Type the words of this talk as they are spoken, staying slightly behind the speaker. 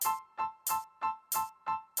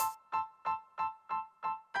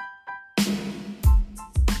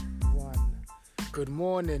Good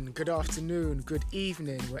morning, good afternoon, good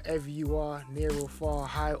evening, wherever you are, near or far,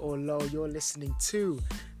 high or low, you're listening to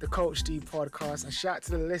the Coach D podcast. And shout out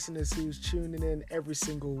to the listeners who's tuning in every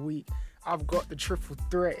single week. I've got the triple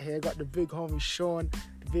threat here. Got the big homie Sean,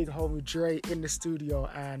 the big homie Dre in the studio,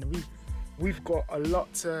 and we've got a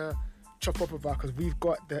lot to chop up about because we've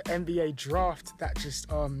got the NBA draft that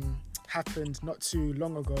just happened not too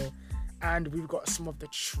long ago. And we've got some of the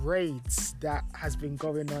trades that has been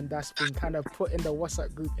going on that's been kind of put in the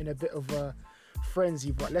WhatsApp group in a bit of a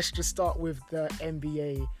frenzy. But let's just start with the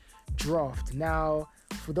NBA draft. Now,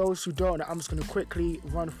 for those who don't know, I'm just going to quickly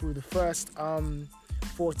run through the first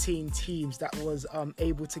 14 teams that was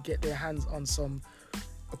able to get their hands on some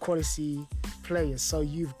quality players. So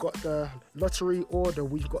you've got the lottery order.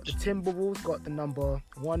 We've got the Timberwolves, got the number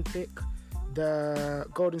 1 pick. The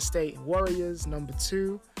Golden State Warriors, number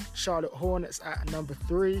 2. Charlotte Hornets at number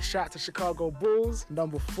 3. Shout out to Chicago Bulls,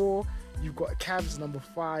 number 4. You've got Cavs, number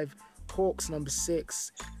 5. Hawks, number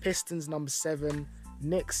 6. Pistons, number 7.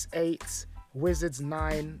 Knicks, 8. Wizards,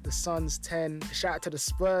 9. The Suns, 10. Shout out to the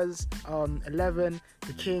Spurs, 11.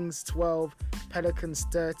 The Kings, 12. Pelicans,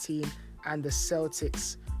 13. And the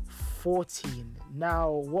Celtics, 14.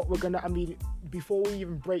 Now, before we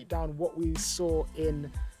even break down what we saw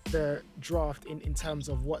in the draft in terms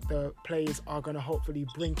of what the players are going to hopefully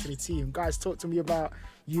bring to the team. Guys, talk to me about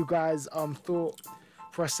you guys' thought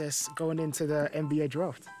process going into the NBA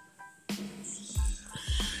draft.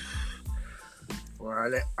 Well,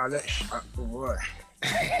 like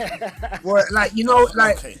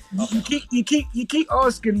Okay. you keep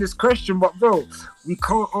asking this question, but bro, we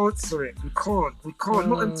can't answer it. We can't.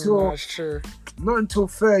 That's true. Not until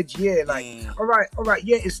third year. Like, all right,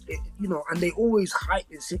 yeah, and they always hype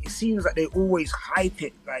it. It seems like they always hype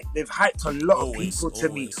it. Like they've hyped a lot of people to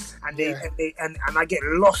me, and I get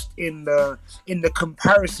lost in the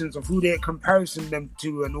comparisons of who they're comparing them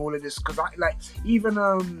to and all of this. Because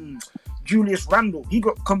even Julius Randle, he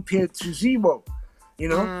got compared to Zebo,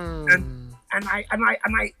 and I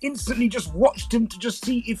instantly just watched him to just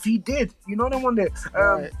see if he did. You know, the one that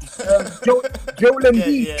Joel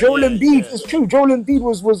Embiid. It's true. Joel Embiid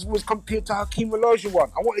was compared to Hakeem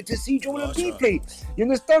Olajuwon. I wanted to see Joel Embiid play. You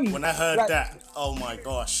understand? When I heard that, oh my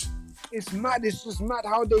gosh. It's mad. It's just mad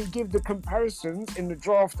how they give the comparisons in the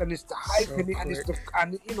draft, and it's the hype in it, and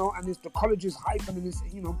it's the colleges hype, and it's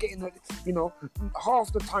getting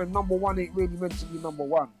half the time number one ain't really meant to be number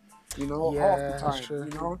one. Half the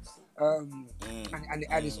time. And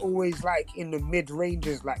it's always like in the mid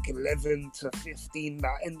ranges, like 11 to 15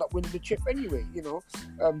 that end up winning the chip anyway.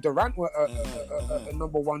 Durant was a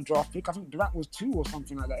number 1 draft pick. I think Durant was 2 or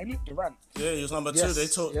something like that. Isn't it? Durant. Yeah, he was number 2. They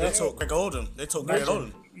took Greg Oden.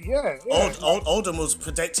 Yeah. Oden was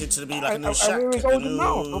predicted to be like a new Shaq. Where is Oden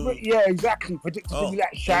now? Yeah, exactly. Predicted to be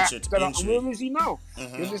like Shaq. Where is he now? You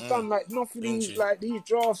understand? Like nothing. Like these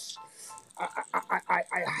drafts.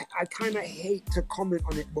 I kind of hate to comment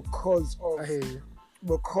on it because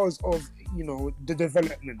of the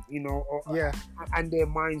development, and their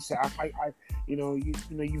mindset.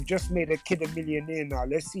 You've just made a kid a millionaire now.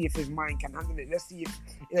 Let's see if his mind can handle it. Let's see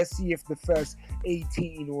if the first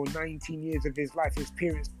 18 or 19 years of his life, his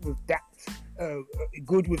parents was that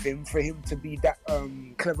good with him for him to be that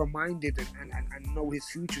clever-minded and know his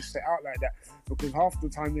future set out like that. Because half the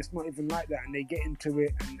time it's not even like that, and they get into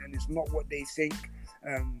it and it's not what they think.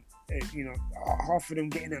 Half of them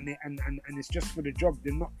getting in it and it's just for the job.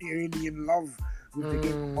 They're not really in love with the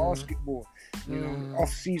game of basketball. Off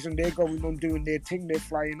season they're going on doing their thing. They're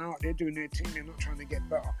flying out. They're doing their thing. They're not trying to get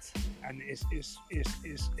better. And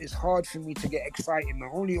it's hard for me to get excited now.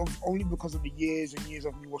 Only because of the years and years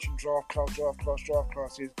of me watching draft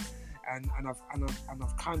classes, and I've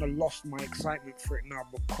kind of lost my excitement for it now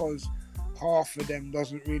because half of them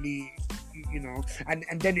doesn't really. Now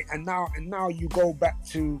you go back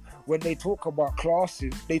to when they talk about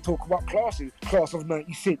classes. They talk about classes. Class of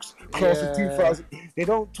 '96, class of 2000. They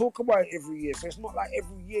don't talk about it every year. So it's not like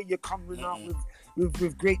every year you're coming out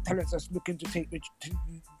with great talents that's looking to take the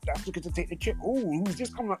chip. Oh, who's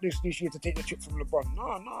just coming up this year to take the chip from LeBron?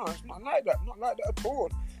 No, it's not like that. Not like that at all.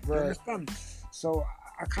 You understand? So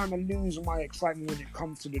I kind of lose my excitement when it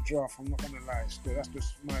comes to the draft. I'm not gonna lie. So that's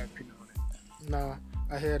just my opinion on it. Nah,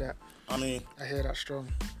 I hear that. I hear that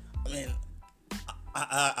strong.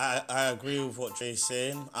 I agree with what Dre's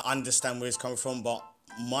saying. I understand where he's coming from, but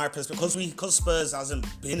my perspective, because Spurs hasn't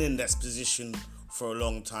been in this position for a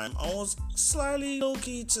long time, I was slightly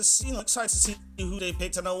low-key to excited to see who they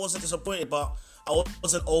picked, and I wasn't disappointed. But I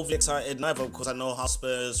wasn't overly excited neither because I know how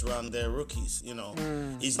Spurs run their rookies.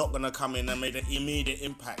 He's not gonna come in and make an immediate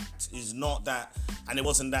impact. He's not that, and it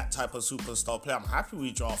wasn't that type of superstar player. I'm happy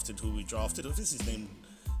we drafted who we drafted. If this is his name,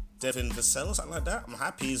 Devin Vassell or something like that, I'm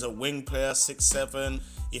happy. He's a wing player, 6'7".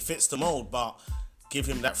 He fits the mold, but give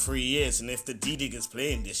him that 3 years, and if the D League is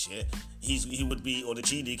playing this year, he would be, or the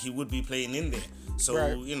G League, he would be playing in there. So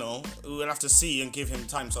Right. we'll have to see and give him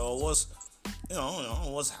time. So I was. I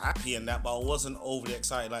was happy in that, but I wasn't overly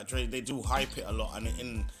excited. Like Dre, they do hype it a lot,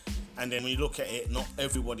 and then when you look at it, not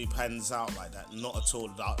everybody pans out like that. Not at all.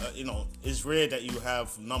 It's rare that you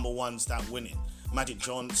have number ones that win it. Magic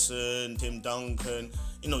Johnson, Tim Duncan.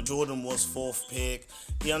 Jordan was 4th pick.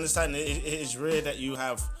 You understand? It is rare that you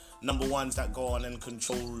have number ones that go on and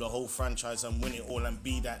control the whole franchise and win it all and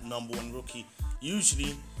be that number one rookie.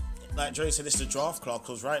 Usually, like Dre said, it's the draft class,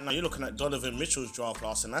 because right now you're looking at Donovan Mitchell's draft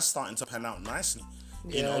class, and that's starting to pan out nicely.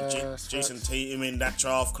 Jason Tatum in that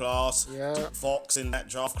draft class, Fox in that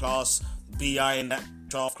draft class, BI in that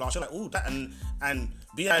draft class. You're like, ooh, that, and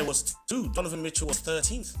BI was 2, Donovan Mitchell was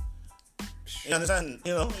 13th. You understand?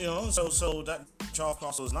 So that draft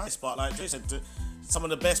class was nice, but like Dre said, some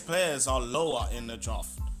of the best players are lower in the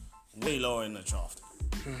draft, way lower in the draft.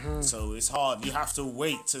 So it's hard. You have to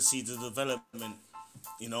wait to see the development.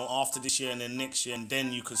 After this year and then next year, and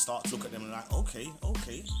then you can start to look at them and like, okay,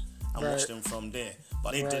 and watch them from there.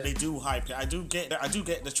 But they do hype it. I do get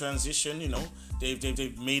the transition. They've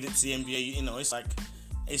made it to the NBA.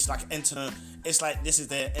 It's like this is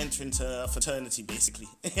their entry into fraternity, basically.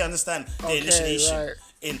 You understand? The initiation. Right.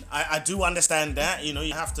 I do understand that.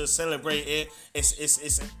 You have to celebrate it. It's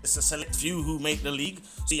a select few who make the league,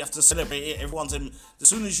 so you have to celebrate it. Everyone's in. As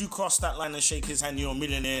soon as you cross that line and shake his hand, you're a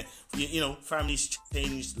millionaire. Families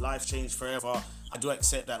changed, life changed forever. I do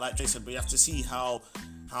accept that, like Jay said, but you have to see how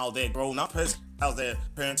they're grown up, how their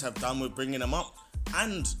parents have done with bringing them up,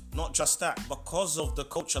 and not just that, because of the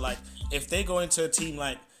culture. Like if they go into a team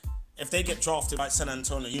like. If they get drafted like San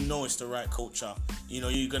Antonio, it's the right culture.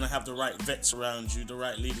 You're going to have the right vets around you, the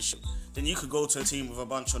right leadership. Then you could go to a team with a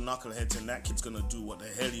bunch of knuckleheads and that kid's going to do what the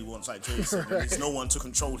hell he wants, like Jay said. There's no one to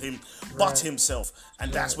control him but himself.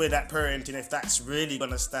 And that's where that parenting, if that's really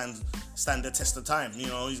going to stand the test of time,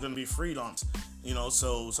 he's going to be freelance.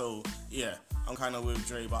 So yeah, I'm kind of with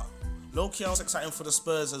Dre, but low-key, I was excited for the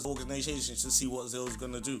Spurs as organization to see what they was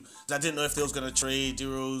going to do. I didn't know if they was going to trade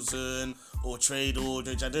DeRozan or trade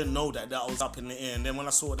Aldridge. I didn't know that was up in the air. And then when I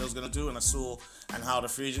saw what they was going to do and and how the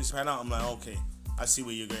free agents pan out, I'm like, okay, I see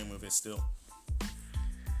where you're going with it still.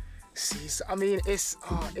 See, so, I mean,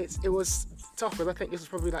 it was tough, because I think this was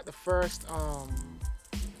probably like the first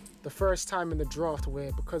time in the draft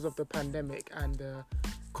where, because of the pandemic and the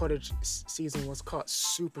college season was cut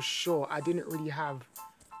super short, I didn't really have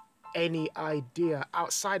any idea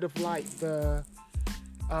outside of like the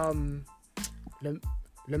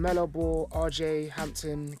LaMelo Ball, RJ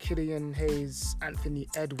Hampton, Killian Hayes, Anthony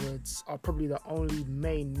Edwards are probably the only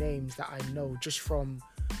main names that I know just from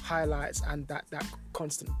highlights and that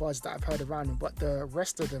constant buzz that I've heard around them. But the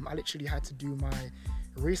rest of them, I literally had to do my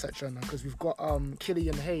research on them, because we've got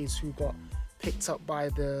Killian Hayes, who got picked up by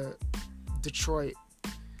the Detroit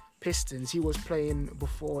Pistons. He was playing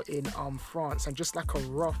before in France, and just like a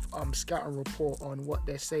rough scouting report on what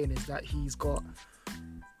they're saying is that he's got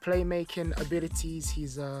playmaking abilities,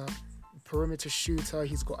 he's a perimeter shooter,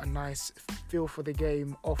 he's got a nice feel for the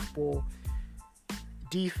game, off-ball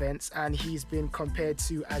defense, and he's been compared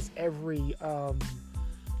to, as every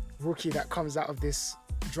rookie that comes out of this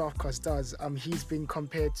draft class does, he's been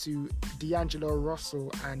compared to D'Angelo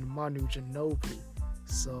Russell and Manu Ginobili.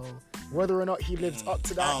 So whether or not he lives up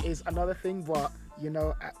to that is another thing, but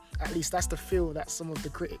at least that's the feel that some of the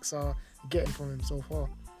critics are getting from him so far.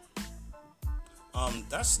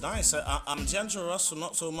 That's nice. D'Angelo Russell,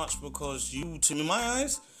 not so much, because in my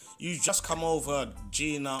eyes, you just come over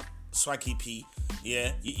G'ing up Swaggy P.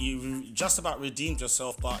 Yeah, you just about redeemed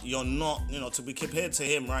yourself, but you're not. To be compared to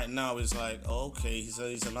him right now is like, okay, he's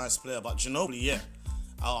a nice player, but Ginobili, yeah.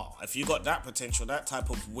 If you got that potential, that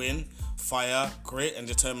type of win, fire, grit, and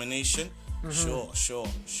determination, sure.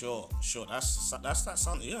 That's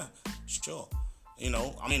something, yeah, sure.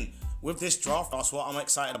 I mean, with this draft class, what I'm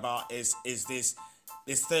excited about is this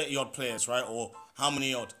 30 odd players, right? Or how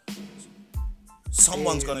many odd?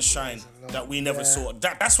 Someone's gonna shine that we never saw.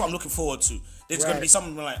 That's what I'm looking forward to. There's gonna be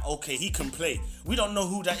someone like, okay, he can play. We don't know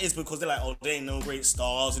who that is, because they're like, oh, there ain't no great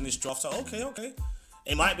stars in this draft. So okay.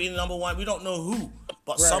 It might be number one. We don't know who,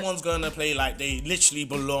 but someone's going to play like they literally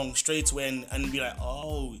belong straight away and be like,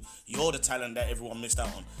 oh, you're the talent that everyone missed out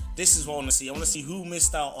on. This is what I want to see. I want to see who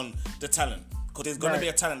missed out on the talent, because there's going to be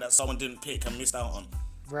a talent that someone didn't pick and missed out on.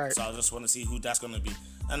 Right. So I just want to see who that's going to be.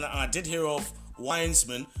 And I did hear of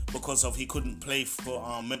Wiseman because of he couldn't play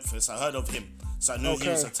for Memphis. I heard of him, so I knew he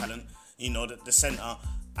was a talent. You know, the center,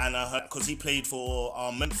 and I heard because he played for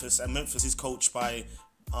Memphis, and Memphis is coached by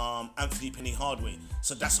Anthony Penny Hardaway.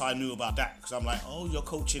 So that's how I knew about that, because I'm like, oh, you're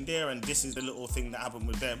coaching there, and this is the little thing that happened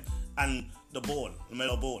with them. And the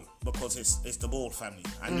Melo Ball, because it's the Ball family.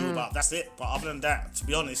 I knew about, that's it. But other than that, to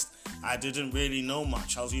be honest, I didn't really know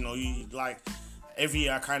much. I was, every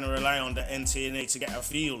year I kind of rely on the NTNA to get a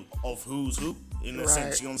feel of who's who, in a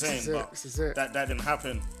sense, you know what I'm saying? But that didn't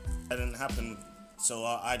happen. That didn't happen. So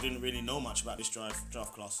I didn't really know much about this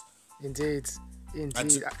draft class. Indeed.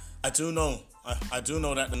 I do know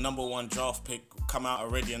that the number 1 draft pick come out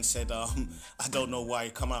already and said, I don't know why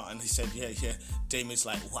he come out, and he said, yeah, Damien's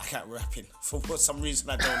like whack at rapping. For some reason,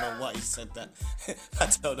 I don't know why he said that. I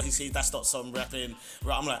don't know. He said that's not some rapping.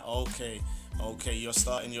 I'm like, okay, you're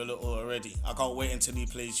starting your little already. I can't wait until he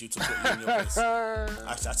plays you to put you in your place.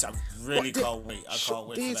 I really can't wait. I can't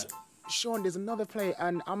wait for that. Sean, there's another player,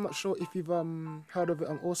 and I'm not sure if you've heard of it.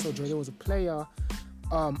 Also, Joe, there was a player.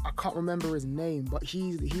 I can't remember his name, but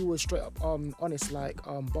he was straight up honest. Like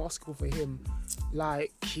basketball for him,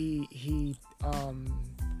 like he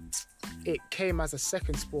it came as a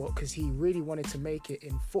second sport because he really wanted to make it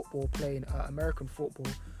in football, playing American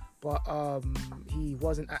football, but he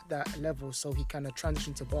wasn't at that level, so he kind of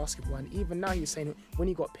transitioned to basketball. And even now, he's saying when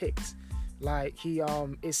he got picked, like he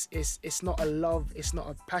it's not a love, it's not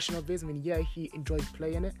a passion of his. I mean, yeah, he enjoys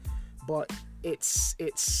playing it, but it's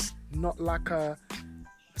not like a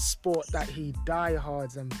sport that he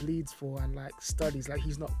diehards and bleeds for and like studies. Like,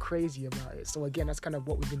 he's not crazy about it. So again, that's kind of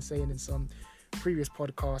what we've been saying in some previous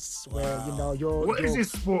podcasts where What is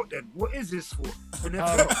this sport then? What is this sport?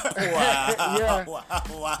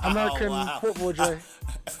 American football, Jay.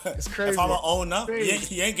 It's crazy. If I'm an owner,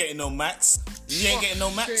 you ain't getting no max. You ain't getting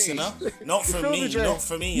no max, you know. Not for me, not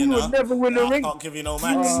for me, you know. You would never win a ring. I can't give you no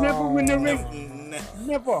max. You would never win a ring.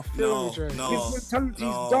 Never. No. His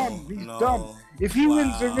mentality's done. He's done. If he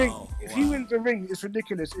wins the ring, it's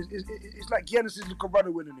ridiculous. It's like Giannis' little brother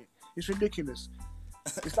winning it. It's ridiculous.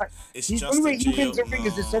 It's like the only way he wins a ring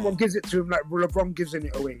is if someone gives it to him, like LeBron gives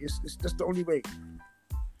it away. It's that's the only way.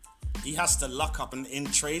 He has to luck up and in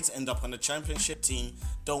trades end up on the championship team,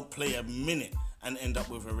 don't play a minute and end up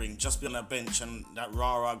with a ring. Just be on a bench and that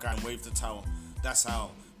rah-rah guy and wave the towel. That's how.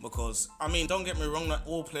 Because, I mean, don't get me wrong, that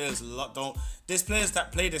all players don't. There's players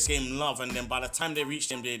that play this game love, and then by the time they reach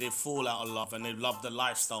them, they fall out of love and they love the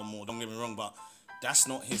lifestyle more. Don't get me wrong, but that's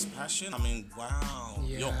not his passion. I mean, wow,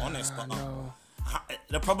 you're honest, but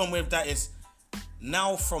the problem with that is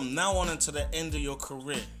now, from now on until the end of your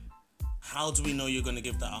career, how do we know you're going to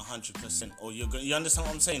give that 100%? Or you understand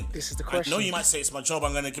what I'm saying? This is the question. I know you might say it's my job,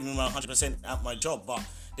 I'm going to give him 100% at my job, but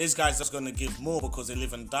these guys just going to give more because they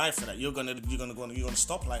live and die for that. You're going to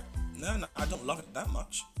stop like, no, I don't love it that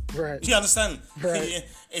much. Right. Do you understand? Right.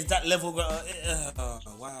 Is that level? Wow.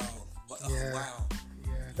 Wow.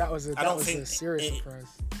 Yeah, that was a serious surprise.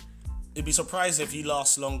 It'd be surprised if he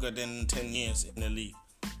lasts longer than 10 years in the league.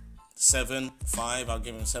 7, 5, I'll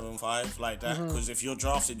give him 7, 5, like that. Because if you're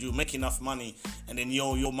drafted, you make enough money, and then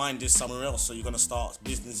your mind is somewhere else. So you're gonna start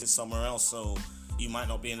businesses somewhere else. So you might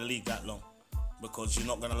not be in the league that long because you're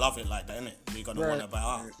not gonna love it like that, innit? You're gonna want to buy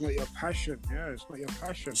out. It's not your passion. Yeah, it's not your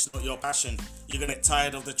passion. It's not your passion. You're gonna get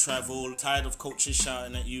tired of the travel, tired of coaches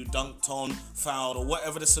shouting at you, dunked on, fouled, or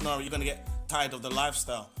whatever the scenario. You're gonna get tired of the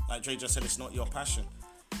lifestyle. Like Dre just said, it's not your passion.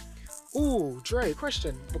 Ooh, Dre,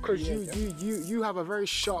 question, because you have a very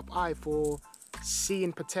sharp eye for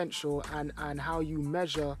seeing potential and how you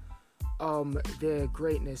measure their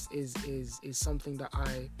greatness is something that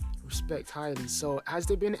I respect highly. So has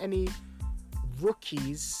there been any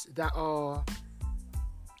rookies that are,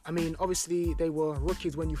 I mean, obviously they were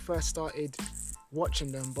rookies when you first started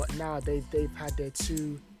watching them, but now they've had their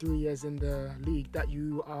 2-3 years in the league that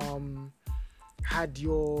you had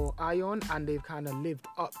your eye on and they've kind of lived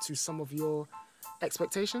up to some of your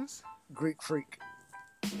expectations? Greek Freak.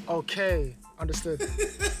 Okay, understood.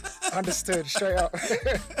 Straight up.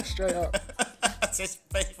 That's his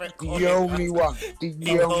favourite one. The only one.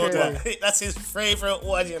 That's his favourite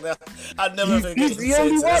one, you know. I'd never forget He's the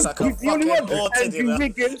only one. He's the only one.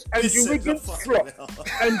 Andrew Wiggins flop.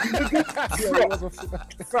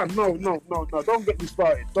 Fam, no. Don't get me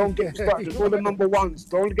started. Don't get me started. All the number ones.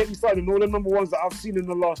 Don't get me started. All the number ones that I've seen in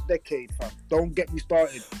the last decade, fam. Don't get me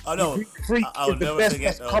started. I know. Freak is the best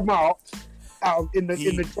that's come out in the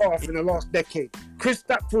draft in the last decade.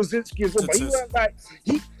 Kristaps Porzingis as well, but he weren't like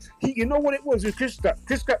he. You know what it was with Kristaps?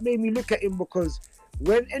 Kristaps made me look at him because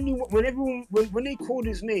when they called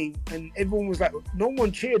his name and everyone was like, no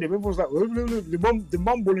one cheered him. Everyone was like, the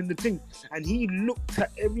mumble in the thing, and he looked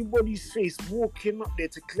at everybody's face walking up there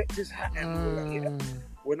to collect his hat, and we were like, yeah.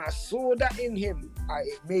 When I saw that in him,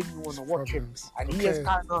 it made me want to watch him, and he's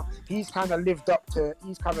kind of lived up to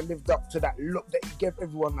that look that he gave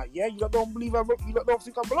everyone. Like, yeah, you don't believe you don't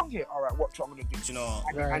think I belong here. All right, watch what I'm gonna do. You know,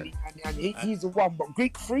 and he's the one. But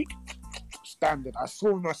Greek Freak, standard. I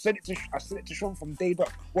saw him. I said it to Sean from day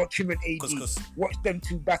dot. Watch him and AD. Watch them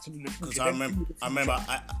two battle in the future. Because I remember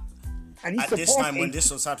at this time when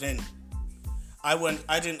this was happening,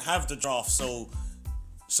 I didn't have the draft, so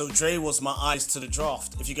Dre was my eyes to the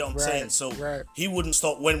draft, if you get what I'm saying. So he wouldn't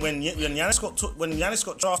stop when Giannis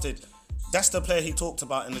got drafted. That's the player he talked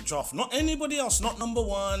about in the draft. Not anybody else. Not number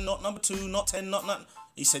 1. Not number 2. Not 10. Not.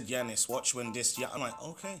 He said Giannis. Watch when this. Yeah, I'm like,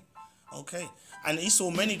 okay. And he saw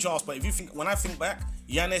many drafts. But when I think back,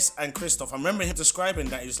 Giannis and Kristoff, I remember him describing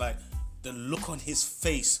that. He was like, the look on his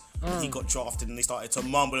face when he got drafted and they started to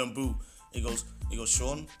mumble and boo. He goes,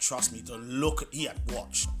 Sean, trust me, the look he had,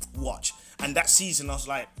 watch. And that season, I was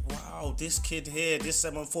like, wow, this kid here, this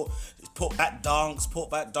 7'4", put back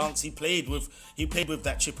dunks. He played with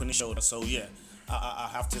that chip on his shoulder. So yeah, I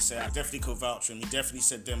have to say, I definitely could vouch for him. He definitely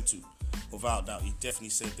said them two, without doubt. He definitely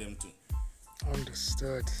said them two.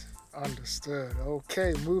 Understood.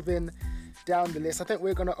 Okay, moving down the list. I think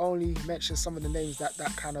we're gonna only mention some of the names that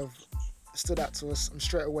kind of stood out to us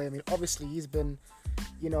straight away. I mean, obviously he's been,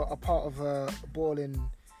 a part of a balling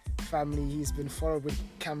family. He's been followed with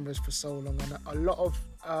cameras for so long, and a lot of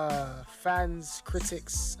fans,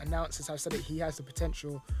 critics, announcers have said that he has the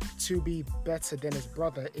potential to be better than his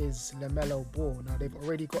brother is LaMelo Ball. Now they've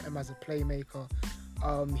already got him as a playmaker.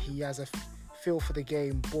 He has a feel for the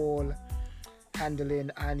game, ball handling,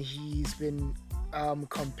 and he's been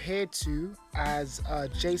compared to as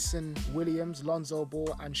Jason Williams, Lonzo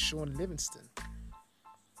Ball, and Sean Livingston.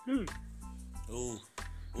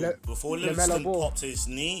 Before Livingston popped his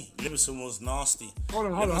knee, Livingston was nasty.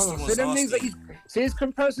 Hold on. Say them names say his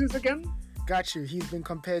comparisons again. Got you. He's been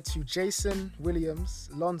compared to Jason Williams,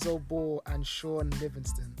 Lonzo Ball, and Sean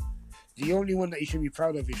Livingston. The only one that you should be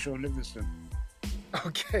proud of is Sean Livingston.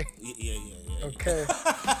 Okay. Yeah.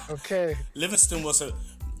 Okay. Livingston was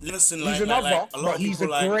Livingston he's like a lot of people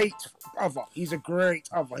like. He's a great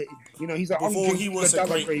other. He's a before he was a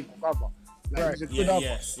great brother. Like, he's a good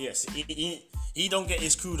other. Yes. He don't get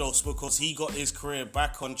his kudos because he got his career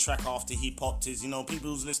back on track after he popped his.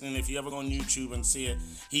 People who's listening, if you ever go on YouTube and see it,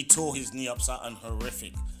 he tore his knee up something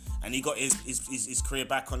horrific, and he got his career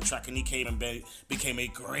back on track, and he came and became a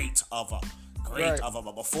great other.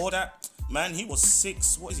 But before that, man, he was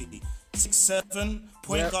 6'7",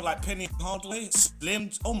 point guard like Penny Hardaway,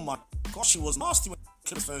 slim. Oh my gosh, he was nasty when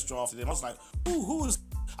Clippers first drafted him. I was like, who was?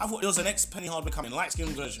 I thought it was an ex-Penny Hardaway coming, light skin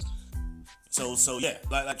version. So yeah,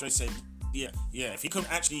 like Dre said, yeah. If he couldn't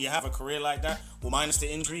actually have a career like that, well, minus the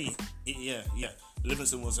injury, yeah.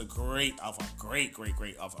 Livingston was a great other, great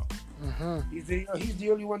other. Mm-hmm. He's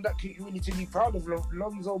the only one that you need to be proud of.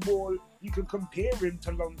 Lonzo Ball, you can compare him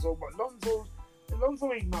to Lonzo, but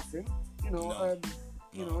Lonzo ain't nothing. He got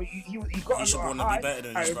he a lot should of want to be better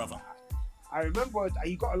than his brother. I remember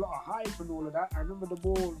he got a lot of hype and all of that. I remember the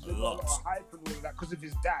Bulls got a lot of hype and all of that because of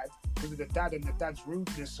his dad, because of the dad and the dad's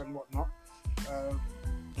rudeness and whatnot.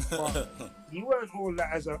 But he weren't all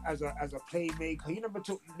that as a playmaker. He never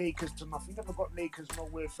took Lakers to nothing. He never got Lakers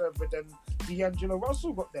nowhere further than D'Angelo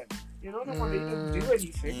Russell got them. The one they didn't do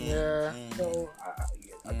anything. Yeah. So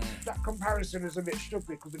that comparison is a bit stupid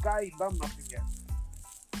because the guy ain't done nothing yet.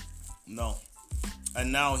 No,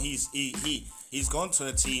 and now he's gone to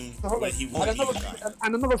a team where he won't be the guy.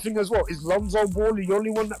 And another thing as well is Lonzo Ball the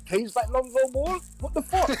only one that plays like Lonzo Ball? What the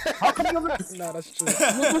fuck? How come you haven't? No, that's true.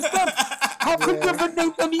 How come you haven't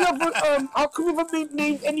named any other? How come you haven't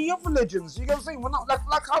named any other legends? You know what I'm saying?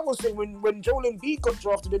 Like I was saying when Joel Embiid got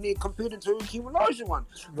drafted and they compared him to Hakeem Olajuwon.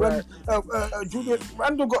 When Julius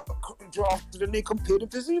Randle got drafted and they compared him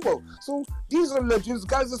to Zebo. So these are legends,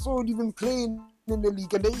 guys that's already been playing in the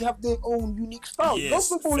league, and they have their own unique style. Yes,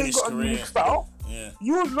 Lonzo Ball ain't got a unique style. Yeah.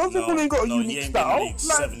 Lonzo Ball ain't got a unique style.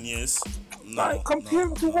 7 years. Compare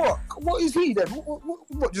him to what? What is he then?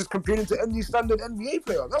 What just comparing to any standard NBA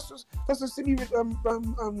player? That's a silly.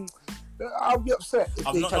 I'll be upset if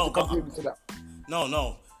they try to compare him to that.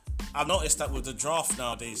 No. I've noticed that with the draft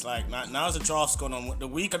nowadays, like now as the draft's gone on, the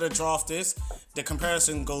weaker the draft is, the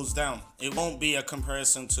comparison goes down. It won't be a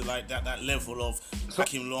comparison to like that level of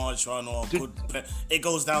Hakeem Olajuwon or good player. It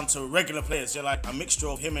goes down to regular players. You're like a mixture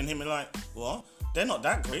of him and like, what? They're not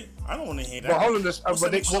that great. I don't want to hear that. But hold on, What's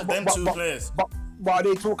the mixture of them two players? But are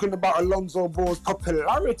they talking about Alonzo Ball's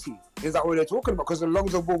popularity? Is that what they're talking about? Because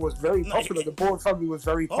Alonso Ball was very popular. The Ball family was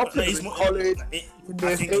very popular in college.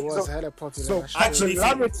 I think It was hella popular. So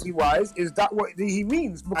popularity-wise, is that what he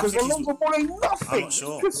means? Because Alonso Ball ain't nothing. I'm not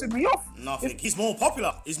sure. It's pissing me off. Nothing. He's more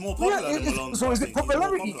popular. He's more popular than Alonso. So is it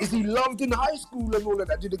popularity? Is he loved in high school and all of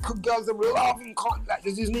that? Do the girls them love him? Like,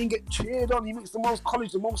 does his name get cheered on? He makes the most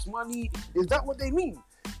college, the most money. Is that what they mean?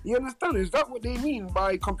 You understand? Is that what they mean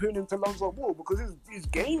by comparing him to Alonso Ball? Because his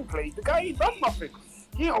gameplay, the guy ain't done nothing.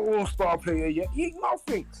 He ain't an all-star player yet. He ain't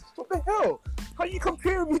nothing. What the hell? How you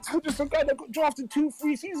comparing me to just a guy that got drafted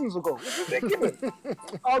 2-3 seasons ago? It's ridiculous.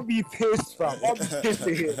 I'll be pissed, fam. I'll be pissed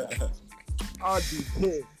to hear that. I'll be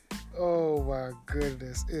pissed. Oh my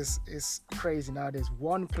goodness, it's crazy now. There's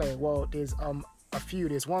one player. Well, there's a few.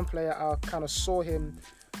 There's one player I kind of saw him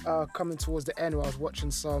coming towards the end where I was watching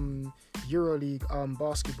some EuroLeague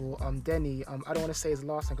basketball. Denny. I don't want to say his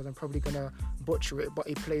last name because I'm probably gonna butcher it, but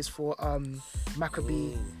he plays for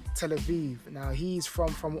Maccabi Tel Aviv. Now he's from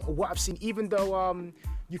what I've seen. Even though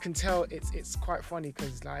you can tell it's quite funny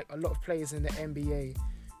because like a lot of players in the NBA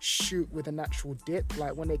shoot with a natural dip.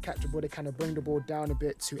 Like when they catch the ball, they kind of bring the ball down a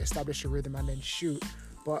bit to establish a rhythm and then shoot.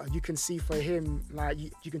 But you can see for him, like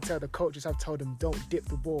you can tell the coaches have told him don't dip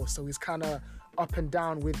the ball. So he's kind of up and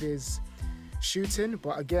down with his shooting.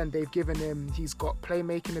 But again, they've given him, he's got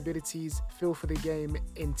playmaking abilities, feel for the game,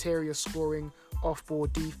 interior scoring, off-ball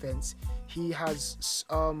defense. He has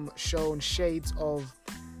shown shades of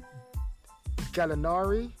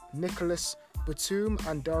Gallinari, Nicholas Batum,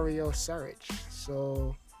 and Dario Saric.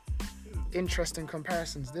 So interesting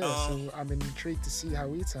comparisons there. So I'm intrigued to see how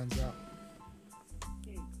he turns out.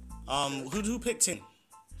 Who picked him?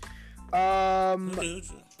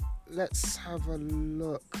 Let's have a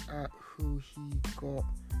look at who he got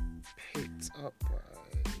picked up by.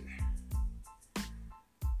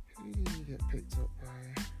 Who did he get picked up by?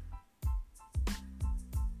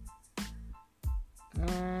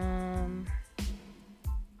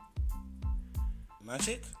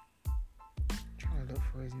 Magic? Trying to look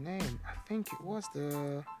for his name. I think it was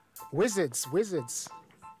the Wizards.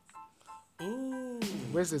 Ooh.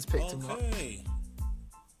 Wizards picked him up.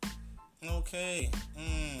 Okay.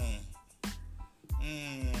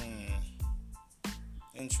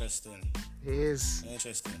 Interesting. It is.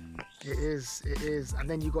 Interesting. It is. And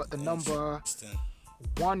then you got the number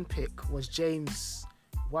 1 pick was James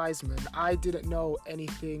Wiseman. I didn't know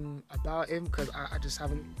anything about him because I just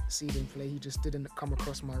haven't seen him play. He just didn't come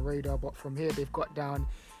across my radar. But from here, they've got down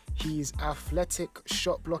he's athletic,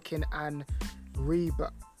 shot blocking, and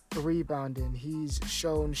rebounding. He's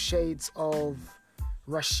shown shades of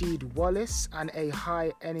Rashid Wallace and a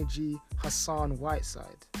high energy Hassan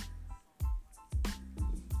Whiteside.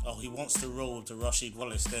 Oh, he wants to roll to Rashid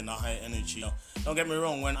Wallace, then a high energy. Don't get me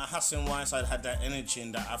wrong, when Hassan Whiteside had that energy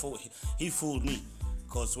in that, I thought he fooled me.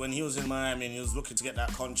 Because when he was in Miami and he was looking to get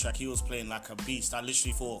that contract, he was playing like a beast. I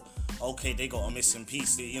literally thought, okay, they got a missing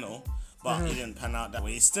piece, but he didn't pan out that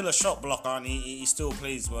way. He's still a shot blocker and he still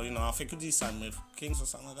plays well. I think he's signed with Kings or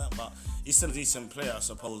something like that, but he's still a decent player, I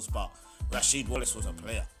suppose. But Rashid Wallace was a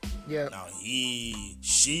player. Yeah. Now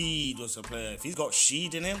Sheed was a player. If he's got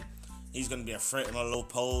Sheed in him, he's gonna be a threat in a low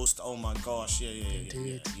post. Oh my gosh, yeah.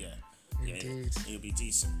 Indeed. He'll be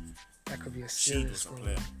decent. That could be a serious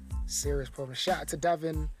problem. Serious problem. Shout out to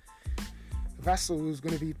Davin Vassell, who's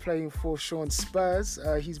going to be playing for Sean Spurs.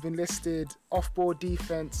 He's been listed off-ball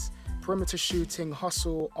defense, perimeter shooting,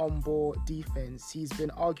 hustle, on-ball defense. He's been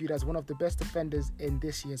argued as one of the best defenders in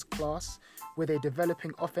this year's class, with a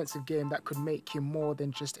developing offensive game that could make him more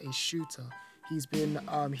than just a shooter. He's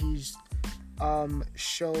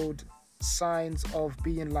showed signs of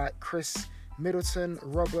being like Chris Middleton,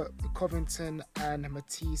 Robert Covington, and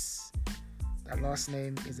Matisse. That last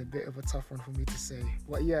name is a bit of a tough one for me to say.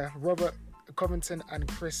 But yeah, Robert Covington and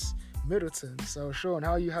Chris Middleton. So Sean,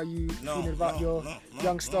 how are you feeling about your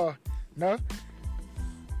young star? No?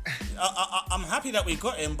 I'm happy that we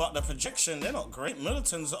got him, but the projection, they're not great.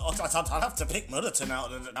 Middleton's, I'd have to pick Middleton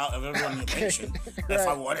out of everyone you mentioned if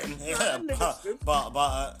I want him. Yeah,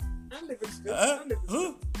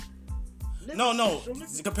 who? No,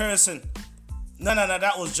 the comparison. No,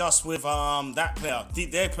 that was just with that player.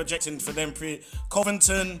 They're projecting for them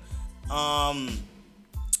Covington,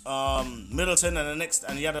 Middleton, and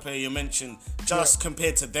the other player you mentioned, just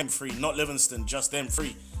compared to them three, not Livingston, just them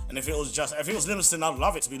three. And if it was Livingston, I'd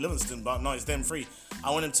love it to be Livingston, but no, it's them three. I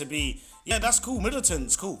want him to be, that's cool.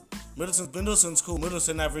 Middleton's cool. Middleton's cool.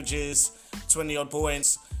 Middleton averages 20 odd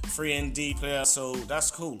points, 3 and D player, so that's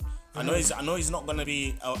cool. Mm-hmm. I know he's not gonna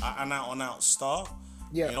be an out and out star.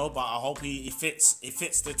 Yeah. But I hope he fits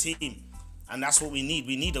the team, and that's what we need.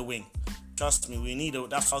 We need a wing. trust me, we need it.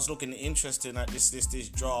 That's why I was looking interested at this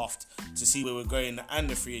draft to see where we're going and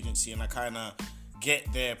the free agency, and I kind of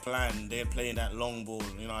get their plan. They're playing that long ball.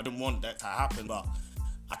 You know, I didn't want that to happen, but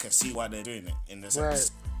I can see why they're doing it in the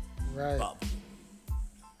sense. Right. But,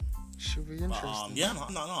 should be interesting. yeah,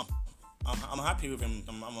 no. I'm happy with him.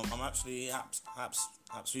 I'm actually happy.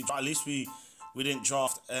 At least we didn't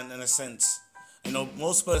draft in a sense. You know,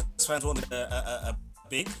 most Spurs fans wanted a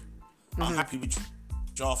big. I'm happy we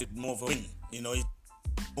drafted more of a wing. You know,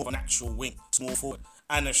 more of an actual wing, small forward,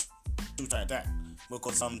 and a shooter at that.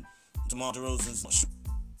 Because DeMar DeRozan's not shooting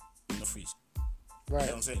the threes. Right. You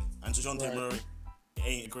know what I'm saying? And DeJounte Murray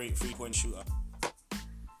ain't a great 3-point shooter.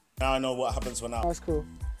 Now I know what happens when I. That's cool.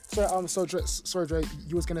 So Dre,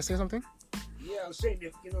 you was gonna say something? Yeah, I was saying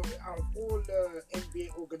that, you know, out of all the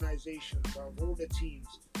NBA organizations, out of all the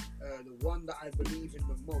teams, the one that I believe in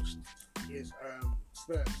the most is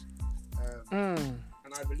Spurs.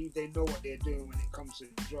 And I believe they know what they're doing when it comes to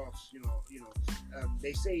drafts. You know,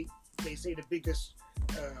 they say the biggest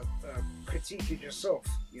critique is yourself.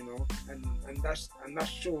 You know, and that's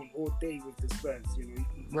shown all day with the Spurs. You know,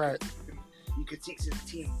 Right. He critiques his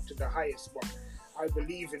team to the highest, but I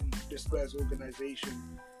believe in the Spurs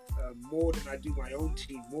organization more than I do my own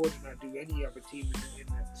team, more than I do any other team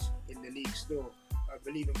in the league. Still, I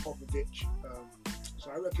believe in Popovich. So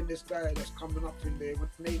I reckon this guy that's coming up in there,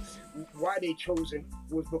 why they chose him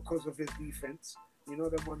was because of his defense. You know,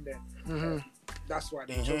 the one there. That's why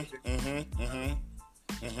they chose him.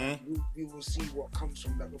 We will see what comes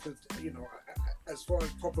from that, because, you know, as far as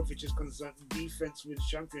Popovich is concerned, defense with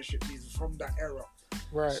championships, he's from that era.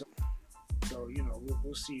 Right. So you know,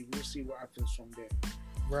 we'll see what happens from there.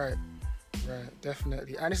 Right,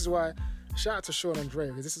 definitely. And this is why, shout out to Sean and Dre,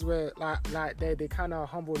 because this is where like they kind of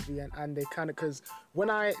humbled me, and they kind of, because when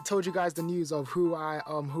I told you guys the news of who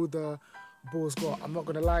the Bulls got, I'm not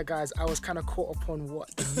gonna lie, guys, I was kind of caught up on what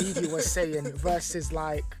the media was saying versus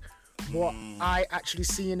like what I actually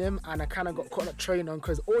see in him, and I kind of got caught up train on,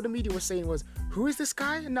 because all the media was saying was, who is this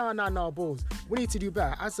guy? No, Bulls, we need to do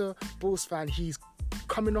better. As a Bulls fan, he's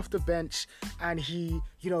coming off the bench and he,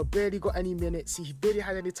 you know, barely got any minutes. He barely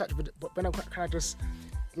had any touch, but then I kind of just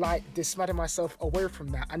like dismantled myself away from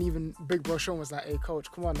that. And even Big Bro Sean was like, hey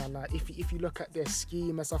coach, come on now, like if you look at their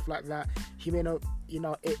scheme and stuff like that, he may not, you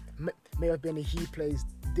know, it may have been he plays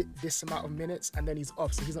this amount of minutes and then he's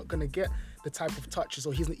off, so he's not going to get the type of touches,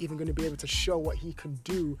 or he's not even going to be able to show what he can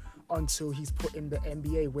do until he's put in the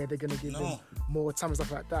NBA, where they're going to give him more time and stuff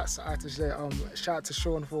like that. So I have to say, shout out to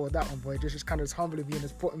Sean for that one, boy. Just kind of humbling me and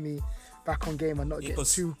just putting me back on game and not getting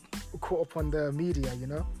too caught up on the media, you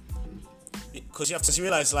know. Because you have to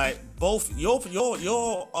realize, like, both your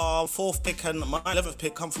fourth pick and my 11th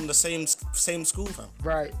pick come from the same school, fam.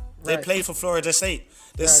 Right. They play for Florida State,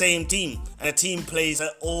 the same team, and the team plays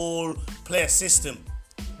an all-player system.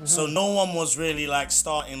 So no one was really like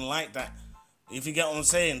starting like that, if you get what I'm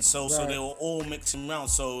saying. So they were all mixing around.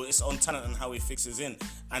 So it's on talent and how he fixes in.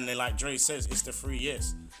 And then, like Dre says, it's the 3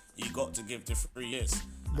 years. You got to give the 3 years.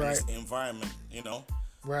 And it's the environment, you know.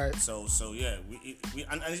 Right. So yeah, we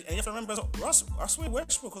and you have to remember, I swear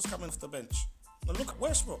Westbrook was coming off the bench. Now look at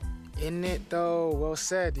Westbrook. In it though, well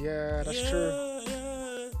said. Yeah, that's true.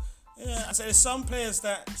 Yeah. I said there's some players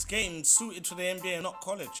that's game suited to the NBA and not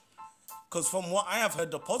college. Because from what I have heard,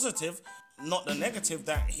 the positive, not the negative,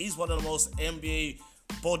 that he's one of the most NBA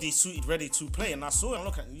body suited, ready to play. And I saw him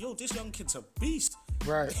looking, this young kid's a beast.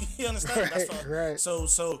 Right. You understand? Right. So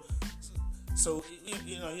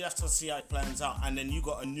you know, you have to see how it plans out, and then you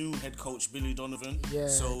got a new head coach, Billy Donovan. Yeah,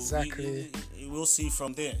 so exactly. We'll see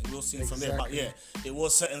from there. But yeah, it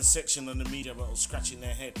was certain section of the media that was scratching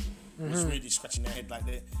their head. It was really scratching their head. Like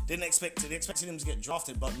they expected him to get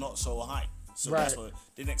drafted, but not so high. So that's why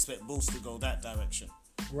they didn't expect Bulls to go that direction.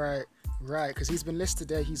 Right. Because he's been listed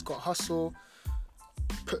there. He's got hustle,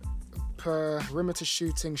 perimeter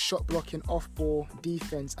shooting, shot blocking, off-ball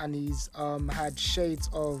defense, and he's had shades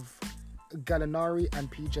of Gallinari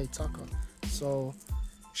and PJ Tucker, so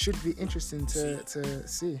should be interesting to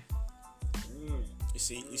see. You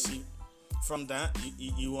see, from that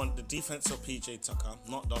you want the defense of PJ Tucker,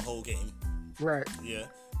 not the whole game. Right. Yeah.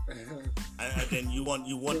 and then you want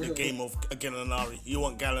the game of Gallinari. You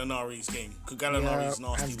want Gallinari's game, because Gallinari's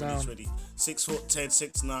nasty when he's ready. 6'10",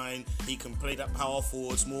 6'9". He can play that power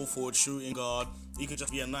forward, small forward, shooting guard. He could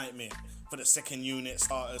just be a nightmare for the second unit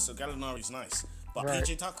starter. So Gallinari's nice, but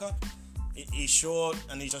PJ Tucker, he's short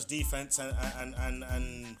and he's just defense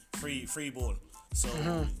and free ball. So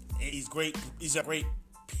he's great. He's a great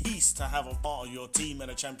piece to have a part of your team and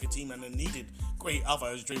a champion team, and a needed great other,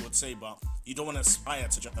 as Dre would say. But you don't want to aspire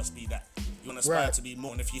to just be that. You want to aspire to be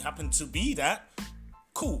more. And if you happen to be that,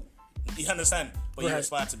 cool. You understand? But you Right.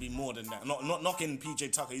 aspire to be more than that. Not knocking PJ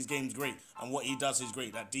Tucker. His game's great, and what he does is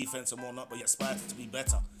great. That defense and whatnot. But you aspire to be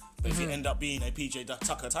better. But if you end up being a PJ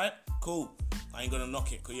Tucker type, cool. I ain't gonna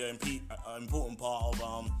knock it because you're an important part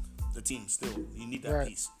of the team. Still, you need that Right.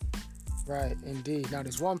 piece. Right, indeed. Now,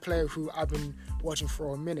 there's one player who I've been watching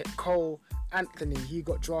for a minute, Cole Anthony. He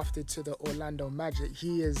got drafted to the Orlando Magic.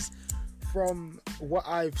 He is, from what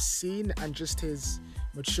I've seen and just his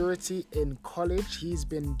maturity in college, he's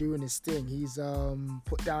been doing his thing. He's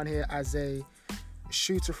put down here as a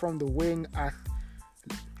shooter from the wing,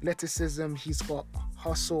 athleticism, he's got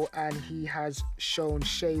hustle, and he has shown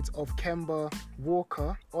shades of Kemba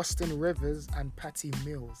Walker, Austin Rivers, and Patty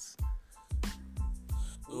Mills.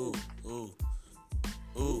 Ooh,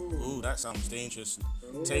 that sounds dangerous.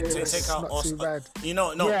 Take out Not Austin. too bad.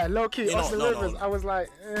 No. Yeah, low key, you know, Austin Rivers. I was like,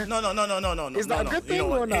 No. Is that a good thing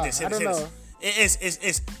or not? I don't know. It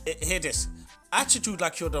is. Hear this. Attitude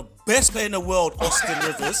like you're the best player in the world, Austin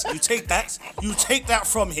Rivers. You take that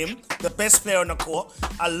from him, the best player on the court.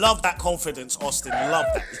 I love that confidence, Austin. Love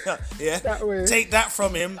that. Yeah. That way. Take that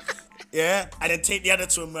from him. Yeah, and then take the other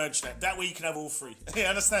to emerge that. That way you can have all three. You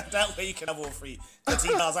understand? That way you can have all three. Because he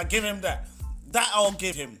does. I give him that. That I'll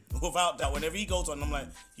give him. Without that, whenever he goes on, I'm like,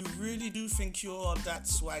 you really do think you're that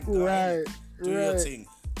swag guy? Right. Do your thing.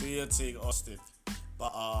 Do your thing, Austin.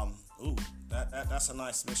 But that's a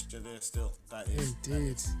nice mixture there still. That is.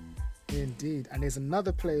 Indeed. And there's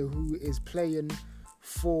another player who is playing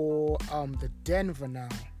for the Denver now,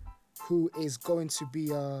 who is going to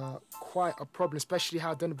be quite a problem, especially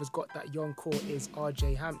how Denver's got that young core, is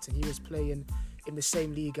RJ Hampton. He was playing in the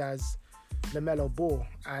same league as LaMelo Ball,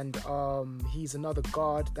 and he's another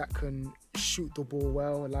guard that can shoot the ball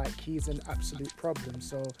well. Like, he's an absolute problem.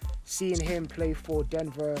 So seeing him play for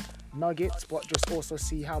Denver Nuggets, but just also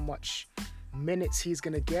see how much minutes he's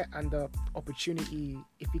going to get and the opportunity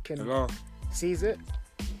if he can seize it.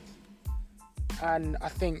 And I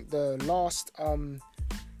think the last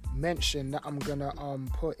mention that I'm gonna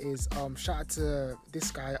put is shout out to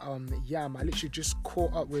this guy Yam. I literally just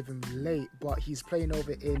caught up with him late, but he's playing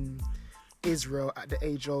over in Israel at the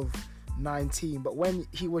age of 19. But when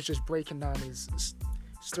he was just breaking down his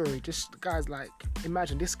story, just the guy's like,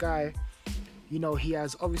 imagine this guy, you know, he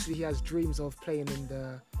has dreams of playing in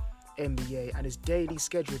the NBA, and his daily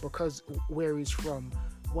schedule, because where he's from,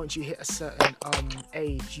 once you hit a certain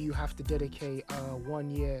age, you have to dedicate 1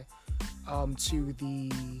 year to the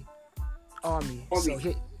army. So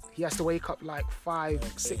he has to wake up like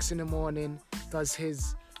 5-6 in the morning, does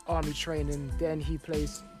his army training, then he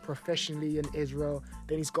plays professionally in Israel,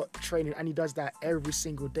 then he's got training, and he does that every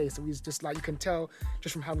single day. So he's just like, you can tell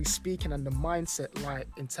just from how he's speaking and the mindset, like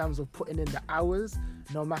in terms of putting in the hours,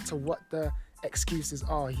 no matter what the excuses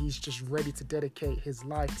are, he's just ready to dedicate his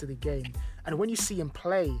life to the game. And when you see him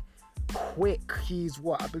play quick, he's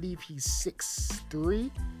I believe he's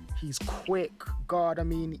 6'3". He's quick guard. I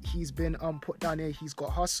mean, he's been put down here. He's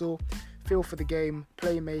got hustle, feel for the game,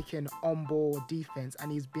 playmaking, on-ball defense,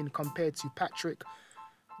 and he's been compared to Patrick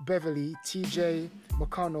Beverly, TJ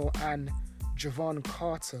McConnell, and Javon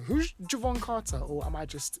Carter. Who's Javon Carter? Or am I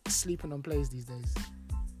just sleeping on plays these days?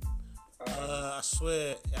 I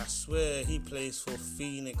swear he plays for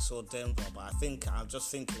Phoenix or Denver, but I'm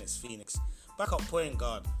just thinking it's Phoenix. Backup point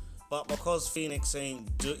guard. But because Phoenix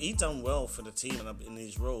he done well for the team in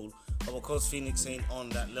his role, but because Phoenix ain't on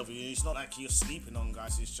that level, it's not like you're sleeping on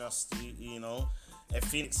guys. It's just, you know, if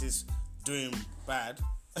Phoenix is doing bad,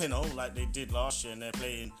 you know, like they did last year, and they're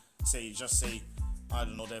playing, I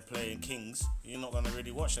don't know, they're playing Kings, you're not going to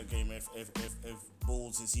really watch that game. If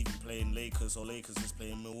Bulls is even playing Lakers or Lakers is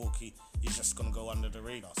playing Milwaukee, he's just going to go under the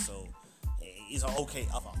radar. So he's an okay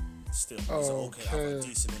other still. He's an okay other,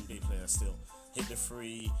 decent NBA player still. Hit the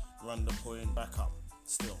free, run the point, back up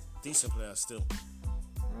still. Decent player still.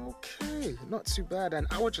 Okay, not too bad. And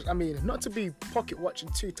not to be pocket watching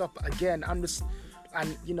too tough, but again,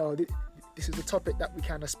 you know, this is a topic that we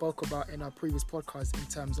kind of spoke about in our previous podcast in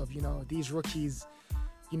terms of, you know, these rookies,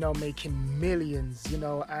 you know, making millions, you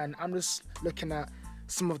know, and I'm just looking at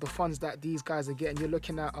some of the funds that these guys are getting. You're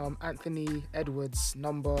looking at Anthony Edwards,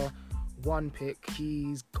 number 1 pick.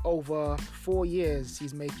 He's over 4 years.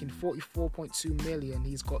 He's making 44.2 million.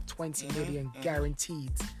 He's got 20 million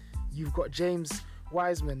guaranteed. You've got James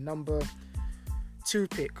Wiseman, number 2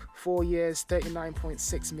 pick, 4 years,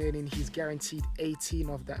 39.6 million. He's guaranteed 18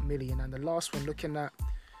 of that million. And the last one, looking at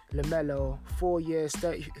LaMelo, 4 years,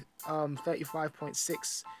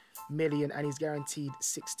 35.6 million, and he's guaranteed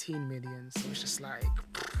 16 million. So it's just like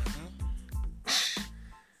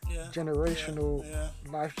generational,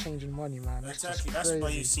 life-changing money, man. Exactly. That's why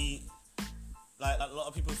you see like a lot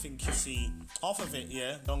of people think, you see, half of it,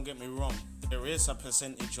 yeah, don't get me wrong, there is a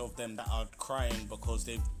percentage of them that are crying because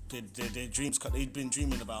their dreams, they've been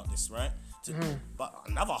dreaming about this, right? But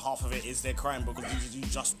another half of it is they're crying because you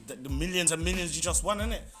just, the millions and millions you just won,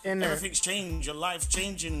 innit? Everything's changed, your life's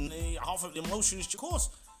changing, half of the emotions, of course.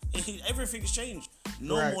 Everything's changed.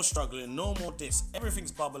 No more struggling, no more this.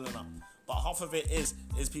 Everything's bubbling up. But half of it is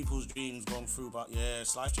people's dreams going through. But yeah,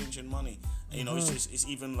 it's life changing money. You know, it's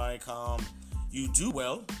even like you do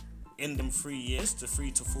well in them 3 years to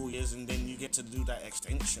 3 to 4 years, and then you get to do that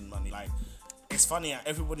extension money. Like, it's funny,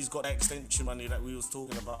 everybody's got that extension money that we was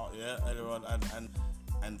talking about, yeah, earlier on,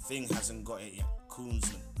 and Thing hasn't got it yet.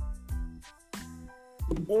 Koonsman.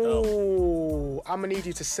 Oh, I'm gonna need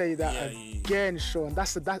you to say that again, Sean.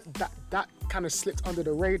 That kind of slipped under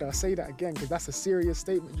the radar. Say that again, because that's a serious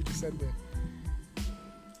statement you just said there.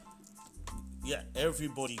 Yeah,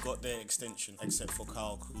 everybody got their extension except for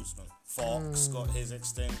Kyle Koonsman. Fox got his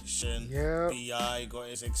extension. B.I. got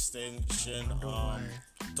his extension.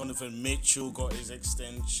 Donovan Mitchell got his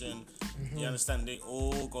extension. You understand? They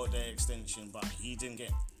all got their extension, but he didn't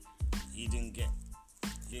get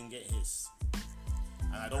his.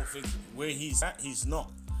 And I don't think where he's at, he's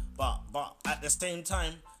not. But at the same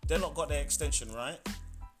time, they lot got their extension, right?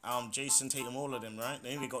 Jason Tatum, all of them, right?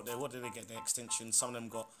 They only got their, what did they get their extension? Some of them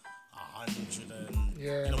got 100 and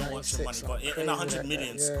you know what much money, but in 100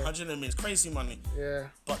 millions, 100 millions, crazy money. Yeah.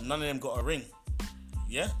 But none of them got a ring.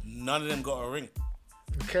 Yeah, none of them got a ring.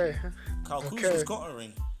 Okay. Kyle Kuzma's got a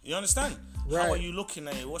ring. You understand? Right. How are you looking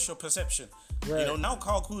at it? What's your perception? Right. You know, now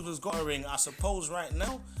Kyle Kuzma's got a ring. I suppose right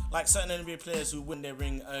now, like certain NBA players who win their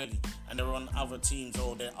ring early and they're on other teams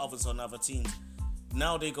or they're others on other teams,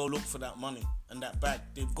 now they go look for that money and that bag.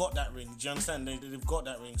 They've got that ring. Do you understand? They've got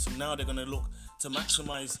that ring. So now they're going to look to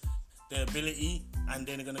maximize their ability, and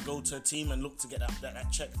then they're going to go to a team and look to get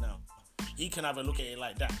that check now. He can have a look at it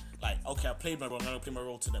like that. Like, okay, I played my role. I'm going to play my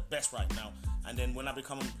role to the best right now. And then when I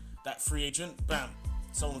become that free agent, bam,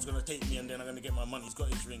 someone's going to take me and then I'm going to get my money. He's got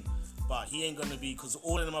his ring. But he ain't going to be, because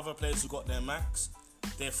all of them other players who got their max,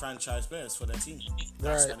 they're franchise players for their team.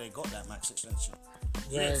 That's why they got that max extension.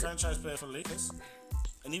 He ain't a franchise player for the Lakers.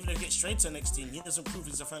 And even if he gets straight to the next team, he doesn't prove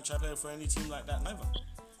he's a franchise player for any team like that neither.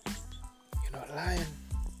 You're not lying.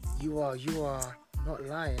 You are not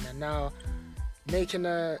lying. And now, making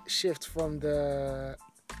a shift from the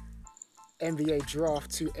NBA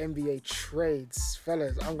draft to NBA trades,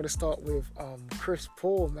 fellas, I'm going to start with Chris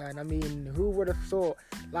Paul, man. I mean, who would have thought,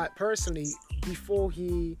 like, personally, before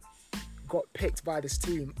he got picked by this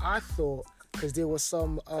team, I thought, because there was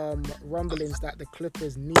some rumblings that the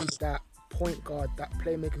Clippers need that point guard, that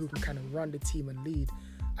playmaker who can kind of run the team and lead.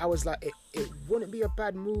 I was like, it wouldn't be a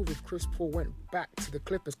bad move if Chris Paul went back to the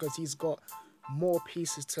Clippers, because he's got more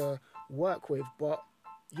pieces to work with. But,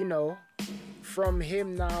 you know, from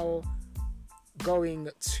him now going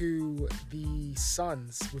to the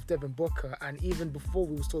Suns with Devin Booker, and even before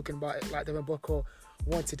we was talking about it, like Devin Booker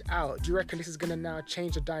wanted out, do you reckon this is going to now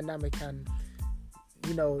change the dynamic? And,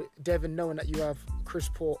 you know, Devin knowing that you have Chris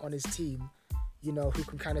Paul on his team, you know, who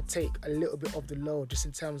can kind of take a little bit of the load just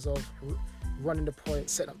in terms of running the point,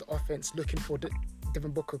 setting up the offense, looking for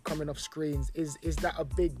Devin Booker coming off screens. Is that a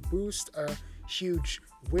big boost, a huge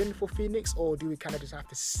win for Phoenix, or do we kind of just have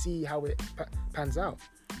to see how it pans out?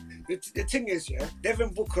 The thing is, yeah,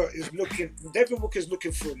 Devin Booker is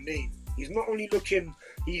looking for a name. He's not only looking,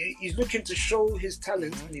 he's looking to show his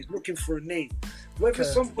talent, and he's looking for a name. Whether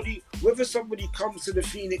somebody comes to the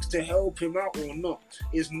Phoenix to help him out or not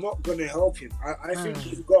is not going to help him. I think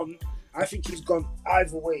he's gone. I think he's gone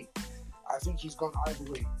either way.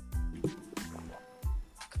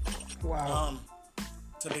 Wow.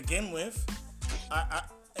 To begin with, I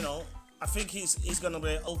think he's gonna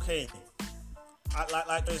be okay.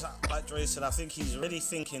 Like Dre said, I think he's already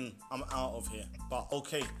thinking, I'm out of here. But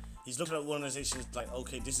okay, he's looking at organizations like,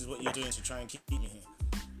 okay, this is what you're doing to try and keep me here. You know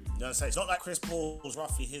what I'm saying? It's not like Chris Paul's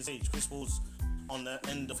roughly his age. Chris Paul's on the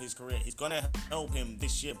end of his career. He's gonna help him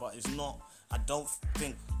this year, but it's not. I don't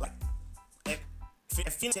think, like,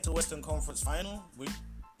 if Phoenix get to the Western Conference Final, which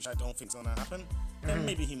I don't think is gonna happen, then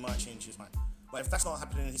maybe he might change his mind. But if that's not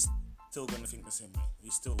happening, he's still gonna think the same way.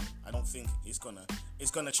 I don't think it's gonna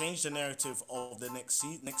change the narrative of the next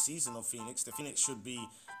season of Phoenix. The Phoenix should be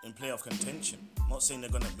in playoff contention. I'm not saying they're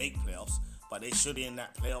gonna make playoffs, but they should be in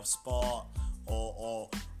that playoff spot or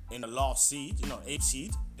in the last seed, 8th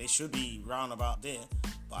seed. They should be round about there.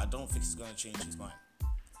 But I don't think he's gonna change his mind.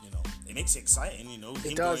 It makes it exciting.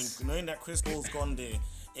 It does. Knowing that Chris Paul's gone there,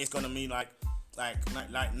 it's gonna mean like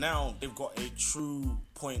now they've got a true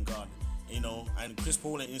point guard. And Chris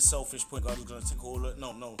Paul ain't a selfish point guard who's gonna take all.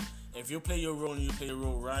 No. if you play your role and you play your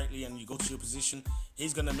role rightly and you go to your position,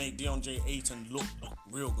 he's gonna make DeAndre Ayton look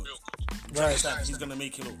real good. Do you understand? He's gonna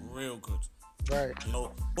make it look real good. Right. You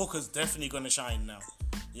know, Booker's definitely gonna shine now.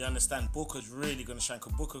 You understand? Booker's really gonna shine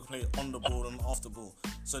because Booker can play on the ball and off the ball,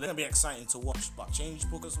 so they're gonna be exciting to watch. But change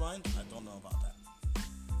Booker's mind, I don't know about that.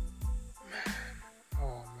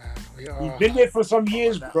 Oh man, He's been there for some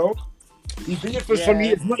years, bro. He's been there for some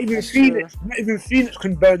years. Not even Phoenix. Not even Phoenix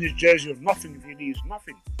can burn his jersey of nothing if he leaves.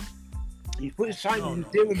 Nothing. He put his sign. He was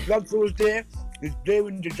there when Bledsoe was there. He was there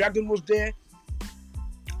when the Dragon was there.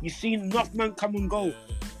 You've seen enough men come and go.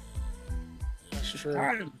 That's true.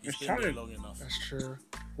 He's been there long enough. That's true.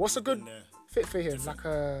 What's a good fit for him? Like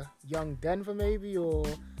a young Denver, maybe, or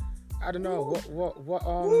I don't know. What?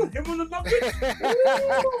 Ooh, him on the Nuggets.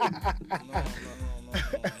 No.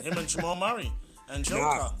 Him and Jamal Murray and Joker.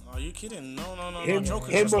 Nah. Are you kidding? No. Him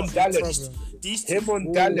Joker's on Dallas. Him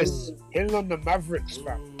on Dallas. Him on the Mavericks,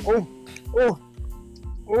 man. Oh.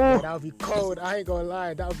 That would be cold. I ain't gonna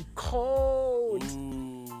lie. That would be cold.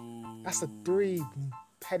 That's a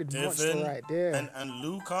three-headed monster right there. And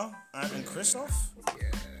Luka and Christoph.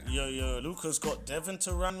 Yeah. Luka's got Devin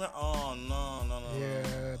to run with. Oh no.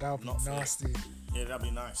 Yeah, that would be nasty. Yeah, that'd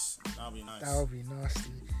be nice. That would be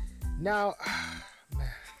nasty. Now, man,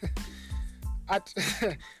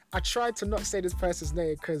 I tried to not say this person's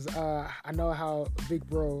name because I know how big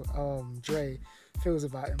bro Dre feels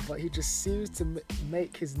about him, but he just seems to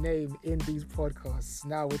make his name in these podcasts.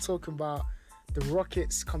 Now we're talking about the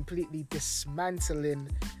Rockets completely dismantling,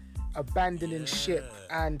 abandoning ship,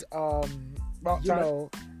 and I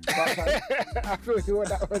feel you want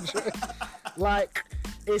that one. Like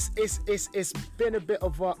it's been a bit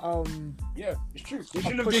of a it's true. They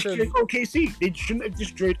shouldn't have destroyed OKC. They shouldn't have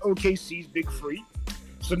destroyed OKC's big three.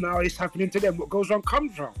 So now it's happening to them. What goes wrong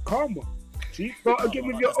comes wrong. Karma. See, start again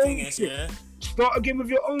with your own shit. Start again with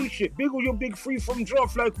your own shit. Big or your big three from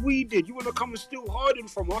draft like we did. You want to come and steal Harden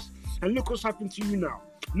from us, and look what's happened to you now.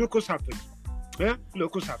 Look what's happened. Yeah,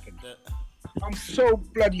 look what's happened. I'm so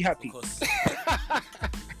bloody happy.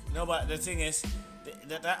 No, but the thing is,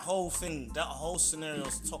 that whole scenario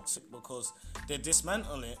is toxic because they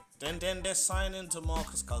dismantle it. Then they're signing to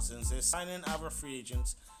Marcus Cousins. They're signing other free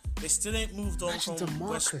agents. They still ain't moved on from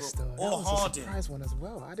Westbrook or Harden. That was a surprise one as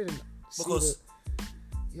well. I didn't see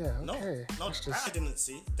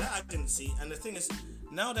That I didn't see. And the thing is,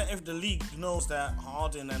 now that the league knows that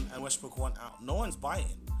Harden and Westbrook want out, no one's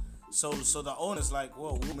buying. So the owner's like,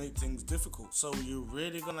 well, we'll make things difficult. So you're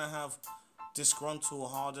really gonna have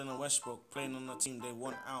disgruntled Harden and Westbrook playing on a team they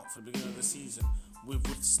want out for the beginning of the season with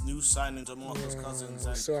new signings of Marcus Cousins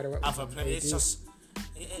and other players.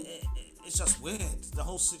 It's just weird. The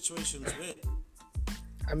whole situation's weird.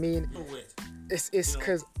 I mean, it's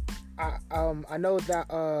because I know that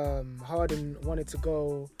Harden wanted to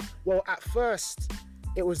go. Well, at first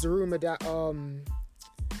it was the rumor that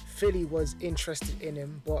Philly was interested in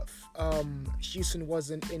him, but Houston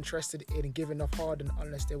wasn't interested in giving up Harden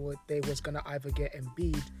unless they was gonna either get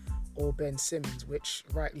Embiid or Ben Simmons, which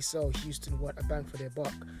rightly so. Houston want a bang for their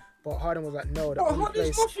buck, but Harden was like, no.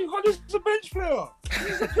 Harden's nothing. Harden's a bench player.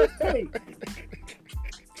 He's a good player.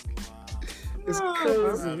 It's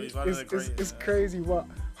crazy. It's crazy what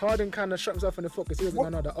Harden kind of shot himself in the foot because he was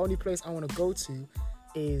like, no, the only place I want to go to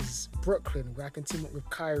is Brooklyn, where I can team up with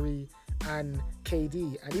Kyrie and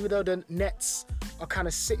KD. And even though the Nets are kind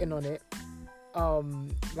of sitting on it,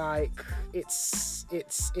 like it's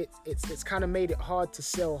kind of made it hard to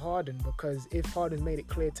sell Harden, because if Harden made it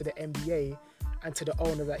clear to the NBA and to the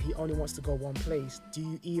owner that he only wants to go one place, do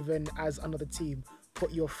you even, as another team,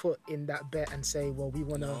 put your foot in that bet and say, well, we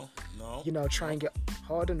want to, try and get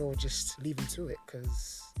Harden, or just leave him to it?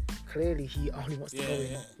 Because clearly he only wants to go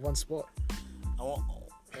in one spot.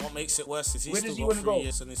 What makes it worse is he's still got 3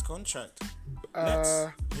 years on his contract.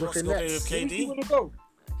 Brooklyn Nets. With KD. Where does he want to go?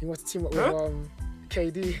 He wants to team up with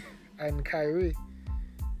KD and Kyrie.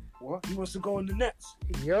 What? He wants to go on the Nets?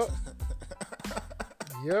 Yup.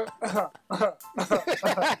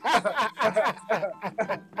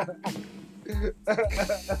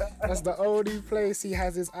 That's the only place he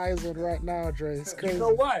has his eyes on right now, Dre. It's crazy. You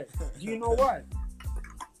know why? Do you know why?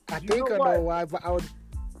 I think I know why, but I would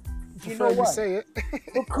prefer you say it.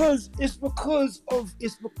 Because he's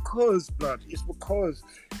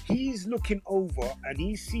looking over and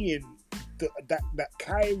he's seeing that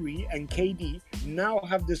Kyrie and KD now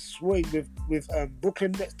have the sway with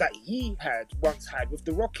Brooklyn Nets that he once had with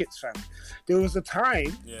the Rockets, fam. There was a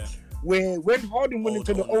time where when Harden went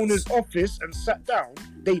into the owner's office and sat down,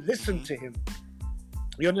 they listened to him.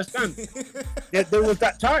 You understand? there was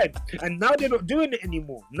that time, and now they're not doing it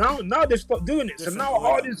anymore. Now they stopped doing it. So now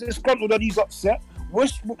Harden's disgruntled and he's upset.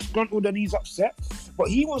 Westbrook's gruntled and he's upset, but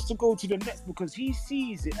he wants to go to the Nets because he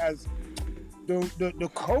sees it as the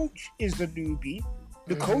coach is a newbie,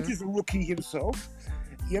 the coach is a rookie himself.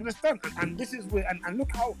 You understand? And this is where and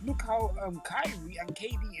look how Kyrie and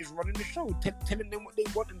KD is running the show, telling them what they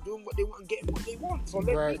want and doing what they want and getting what they want. So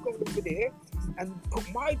let me go over there and put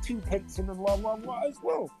my 2 pence in and rah as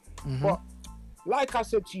well. But like I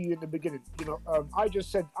said to you in the beginning, you know, I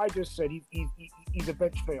just said he's a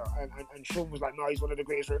bench player, and Sean was like, no, he's one of the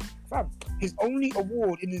greatest. Fam, his only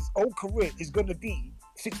award in his whole career is gonna be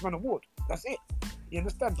 6-man award. That's it. You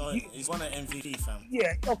understand? No, he's won an MVP, fam.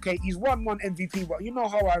 Yeah, okay, he's won one MVP, but you know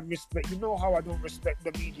how I don't respect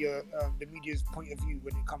the media, the media's point of view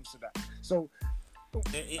when it comes to that. So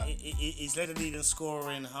he's led the league in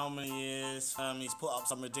scoring how many years? He's put up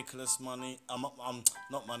some ridiculous money.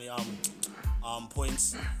 Not money.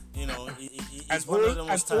 Points. You know, he's one of the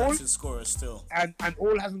most talented scorers still. And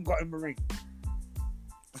all hasn't got him a ring.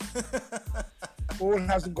 All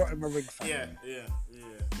hasn't got him a ring. Fam.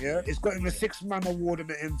 Yeah, it's got him a 6-man award and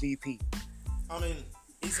an MVP. I mean,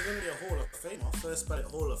 he's going to be a Hall of Famer, first ballot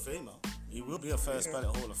Hall of Famer. He will be a first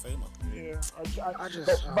ballot Hall of Famer. Yeah,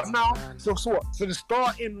 but now, man. So what? So the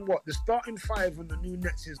starting 5 on the new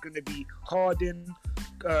Nets is going to be Harden,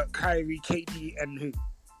 Kyrie, KD, and who?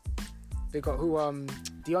 They got who?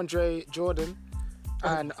 DeAndre Jordan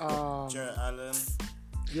and Jarrett Allen.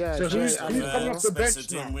 Yeah, so who's coming off the bench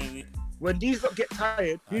Spencer now? Dinwiddie. When these lot get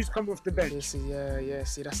tired, who's coming off the bench? See,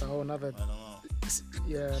 that's a whole nother. I don't know.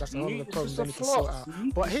 Yeah, that's a whole other problem they need to sort out.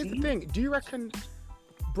 But here's the thing: do you reckon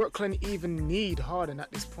Brooklyn even need Harden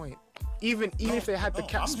at this point? Even if they had the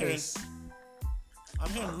cap space. I'm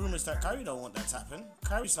hearing rumors that Kyrie don't want that to happen.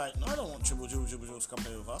 Kyrie's like, no, I don't want triple jewels to come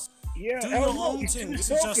play with us. Yeah, do your own thing.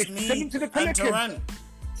 This is just me and Durant.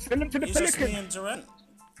 Send him to the It's just me Pelicans. and Durant.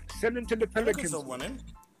 Send him to the Pelicans Pelicans. don't want him.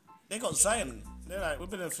 They got Zion. They're like, we're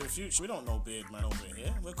bidding for the future. We don't know big man over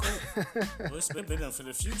here. We're cool. We're bidding for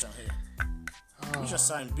the future here. We just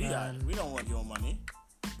signed B.I. We don't want your money.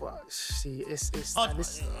 Well, see, it's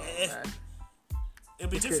it'd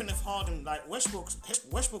be different if Harden, like Westbrook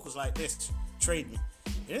was like this, trade me.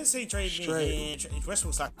 He didn't say trade me.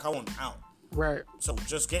 Westbrook's like, I want out. Right. So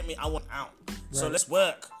just get me. I want out. Right. So let's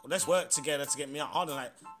work together to get me out. Harden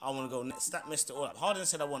like, I want to go next. That messed it all up. Harden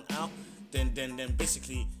said I want out. Then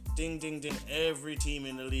basically, ding ding ding. Every team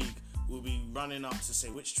in the league will be running up to say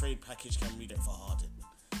which trade package can we get for Harden,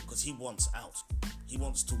 because he wants out. He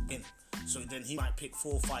wants to win. So then he might pick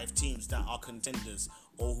 4 or 5 teams that are contenders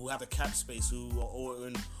or who have a cap space, who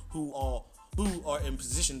are in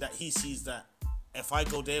position that he sees that if I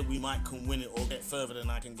go there, we might can win it or get further than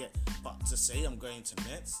I can get. But to say I'm going to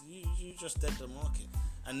Nets, you just dead the market.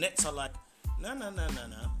 And Nets are like, no.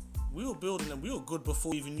 We were building and we were good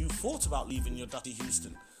before even you thought about leaving your dirty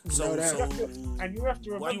Houston. So you have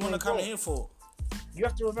to remember, what do you want to come here for? You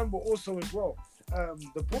have to remember also as well,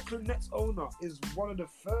 the Brooklyn Nets owner is one of the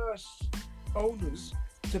first owners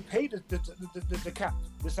to pay the cap,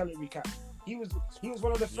 the salary cap. He was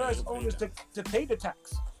one of the first owners to pay the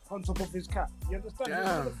tax on top of his cap. You understand? He's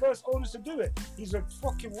one of the first owners to do it. He's a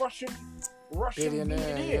fucking Russian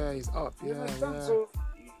billionaire. Yeah, he's up. You understand? Yeah. So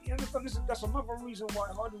you understand? That's another reason why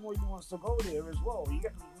Harden really wants to go there as well.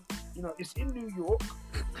 It's in New York.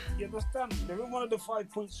 You understand? They're in one of the 5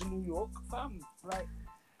 points in New York. Fam, like,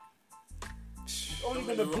 it's only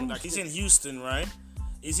gonna boost. Like, he's in Houston, right?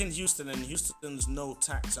 He's in Houston, and Houston's no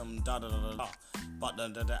tax. But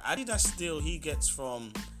the Adidas deal he gets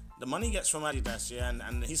from the money he gets from Adidas, yeah,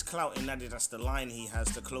 and his clout in Adidas, the line he has,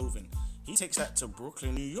 the clothing, he takes that to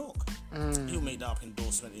Brooklyn, New York. He'll make that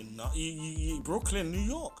endorsement in Brooklyn, New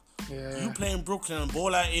York. Yeah. You play in Brooklyn and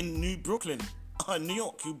ball out in New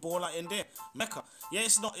York. You ball out in there, Mecca. Yeah,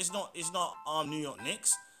 it's not New York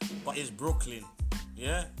Knicks, but it's Brooklyn.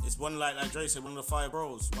 Yeah, it's one like Dre said, one of the 5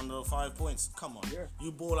 bros, one of the 5 points. Come on,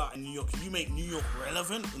 You ball out in New York. You make New York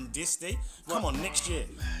relevant in this day. Come on, next year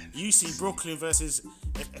you see Brooklyn versus.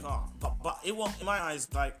 But it won't. In my eyes,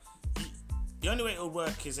 like the only way it will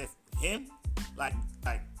work is if him, like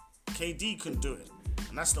KD, can do it,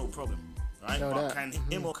 and that's no problem, right? But can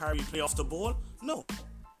him or Kyrie play off the ball? No.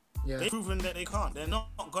 Yeah. They've proven that they can't. They're not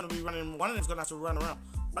going to be running. One of them's going to have to run around.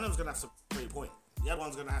 One of them's going to have to play point. The other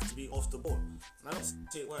one's going to have to be off the ball. And I don't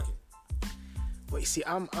see it working. But you see,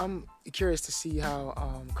 I'm curious to see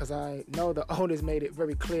how, because I know the owners made it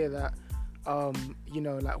very clear that,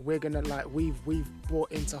 we're gonna we've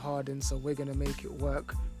bought into Harden, so we're gonna make it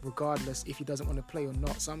work regardless if he doesn't want to play or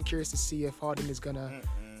not. So I'm curious to see if Harden is gonna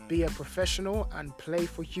be a professional and play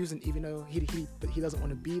for Houston, even though he doesn't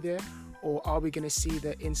want to be there, or are we gonna see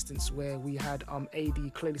the instance where we had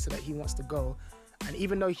AD clearly said that he wants to go, and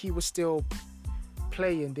even though he was still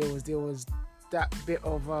playing, there was that bit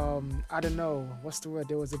of I don't know what's the word.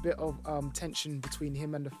 There was a bit of tension between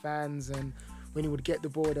him and the fans, and when he would get the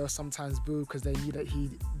ball, they'll sometimes boo because they knew that he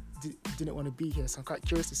didn't want to be here. So I'm quite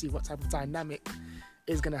curious to see what type of dynamic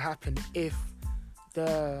is going to happen if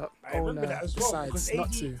the owner decides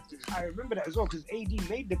not to. I remember that as well because AD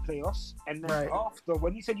made the playoffs, and then after,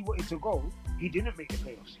 when he said he wanted to go, he didn't make the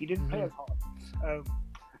playoffs. He didn't play as hard.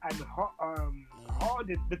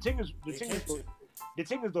 Harden. The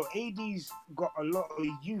thing is though, AD's got a lot of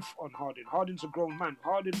youth on Harden. Harden's a grown man.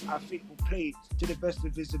 Harden, I think, will play to the best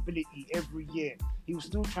of his ability every year. He will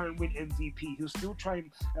still try and win MVP. He'll still try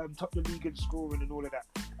and top the league in scoring and all of that.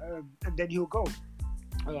 And then he'll go.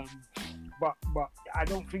 But I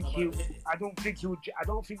don't think he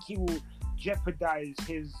will jeopardize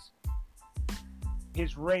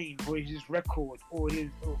his reign or his record or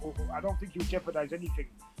I don't think he'll jeopardize anything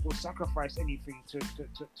or sacrifice anything to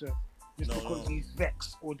because he's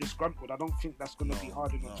vexed or disgruntled. I don't think that's going to be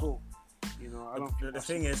Harden at all. You know, I don't think the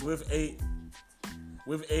thing is with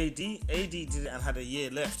AD did it and had a year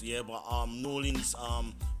left, but New Orleans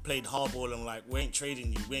played hardball and like, we ain't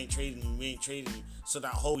trading you. So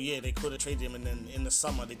that whole year they could have traded him, and then in the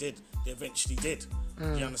summer they eventually did.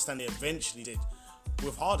 You understand? They eventually did.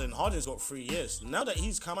 With Harden's got 3 years. Now that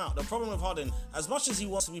he's come out, the problem with Harden, as much as he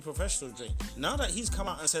wants to be professional, Drake, now that he's come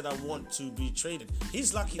out and said, I want to be traded,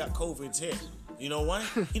 he's lucky that COVID's here. You know why?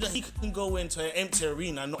 He can go into an empty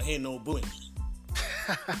arena and not hear no booing.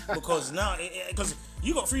 Because now, because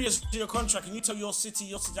you got 3 years to your contract and you tell your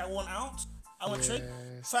city I want out, I want trade.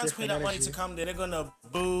 Fans pay that money to come there, they're gonna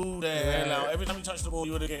boo their hell out. Every time you touch the ball,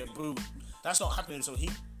 you're gonna get booed. That's not happening, so he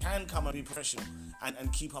can come and be professional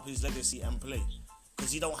and keep up his legacy and play.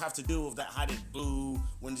 Because you don't have to deal with that hidden boo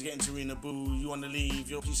when you get into arena boo, you want to leave,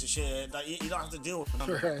 you're a piece of shit. Like, you don't have to deal with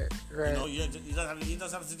that. Right. You know, he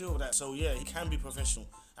doesn't have to deal with that. So yeah, he can be professional,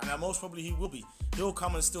 and most probably he will be. He'll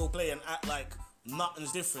come and still play and act like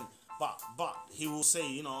nothing's different. But he will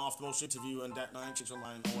say, you know, after most interview and that, no, I ain't changed my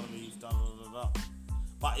mind, I want to leave, da da da da.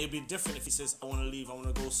 But it'd be different if he says, I want to leave, I want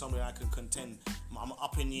to go somewhere I can contend. I'm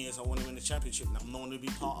up in years, I want to win the championship, and I'm not going to be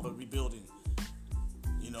part of a rebuilding.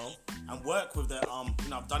 You know, and work with the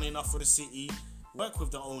I've done enough for the city. Work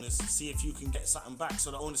with the owners, see if you can get something back,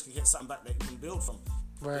 so the owners can get something back that you can build from.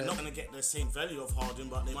 Right. They're not going to get the same value of Harden,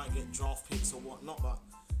 but they might get draft picks or whatnot. But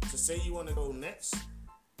to say you want to go Nets,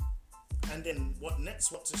 and then what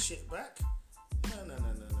to shit back? No.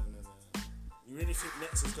 You really think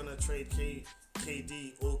Nets is going to trade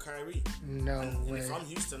KD or Kyrie? No and way. If I'm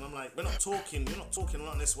Houston, I'm like, we're not talking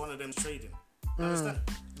unless one of them's trading. Understand?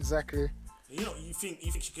 Exactly. You know, you think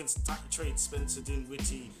you can trade Spencer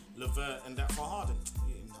Dinwiddie, LeVert, and that for Harden?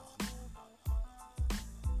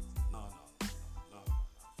 No.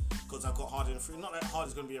 Because I got Harden free. Not that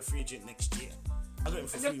Harden's going to be a free agent next year. I got him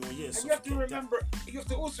for 3 more years. And you have to remember. You have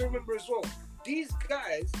to also remember as well. These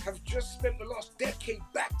guys have just spent the last decade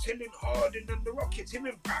backtelling Harden and the Rockets, him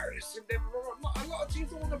embarrassing them. A lot of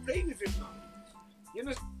teams don't want to play with him now. You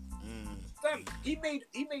understand? He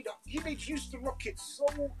made Houston Rockets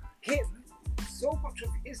so much of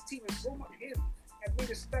his team and so much him, and made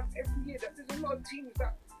a stamp every year that there's a lot of teams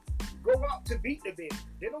that go out to beat the beard.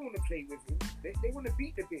 They don't want to play with him. They want to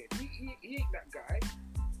beat the beard. He ain't that guy.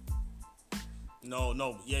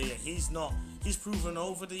 No, yeah, he's not. He's proven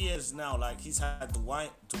over the years now. Like, he's had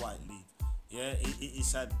Dwight leave. Yeah,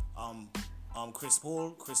 he's had Chris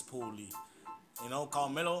Paul leave. You know,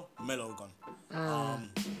 Carmelo gone.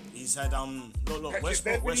 He's had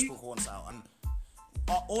Westbrook wants out, and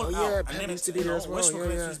all out. And then used to be there as well.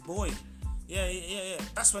 Westbrook is his boy. Yeah.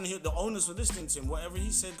 That's when the owners were listening to him. Whatever he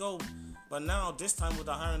said, go. But now, this time with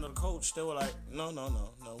the hiring of the coach, they were like, no.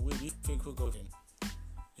 We think we'll go with him.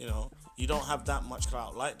 You know, you don't have that much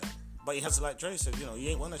clout like that. But he has, like Dre said, you know, he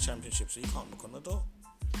ain't won a championship, so you can't knock on the door.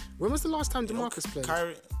 When was the last time DeMarcus played?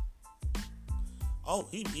 Kyrie. Oh,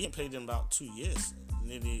 he ain't played in about 2 years.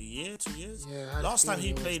 Nearly a year, 2 years. Yeah. Last time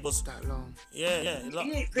he played was that long. Yeah.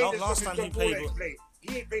 Last time he played was.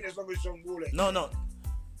 He ain't played as long as John Wall. No.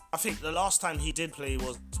 I think the last time he did play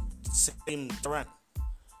was the same Durant.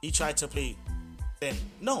 He tried to play then.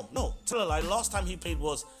 No. Tell a lie. Last time he played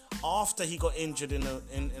was after he got injured in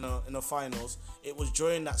the finals. It was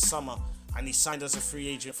during that summer, and he signed as a free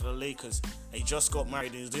agent for the Lakers. He just got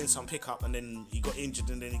married. He was doing some pickup, and then he got injured,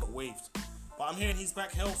 and then he got waived. But I'm hearing he's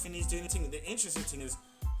back healthy and he's doing the thing. The interesting thing is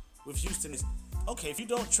with Houston is, okay, if you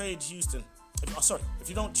don't trade if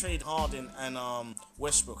you don't trade Harden and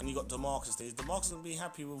Westbrook, and you got DeMarcus there, is DeMarcus gonna be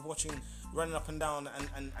happy with watching running up and down,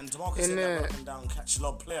 and DeMarcus In ain't that there. run up and down catch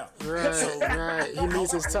lob player. Right, So, right. He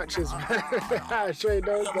needs his touches, man. I'm sure he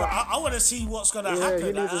knows but that. I want to see what's gonna Yeah, happen.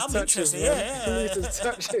 he needs his I'm touches, interested. man. He needs his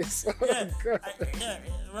touches. Oh, Yeah, God. yeah,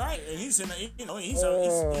 right. And he's in, he's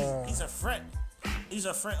a threat. He's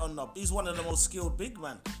a threat on the. He's one of the most skilled big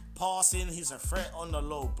man. Passing, he's a threat on the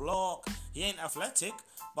low block. He ain't athletic,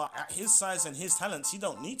 but at his size and his talents, he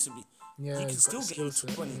don't need to be. Yeah, he can he's got still a get you skill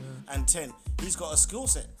set, 20 yeah. and 10. He's got a skill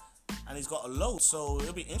set, and he's got a load. So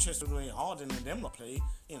it'll be interesting when Harden and them not play.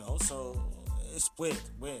 So it's weird.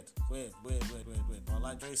 But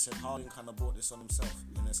like Dre said, Harden kind of brought this on himself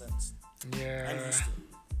in a sense. And Yeah. he's still.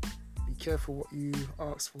 Be careful what you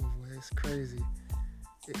ask for, boy. It's crazy.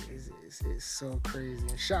 It's so crazy.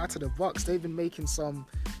 And shout out to the Bucks. They've been making some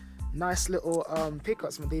nice little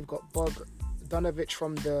pickups. Man. They've got Bogdanovich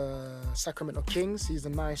from the Sacramento Kings. He's a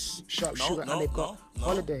nice sharpshooter. And they've got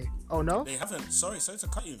Holiday. Oh, no? They haven't. Sorry to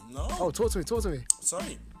cut you. No. Oh, talk to me.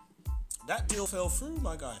 Sorry. That deal fell through,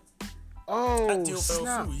 my guy. Oh, That deal snap.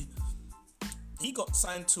 fell through. He got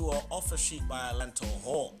signed to an offer sheet by Atlanta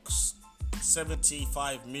Hawks.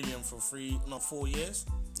 75 million for 4 years.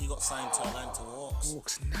 He got signed to Atlanta Hawks.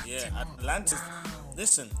 Hawks snapped Yeah, him up. Atlanta. Wow.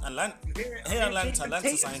 Listen, Atlanta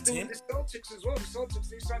signed him. The Celtics as well. The Celtics,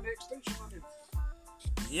 they signed the extension on him.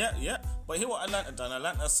 Yeah. But here what Atlanta done.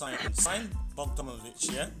 Atlanta signed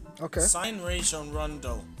Bogdanovich, yeah? Okay. Signed Rajon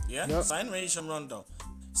Rondo, yeah? Yep. Signed Rajon Rondo.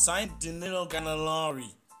 Signed Danilo Gallinari.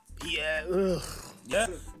 Yeah, ugh. Yeah.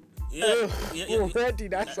 Already,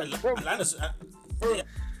 that's a problem. Atlanta's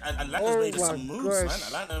Oh made my some moves,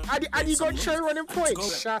 gosh. man. Atlanta And made you some got Trey moves. running And to go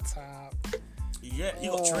points. there- Shut up. Yeah,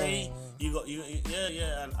 you got Trey. You got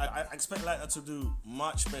yeah. And I expect Atlanta to do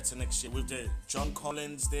much better next year with the John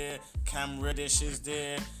Collins there, Cam Reddish is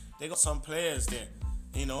there. They got some players there.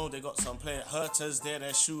 They got some players. Herter's there,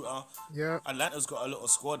 their shooter. Yeah. Atlanta's got a little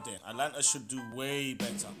squad there. Atlanta should do way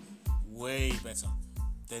better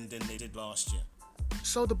than they did last year.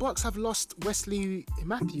 So the Bucks have lost Wesley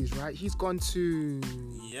Matthews, right? He's gone to.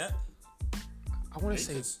 Yeah. I want to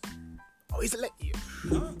say. Lakers. Oh, he's a Lakers.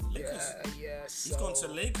 Lakers. Yeah. He's gone to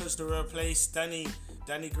Lakers to replace Danny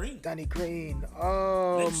Green. Danny Green.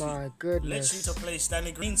 Oh Literally- my goodness. Literally to place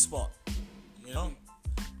Danny Green's spot.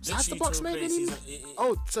 So has the Literally Bucks to made replace any?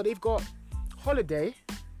 Oh, so they've got Holiday.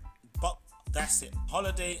 But that's it.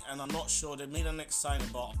 Holiday, and I'm not sure they made a next signing,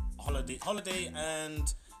 but Holiday,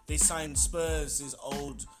 and they signed Spurs. His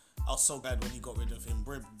old. I was so glad when he got rid of him,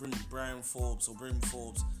 Brim Forbes.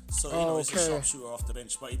 So he's a Okay. sharpshooter off the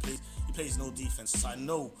bench, but he plays no defense. So I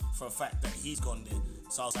know for a fact that he's gone there.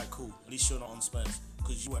 So I was like, cool. At least you're not on Spurs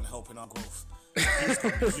because you weren't helping our growth.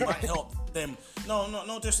 He might help them. No, I'm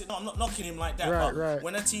not knocking him like that. Right.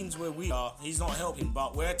 When they're teams where we are, he's not helping.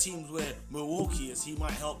 But where teams where Milwaukee is, he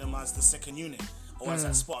might help them as the second unit or as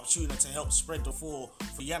that spot shooter to help spread the floor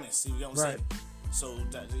for Giannis. You know what I'm saying? So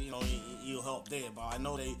that he'll help there. But I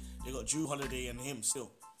know they got Drew Holiday and him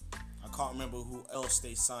still. I can't remember who else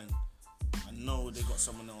they signed. I know they got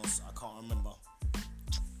someone else. I can't remember.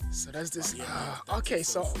 So there's this. that Okay, defense.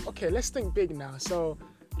 so let's think big now. So,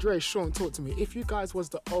 Dre, Sean, talk to me. If you guys was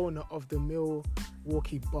the owner of the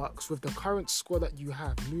Milwaukee Bucks with the current squad that you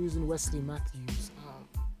have, losing Wesley Matthews,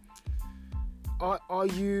 are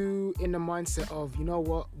you in the mindset of, you know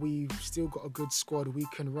what, we've still got a good squad, we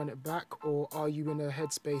can run it back, or are you in a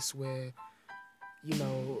headspace where,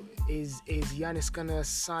 is Giannis gonna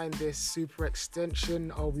sign this super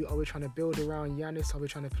extension? Are we trying to build around Giannis? Are we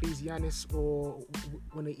trying to please Giannis, or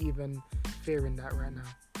we're not even fearing that right now?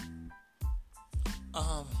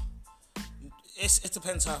 It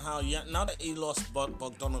depends on how. Yeah, now that he lost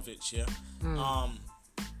Bogdanovich, yeah.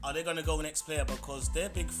 Are they gonna go next player because their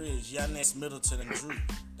big three is Giannis, Middleton, and Drew?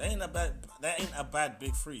 That ain't a bad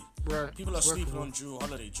big three. Right. People are It's sleeping workable. on Drew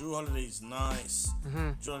Holiday. Drew Holiday's nice.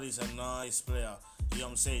 Drew Holiday's a nice player. You know what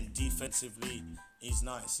I'm saying? Defensively, he's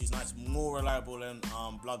nice. He's nice. More reliable than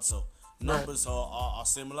Bledsoe. Numbers are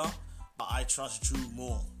similar, but I trust Drew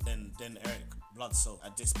more than Eric Bledsoe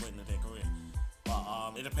at this point in their career.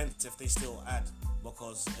 But it depends if they still add,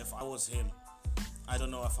 because if I was him, I don't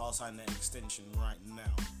know if I'll sign that extension right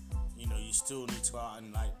now. You still need to go out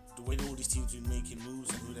and, like, the way all these teams are making moves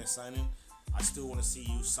and who they're signing, I still want to see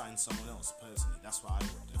you sign someone else personally. That's what I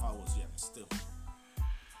would if I was Giannis still.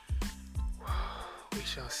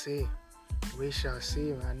 We shall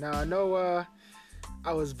see, man. Now, I know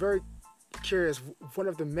I was very curious. One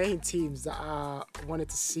of the main teams that I wanted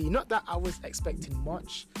to see, not that I was expecting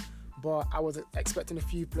much, but I was expecting a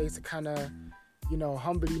few players to kind of,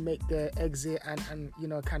 humbly make their exit and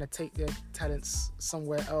kind of take their talents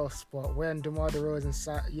somewhere else. But when DeMar DeRozan,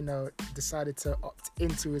 decided to opt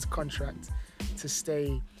into his contract to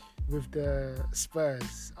stay with the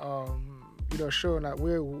Spurs. You know, Sean, like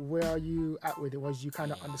where are you at with it? Was you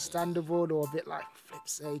kind of understandable or a bit like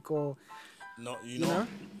flip's sake or? No, you know?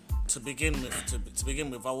 To begin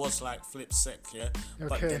with, I was like flip sec, yeah. Okay.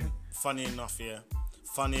 But then, funny enough,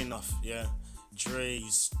 yeah.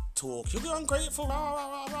 Dre's talk, you're ungrateful, rah, rah,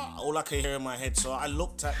 rah, rah. All I could hear in my head. So I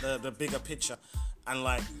looked at the bigger picture, and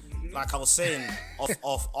like I was saying, I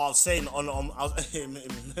was saying to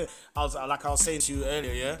you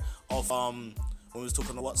earlier, yeah, when we was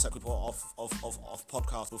talking on the WhatsApp group of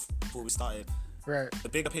podcast before we started. Right. The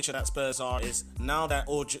bigger picture that Spurs are is now that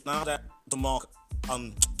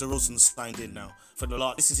DeRozan's signed in now for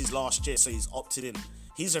this is his last year, so he's opted in.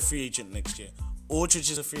 He's a free agent next year. Aldridge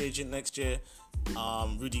is a free agent next year.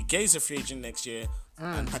 Rudy Gay's a free agent next year,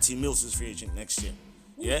 and Patty Mills is a free agent next year.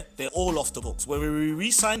 Yeah, they're all off the books. Whether we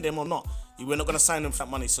re-sign them or not, we're not going to sign them for that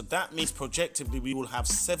money. So that means projectively we will have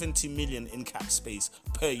 70 million in cap space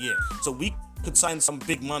per year. So we could sign some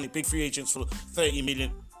big money, big free agents for 30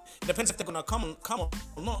 million. It depends if they're going to come on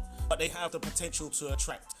or not, but they have the potential to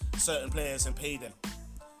attract certain players and pay them.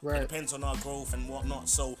 Right. It depends on our growth and whatnot.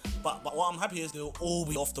 So, but what I'm happy is they'll all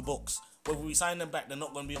be off the books. Whether we sign them back, they're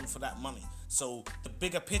not going to be on for that money. So the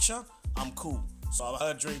bigger picture, I'm cool. So I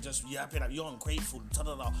heard Dre just yapping like, you're ungrateful,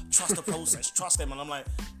 trust the process, trust them. And I'm like,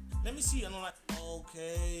 let me see. And I'm like,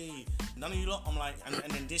 okay. None of you lot, I'm like, and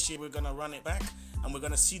then this year we're going to run it back and we're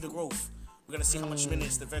going to see the growth. We're going to see how much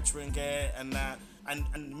minutes the veteran get and that. And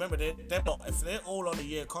remember, they're not, if they're all on a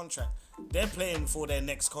year contract, they're playing for their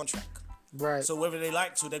next contract. Right. So whether they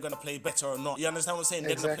like to, they're going to play better or not. You understand what I'm saying?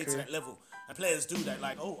 They're going to play to that level. And players do that,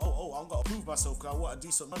 like, I've got to prove myself because I want a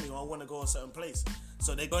decent money or I want to go a certain place.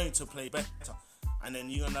 So they're going to play better. And then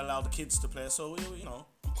you're going to allow the kids to play. So, you know,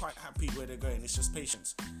 I'm quite happy where they're going. It's just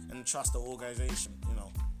patience and trust the organisation, you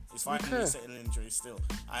know. It's fine me setting injuries still.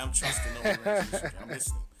 I am trusting the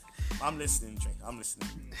organisation. I'm listening, Dre. I'm listening.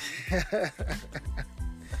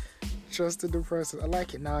 Trusting the process. I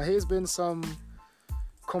like it. Now, here's been some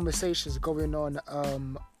conversations going on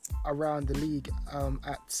around the league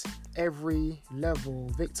at every level.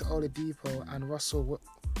 Victor Oladipo and Russell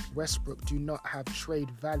Westbrook do not have trade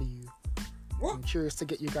value. What? I'm curious to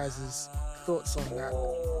get you guys' thoughts on that.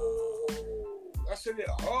 That's a bit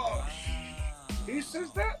harsh. Who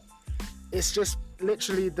says that? It's just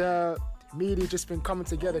literally the media just been coming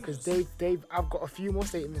together because I've got a few more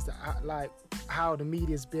statements that like how the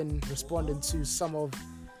media's been responding to some of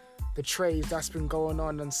the trades that's been going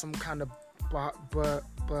on and some kind of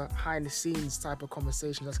behind the scenes type of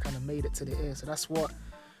conversation that's kind of made it to the air. So that's what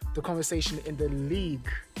the conversation in the league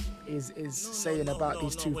is saying about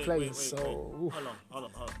these two players. Wait. Hold on.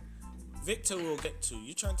 Victor will get to.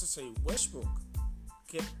 You're trying to say Westbrook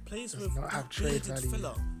plays with that bearded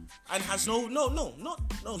fella and has no.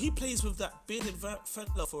 He plays with that bearded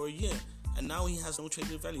fella for a year and now he has no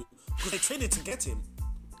traded value because they traded to get him.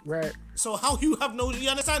 Right. So how you have no? You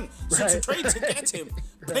understand? So to trade to get him,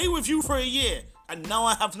 play with you for a year, and now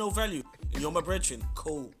I have no value. And you're my brethren.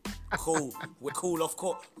 Cool. We're cool off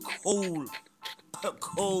court. Cool.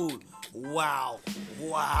 Wow.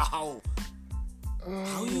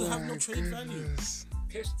 How you have no trade value?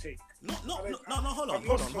 Piss take. No, hold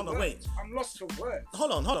on, wait. I'm lost for words.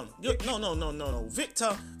 Hold on. No.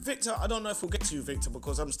 Victor, I don't know if we'll get to you, Victor,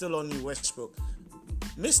 because I'm still on you, Westbrook.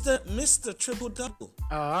 Mr. Triple Double.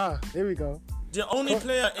 There we go. The only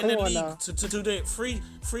player in the league to do it three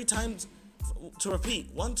times to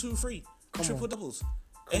repeat. 1, 2, 3. Triple doubles.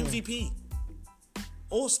 MVP.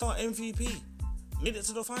 All-star MVP. Made it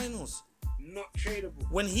to the finals. Not tradable.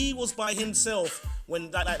 When he was by himself,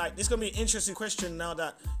 when like this is gonna be an interesting question now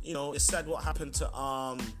that you know it's sad what happened to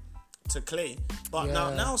Clay, but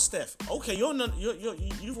now Steph. Okay,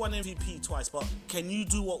 you've won MVP twice, but can you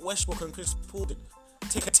do what Westbrook and Chris Paul did?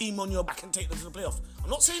 Take a team on your back and take them to the playoffs. I'm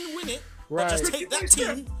not saying win it, but just take that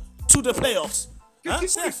team to the playoffs. Huh,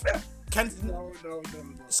 Steph? Can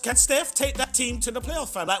Steph take that team to the playoff,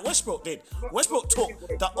 fam, like Westbrook did? Westbrook took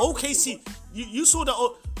the OKC. You saw that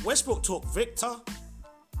Westbrook took Victor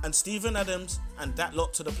and Steven Adams and that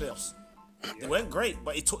lot to the playoffs. They weren't great,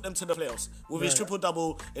 but he took them to the playoffs with his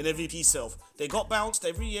triple-double in MVP self. They got bounced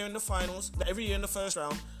every year in the finals, every year in the first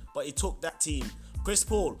round, but he took that team. Chris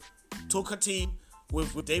Paul took a team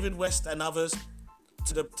with David West and others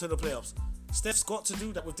to the playoffs. Steph's got to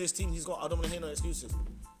do that with this team he's got. I don't want to hear no excuses.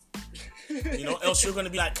 You know, else you're going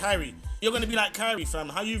to be like Kyrie. You're going to be like Kyrie, fam.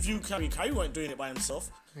 How you view Kyrie? Kyrie weren't doing it by himself.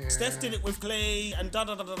 Yeah. Steph did it with Clay and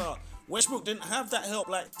da-da-da-da-da. Westbrook didn't have that help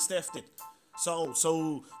like Steph did. So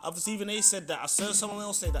obviously even they said that. I saw someone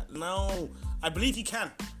else say that. No, I believe he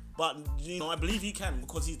can. But, you know, I believe he can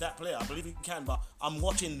because he's that player. I believe he can. But I'm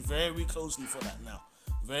watching very closely for that now.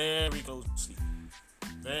 very closely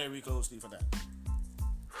for that.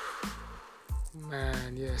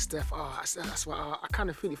 Man, yeah, Steph. Oh, that's why I kind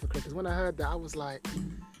of feel it for Clippers. When I heard that, I was like,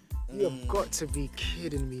 you have got to be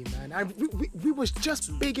kidding me, man. And we was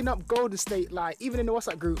just bigging up Golden State, like, even in the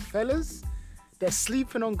WhatsApp group, fellas, they're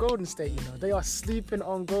sleeping on Golden State, you know. They are sleeping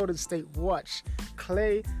on Golden State. Watch.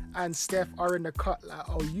 Clay and Steph are in the cut, like,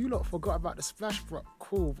 oh, you lot forgot about the splash, bro.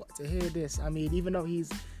 Cool, but to hear this, I mean, even though he's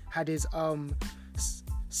had his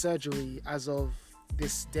surgery as of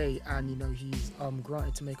this day, and, you know, he's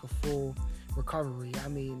granted to make a full recovery, I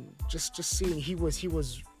mean, just seeing he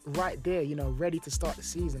was right there, you know, ready to start the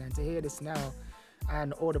season, and to hear this now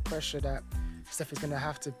and all the pressure that Steph is going to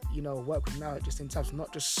have to, you know, work with now, just in terms of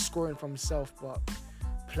not just scoring for himself but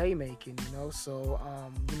playmaking, you know. So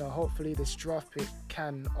you know, hopefully this draft pick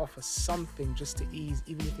can offer something just to ease,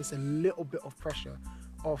 even if it's a little bit of pressure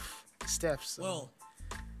off Steph. So. Well,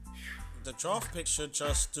 the draft pick should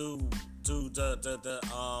just do the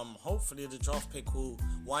hopefully the draft pick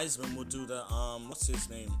Wiseman will do the what's his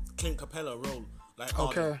name, Clint Capella role, like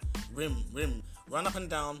okay, rim, run up and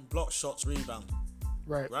down, block shots, rebound.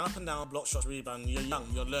 Right. Run up and down, block shots, rebound. You're young,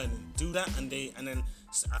 you're learning. Do that, and then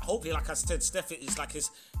hopefully, like I said, Steph is like his.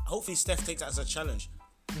 Hopefully, Steph takes that as a challenge.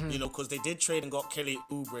 You know, because they did trade and got Kelly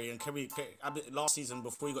Oubre, and Kelly last season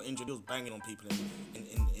before he got injured, he was banging on people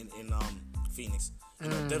in Phoenix. You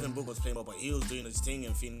know, Devin Booker was playing well, but he was doing his thing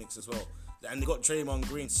in Phoenix as well. And they got Draymond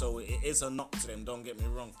Green, so it is a knock to them. Don't get me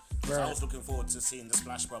wrong. Right. I was looking forward to seeing the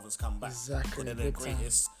Splash Brothers come back. Exactly. They're the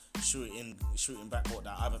greatest shooting backcourt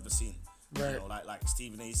that I've ever seen. Right. You know, like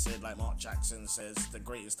Stephen A said, like Mark Jackson says, the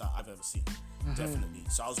greatest that I've ever seen. Definitely.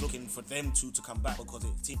 So I was looking for them two to come back because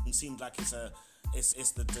it seemed like it's the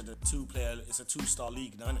two player, it's a 2-star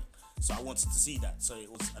league now, isn't it? So I wanted to see that. So it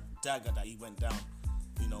was a dagger that he went down,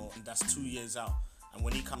 you know, and that's 2 years out. And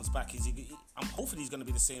when he comes back, I'm hopefully he's going to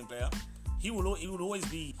be the same player.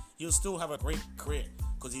 He'll still have a great career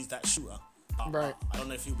because he's that shooter. Right. I don't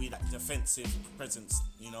know if he'll be that defensive presence,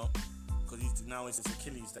 you know. Because now it's his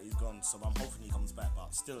Achilles that he's gone, so I'm hoping he comes back,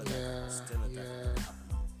 but still a definite.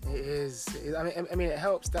 It is. I mean, it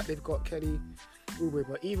helps that they've got Kelly Oubre,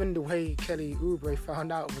 but even the way Kelly Oubre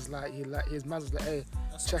found out was like his man was like, hey,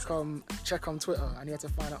 check on Twitter, and he had to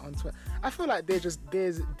find out on Twitter. I feel like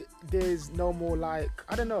there's no more, like,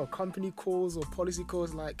 I don't know, company calls or policy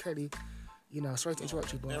calls like Kelly. You know, sorry to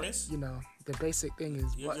interrupt you, but you know, the basic thing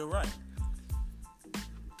is. You're right.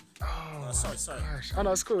 Oh, sorry. Gosh. Oh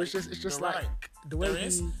no, it's cool. It's just like right. The way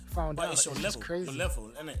he found out. It's your level. Just crazy. Your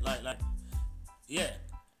level, isn't it? Like, yeah.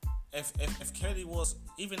 If Kelly was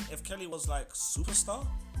like superstar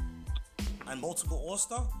and multiple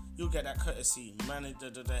All-Star, you'll get that courtesy. Man,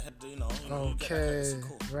 the head, you know, you get that courtesy.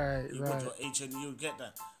 Cool. Right. With your agent, you'll get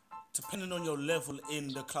that. Depending on your level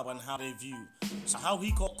in the club and how they view. So how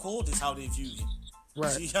he got called is how they view him. Right.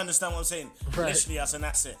 So you understand what I'm saying? Right. Literally as an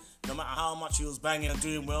asset. No matter how much he was banging and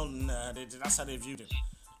doing well, that's how they viewed him.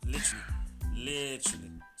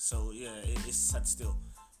 Literally. So yeah, it's sad still.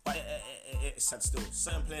 But it's sad still.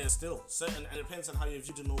 Certain players still. And it depends on how you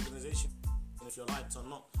view an organization. And if you're liked or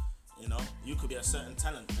not. You know, you could be a certain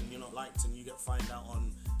talent and you're not liked, and you get find out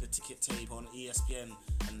on the ticket tape on ESPN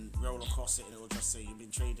and roll across it, and it'll just say you've been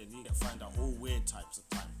traded. You get find out all weird types of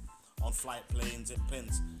time on flight planes. It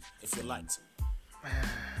depends if you're liked.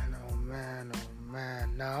 Man.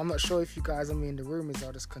 Now I'm not sure if you guys. I mean, the rumors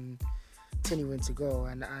are just continuing to go,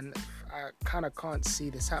 and I kind of can't see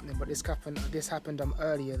this happening. But this happened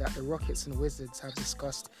earlier, that the Rockets and Wizards have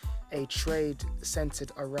discussed a trade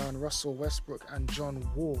centered around Russell Westbrook and John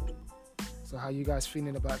Wall. So how you guys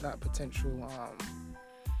feeling about that potential?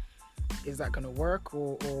 Is that gonna work,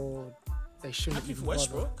 or they shouldn't? Happy for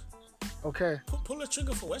Westbrook. Okay. Pull the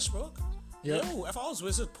trigger for Westbrook. Yep. Yo, if I was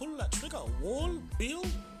Wizard, pull that trigger. Wall, Beal,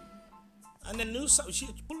 and then pull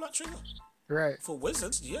that trigger. Right. For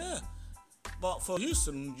Wizards, yeah. But for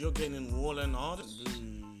Houston, you're getting Wall and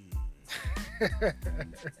Harden.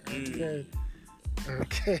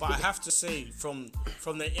 Okay. But I have to say, from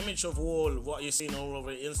the image of Wall, what you're seeing all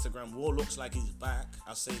over Instagram, Wall looks like he's back.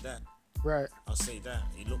 I'll say that. Right. I'll say that.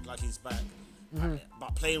 He looked like he's back.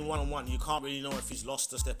 But playing one-on-one, you can't really know if he's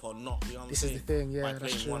lost a step or not. You know what I'm saying? This is the thing, yeah. By That's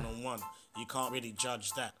playing true. one-on-one, you can't really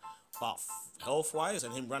judge that. But health-wise,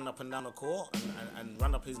 and him running up and down the court and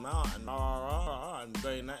run up his mouth and and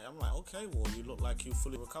going that, I'm like, okay, well, you look like you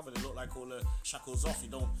fully recovered. It look like all the shackles off.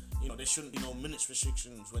 There shouldn't be no minutes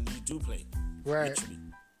restrictions when you do play. Right. Literally.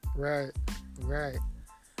 Right.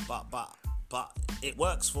 But it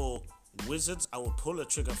works for Wizards. I would pull a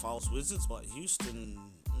trigger if I was Wizards, but Houston.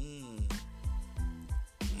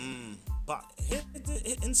 But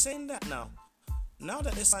in saying that now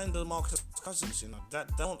that they signed the Marcus Cousins, you know,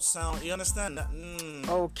 that don't sound. You understand that?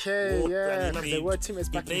 Okay, yeah. They were teammates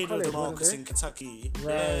back in college, with the Marcus wasn't in Kentucky.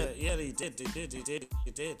 Right. Yeah, they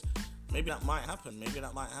did. Maybe that might happen.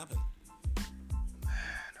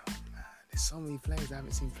 There's so many players I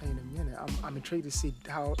haven't seen playing in a minute. I'm intrigued to see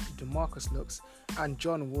how DeMarcus looks and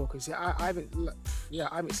John Walker. See, I haven't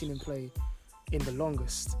seen him play in the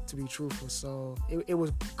longest, to be truthful. So it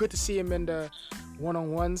was good to see him in the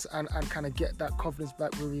one-on-ones and kind of get that confidence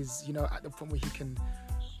back where he's, you know, at the point where he can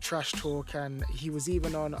trash talk. And he was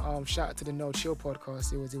even on shout out to the No Chill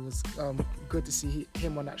podcast. It was good to see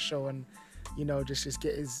him on that show and, you know, just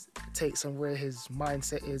get his takes on where his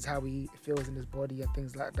mindset is, how he feels in his body and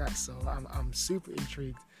things like that. So I'm super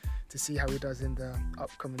intrigued to see how he does in the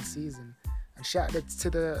upcoming season. And shout out to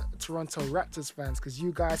the Toronto Raptors fans, because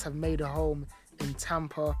you guys have made a home in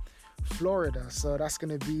Tampa, Florida. So that's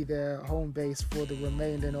going to be their home base for the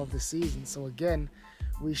remainder of the season. So again,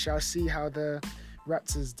 we shall see how the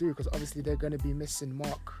Raptors do, because obviously they're going to be missing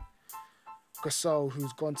Marc Gasol,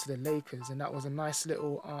 who's gone to the Lakers, and that was a nice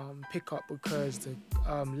little pickup because the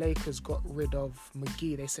Lakers got rid of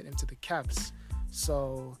McGee. They sent him to the Cavs.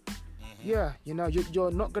 So yeah, you know,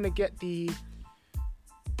 you're not going to get the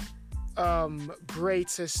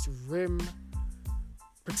greatest rim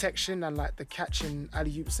protection and like the catching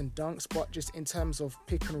alley-oops and dunks, but just in terms of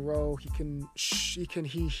pick and roll,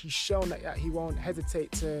 he's shown that he won't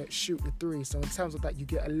hesitate to shoot the three. So in terms of that, you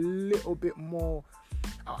get a little bit more,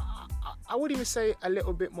 I wouldn't even say a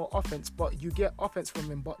little bit more offense, but you get offense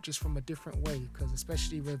from him, but just from a different way, because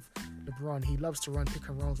especially with LeBron, he loves to run pick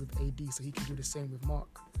and rolls with AD, so he can do the same with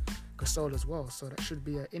Marc Gasol as well. So that should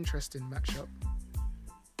be an interesting matchup.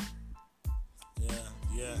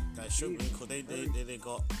 Yeah, that should be cool. They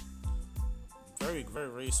got very, very,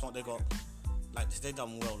 very smart. They got, like, they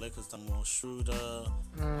done well. Lakers done well. Schroeder,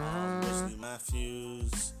 Wesley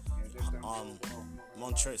Matthews,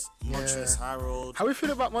 Montrezl Harrell. How we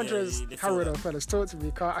feel about Montrezl Harrell, though, fellas? Talk to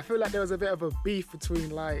me, Carl. I feel like there was a bit of a beef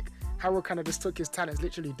between, like, Harrell kind of just took his talents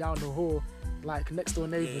literally down the hall, like next door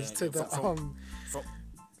neighbors to the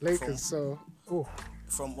Lakers.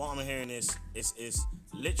 From what I'm hearing is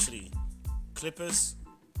literally Clippers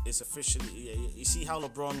is officially. You see how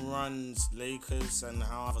LeBron runs Lakers and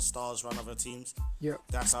how other stars run other teams. Yeah,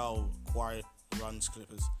 that's how Kawhi runs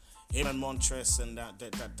Clippers. Him and Montrezl and that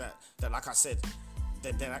like I said,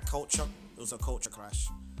 that culture. It was a culture clash.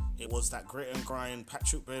 It was that grit and grind.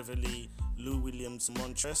 Patrick Beverley, Lou Williams,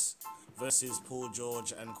 Montrezl versus Paul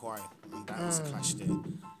George and Kawhi, and that was a clash there.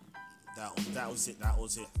 That was it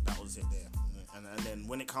there. And then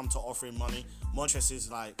when it comes to offering money, Montrezl is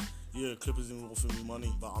like, yeah, Clippers didn't offer me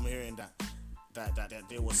money, but I'm hearing that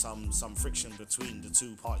there was some friction between the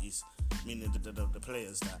two parties, meaning the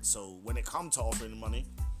players. That so when it comes to offering money,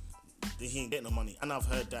 he ain't getting the money. And I've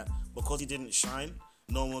heard that because he didn't shine,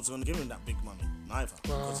 no one's gonna give him that big money neither.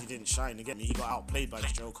 Because he didn't shine. Again, he got outplayed by the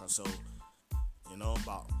Joker. So you know,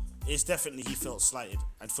 but it's definitely he felt slighted,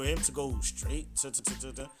 and for him to go straight to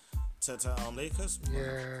Lakers,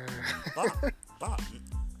 but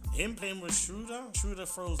him playing with Schroeder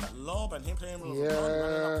throws that lob, and him playing with LeBron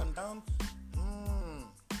running up and down.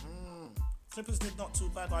 Clippers did not too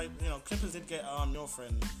bad. Like, you know, Clippers did get your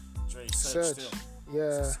friend Dre Serge still.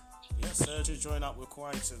 Yeah, Serge is joined up with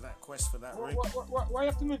Kawhi to that quest for that ring. Why you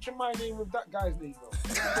have to mention my name with that guy's name, though?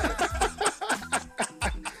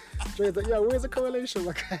 Dre's like, yo, where's the correlation?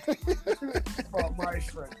 Like, oh, my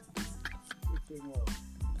friend.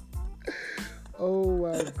 Oh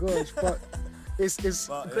my gosh, but it's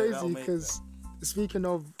crazy because speaking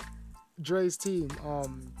of Dre's team,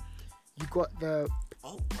 you got the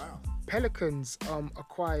Pelicans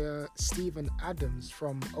acquire Steven Adams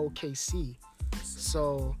from OKC.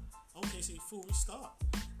 So OKC full restart.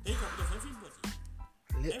 They got rid of everybody.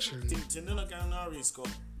 Literally. Danilo Gallinari is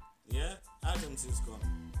gone. Yeah, Adams is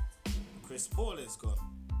gone. Chris Paul is gone.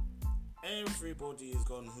 Everybody is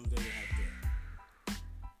gone who they had there.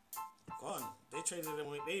 Gone. They traded them.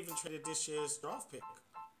 They even traded this year's draft pick,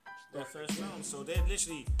 their first round. So they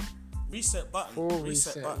literally reset button. Full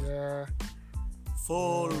reset button. Yeah.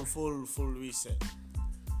 Full reset.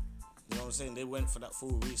 You know what I'm saying? They went for that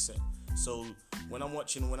full reset. So when I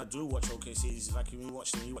do watch OKC, it's like you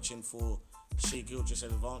watching for Shai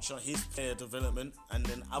Gilgeous-Alexander, his player development, and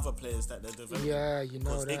then other players that they're developing. Yeah, you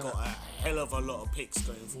know that. Because they got a hell of a lot of picks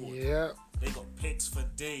going forward. Yeah. They got picks for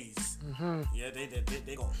days. Mm-hmm. Yeah, they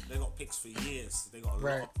got picks for years. They got a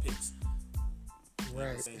lot of picks.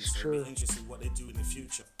 Right, it's so true. It'll be interesting what they do in the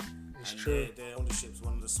future. It's true. Their ownership's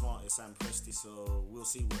one of the smartest, Sam Presti, so we'll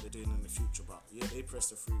see what they're doing in the future. But yeah, they pressed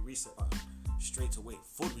the free reset button straight away,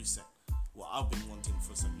 full reset. what I've been wanting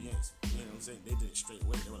for some years. You know what I'm saying? They did it straight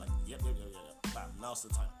away. They were like, yep. Bam, now's the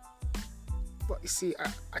time. But you see,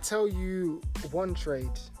 I tell you one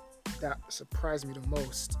trade that surprised me the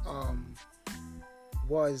most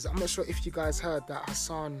was, I'm not sure if you guys heard that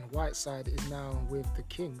Hassan Whiteside is now with the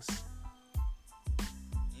Kings.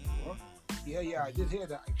 What? Yeah, I did hear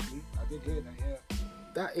that actually. Yeah.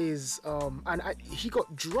 That is, he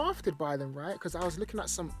got drafted by them, right? Because I was looking at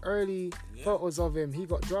some early photos of him. He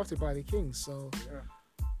got drafted by the Kings, so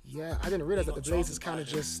yeah, I didn't realize that the Blazers kind of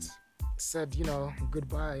just said,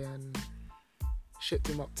 goodbye and shipped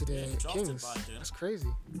him up to the Kings. That's crazy.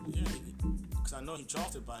 Yeah, because I know he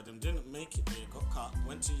drafted by them, didn't make it there, got cut,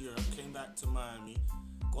 went to Europe, came back to Miami,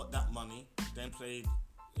 got that money, then played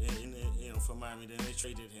for Miami. Then they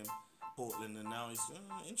traded him, Portland, and now he's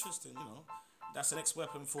interesting. That's an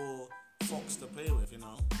ex-weapon for Fox to play with.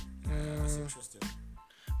 That's interesting.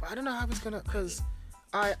 But I don't know how he's gonna, because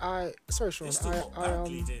sorry, Sean. Hold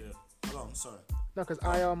on, sorry. No, because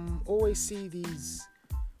I always see these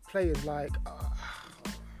players like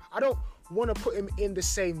I don't want to put him in the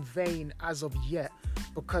same vein as of yet,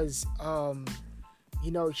 because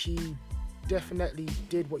he definitely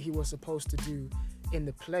did what he was supposed to do in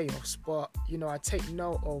the playoffs. But I take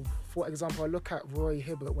note of, for example, I look at Roy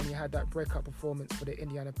Hibbert when he had that breakout performance for the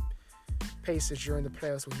Indiana Pacers during the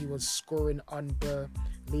playoffs, where he was scoring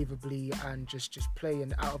unbelievably and just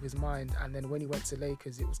playing out of his mind. And then when he went to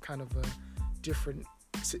Lakers, it was kind of a different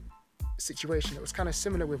situation. It was kind of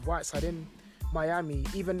similar with Whiteside in Miami.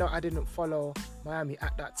 Even though I didn't follow Miami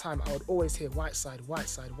at that time, I would always hear Whiteside,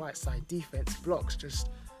 defense, blocks, just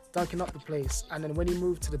dunking up the place. And then when he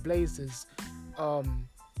moved to the Blazers,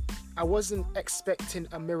 I wasn't expecting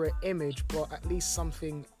a mirror image, but at least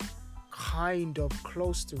something kind of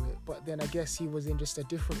close to it. But then I guess he was in just a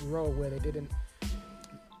different role where they didn't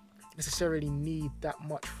necessarily need that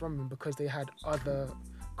much from him because they had other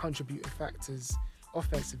contributing factors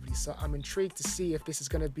offensively. So I'm intrigued to see if this is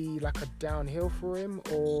going to be like a downhill for him,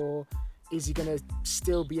 or is he going to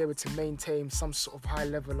still be able to maintain some sort of high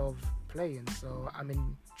level of playing. So I'm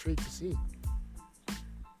intrigued to see.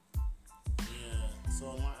 Yeah,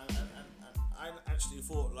 so I actually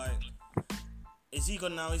thought, like, is he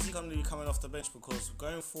going to be coming off the bench? Because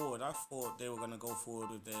going forward, I thought they were going to go forward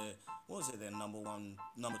with their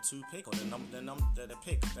number 2 pick, or their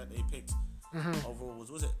pick that they picked overall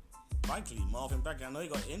was it Bagley, Marvin Bagley. I know he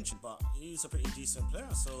got injured, but he's a pretty decent player.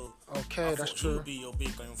 So okay, that's true. He would be your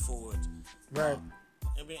big going forward, right?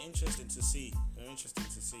 It'll be interesting to see.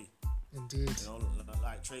 Indeed.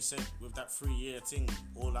 Like Trey said, with that 3-year thing,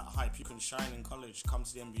 all that hype, you can shine in college, come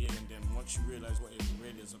to the NBA, and then once you realise what it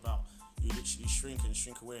really is about, you literally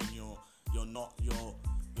shrink away, and you're not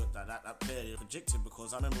that player you're projected.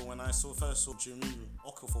 Because I remember when I first saw Jimmy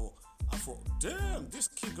Okafor, I thought, damn, this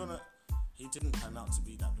kid he didn't turn out to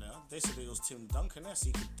be that player. They said it was Tim Duncan-esque.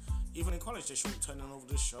 He could, even in college, they showed him turning over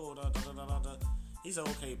the shoulder, He's an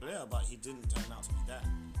okay player, but he didn't turn out to be that.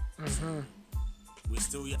 So we're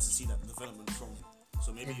still yet to see that development from him.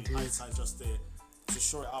 So maybe Whiteside's just there to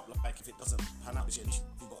shore it up. Like, if it doesn't pan out this year,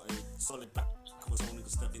 you've got a solid back for someone who can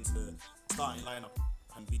step into the starting lineup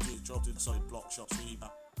and do his job, do the solid block shots,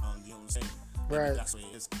 rebound. You know what I'm saying? Maybe that's what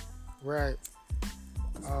it is. Right.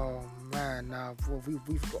 Oh man, now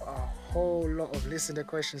we've got a whole lot of listener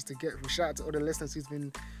questions to get through. Shout out to all the listeners who's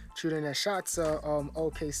been tuning in. Shout out to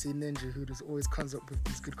OKC Ninja, who just always comes up with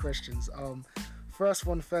these good questions. First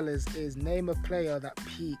one, fellas, is name a player that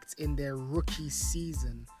peaked in their rookie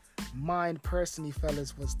season. Mine personally,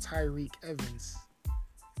 fellas, was Tyreek Evans.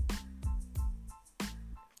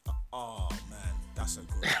 Oh man, that's a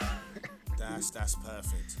good one. That's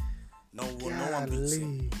perfect. No one beats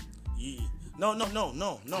him. Yeah. No.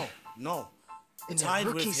 In tied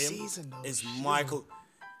rookie with him season, though, is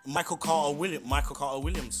Michael Carter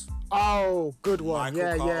Williams. Oh, good one.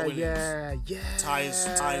 Michael Yeah. Ties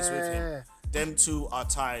with him. Them two are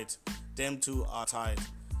tied.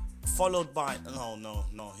 Followed by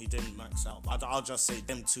no, he didn't max out. I'll just say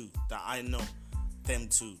them two that I know. Them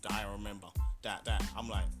two that I remember. That I'm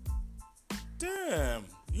like, damn,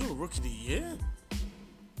 you're a rookie of the year.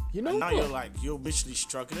 You know and now what? you're literally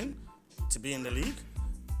struggling to be in the league.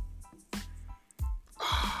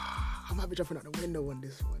 I might be jumping out the window on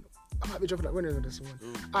this one.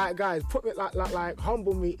 Alright, guys, put me like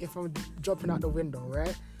humble me if I'm jumping out the window,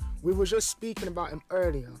 right? We were just speaking about him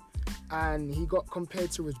earlier, and he got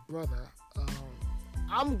compared to his brother.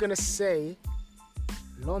 I'm gonna say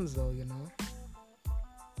Lonzo,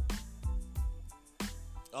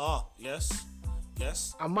 Oh, yes.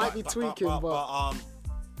 I might be tweaking, but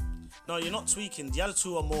no, you're not tweaking. The other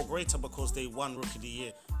two are more greater because they won Rookie of the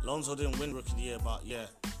Year. Lonzo didn't win Rookie of the Year, but yeah,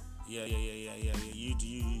 Yeah.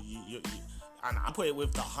 You, and I put it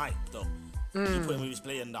with the hype though. You put him with his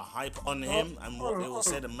play and the hype on him and what they will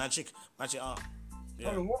say, the magic art.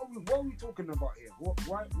 Yeah. Hold on, what are we talking about here? What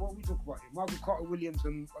are we talking about here? Michael Carter Williams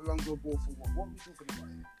and Alonso Ball for what? What are we talking about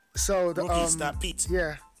here? So the Rookies that peaked.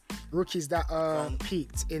 Yeah, rookies that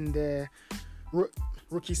peaked in their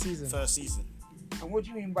rookie season. First season. And what do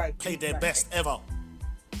you mean by Played their best ever?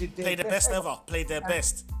 Played their best ever. Played their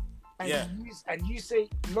best. And Yeah. You say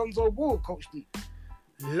Lonzo Ball, Coach D.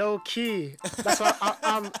 Low key. That's why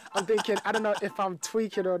I'm thinking. I don't know if I'm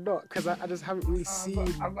tweaking or not because I just haven't really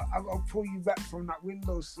seen. I'll pull you back from that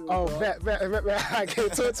window soon. Oh, bet. Okay,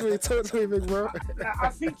 talk to me, big bro. I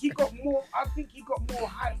think he got more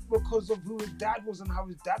hype because of who his dad was and how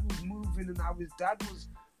his dad was moving and how his dad was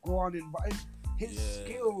going. But his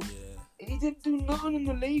skill, he didn't do nothing in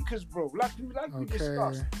the Lakers, bro. Like we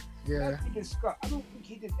discussed. Yeah. Like we discussed. I don't think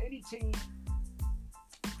he did anything.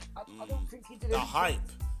 I don't think he did The anything.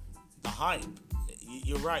 hype.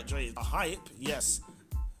 You're right, Dre. The hype, yes.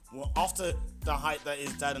 Well, after the hype that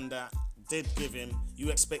his dad and that did give him, you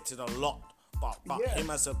expected a lot. But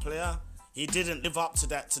him as a player, he didn't live up to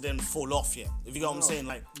that to then fall off yet. If you get what I'm saying,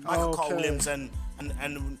 like Michael Carter Williams and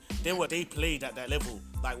they played at that level.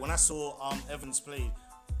 Like when I saw Evans play,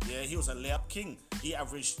 he was a layup king. He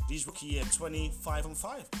averaged his rookie year 25 and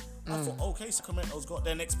 5. I thought, okay, Sacramento's got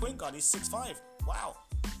their next point guard. He's 6'5".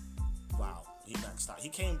 Wow, he maxed out. He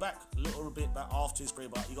came back a little bit back after his career,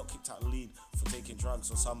 but he got kicked out of the league for taking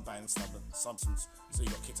drugs or some banned substance. So he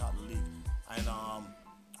got kicked out of the league. And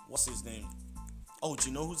what's his name? Oh, do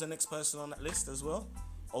you know who's the next person on that list as well?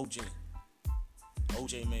 OJ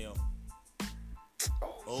Mayo.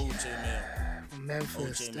 OJ Mayo.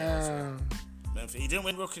 Memphis. OJ Mayo as well. Memphis. He didn't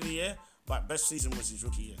win Rookie of the Year, but best season was his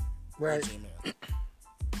rookie year. Right. OJ Mayo.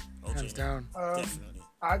 Hands down. Definitely.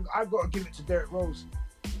 I got to give it to Derrick Rose.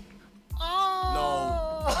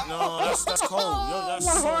 No, that's cold. Yo, that's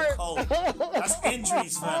so cold. That's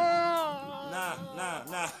injuries, fam. Nah.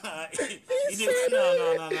 He didn't.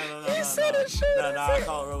 No. He said it should. No, I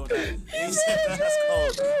can't roll that. He said that's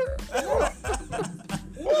cold.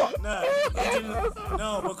 No, he didn't. No,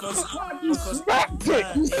 because Smacked it.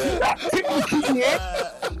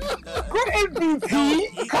 Good MVP.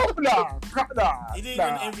 Come on. he didn't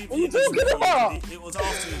win MVP. What are you talking about? It was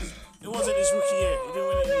after his. It wasn't his rookie year. He didn't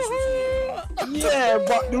win it in his rookie year. Yeah,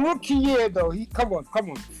 but the rookie year though, come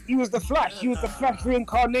on. He was the Flash. He was the Flash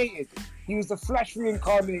reincarnated.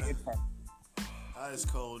 Fam. That is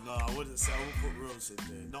cold. No, I wouldn't say. I would put Rose in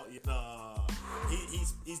there. Not yet. Nah.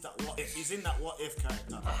 He's that what if. He's in that what if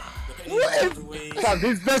character. Fam,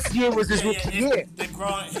 his best year was his rookie year. The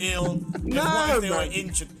Grant Hill. What if they were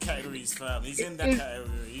injured categories, fam? He's in that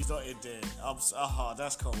category. He's not in there.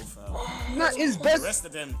 That's cold, fam. Not his The best. rest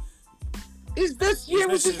of them. His best year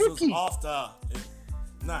was his rookie. After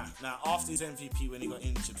his MVP when he got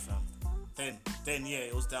injured, fam. Then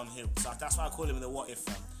it was downhill. So that's why I call him the what if,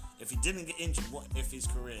 fam. If he didn't get injured, what if his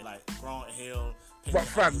career, like Grant Hill? But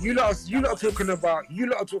fam, you lot are talking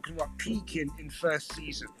about peaking in first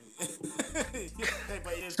season.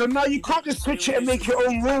 So now you can't just switch it and make your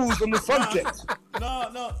own rules on the subject.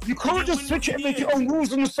 No. You can't just switch it and make your own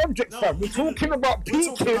rules on the subject, fam. We're talking about peaking.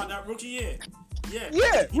 We're talking about that rookie year.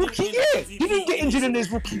 Yeah, rookie year. He didn't get injured in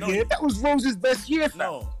his rookie year. That was Rose's best year,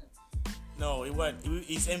 fam. No, it wasn't.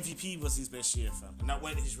 His MVP was his best year, fam, and that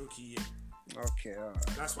went his rookie year. Okay, alright.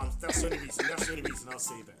 That's the only reason. That's the only reason I'll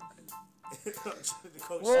say that.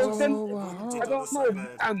 Well, then, I don't know.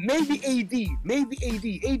 Maybe AD.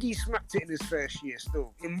 AD smacked it in his first year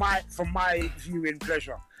still. From my viewing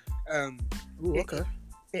pleasure. Okay.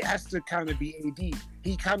 It has to kind of be AD.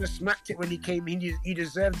 He kind of smacked it when he came in. He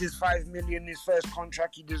deserved his $5 million, his first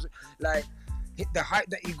contract. The hype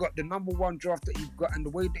that he got, the number one draft that he got, and the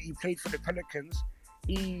way that he played for the Pelicans.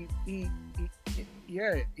 AD. He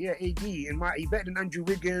better than Andrew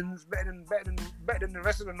Wiggins, better than the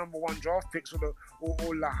rest of the number one draft picks or all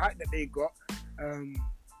the hype that they got.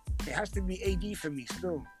 It has to be AD for me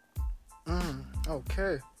still.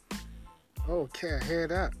 Okay, I hear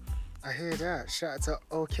that. Shout out to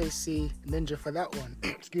OKC Ninja for that one.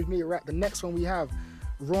 Excuse me, right. The next one we have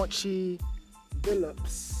Raunchy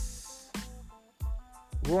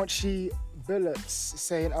Billups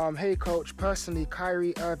saying, hey coach, personally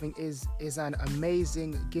Kyrie Irving is an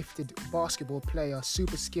amazing, gifted basketball player,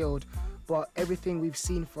 super skilled, but everything we've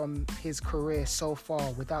seen from his career so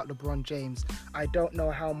far without LeBron James, I don't know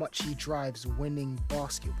how much he drives winning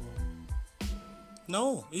basketball.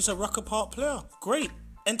 No, he's a Rucker Park player. Great.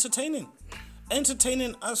 Entertaining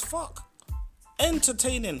as fuck.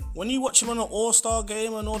 Entertaining. When you watch him on an All-Star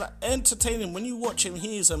game and all that, entertaining. When you watch him,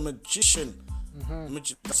 he is a magician.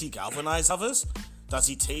 Does he galvanize others? Does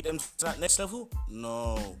he take them to that next level?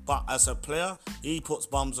 No. But as a player, he puts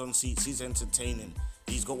bums on seats. He's entertaining.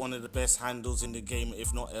 He's got one of the best handles in the game,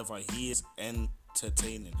 if not ever. He is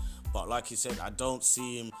entertaining. But like you said, I don't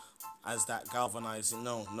see him as that galvanizing.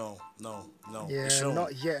 No. Yeah,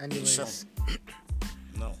 not yet anyways.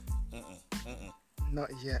 No. Not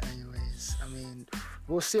yet anyways. I mean,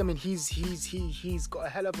 we'll see. I mean, he's got a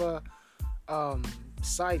hell of a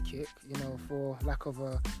sidekick, you know, for lack of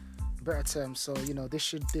a better term. So, you know, this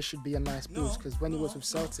should be a nice boost, because when he was with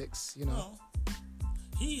Celtics, you know. No.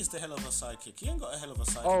 He is the hell of a sidekick. He ain't got a hell of a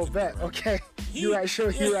sidekick. Oh, bet. Okay. You're right.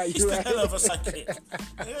 Sure. You're right. He's the hell of a sidekick.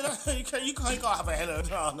 You can't have a hell of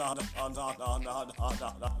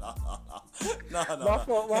no.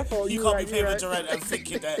 My fault. You can't be playing with Durant and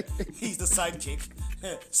thinking that he's the sidekick.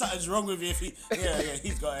 Something's wrong with you if he. Yeah.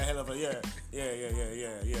 He's got a hell of a yeah.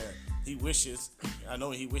 He wishes. I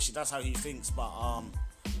know he wishes. That's how he thinks. But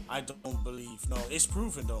I don't believe. No, it's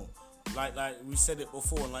proven though. Like we said it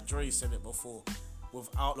before, and like Dre said it before.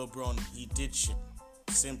 Without LeBron, he did shit.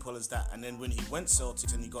 Simple as that. And then when he went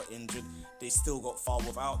Celtics and he got injured, they still got far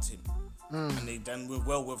without him. And they done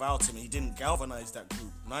well without him. He didn't galvanize that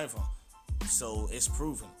group, neither. So it's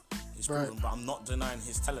proven. Proven. But I'm not denying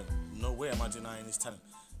his talent. No way am I denying his talent.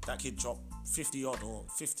 That kid dropped 50 odd,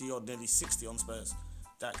 nearly 60 on Spurs.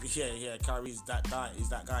 Kyrie's that guy. He's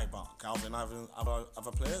that guy. But Calvin,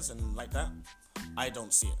 other players and like that, I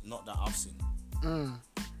don't see it. Not that I've seen.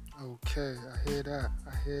 Okay, I hear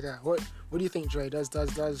that. What do you think, Dre? Does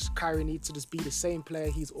Kyrie need to just be the same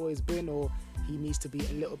player he's always been, or he needs to be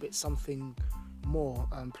a little bit something more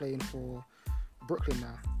playing for Brooklyn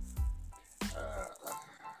now?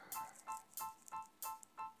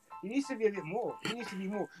 He needs to be a bit more. He needs to be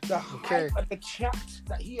more. The hype and the chat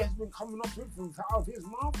that he has been coming up with out of his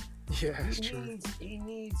mouth. Yeah, it's true. He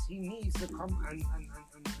needs to come and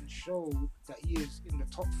show that he is in the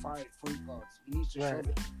top 5 point guards. He needs to show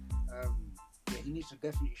that. He needs to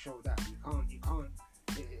definitely show that. He can't.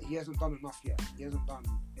 He hasn't done enough yet. He hasn't done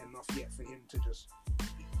enough yet for him to just,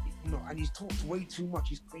 you know. And he's talked way too much.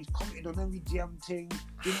 He's commented on every damn thing.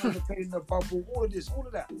 Didn't want to play in the bubble. All of this, all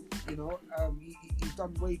of that. You know. He's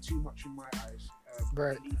done way too much in my eyes.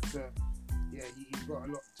 Right. He's got a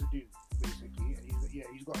lot to do. Basically,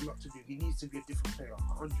 he's got a lot to do. He needs to be a different player.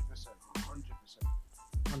 100%.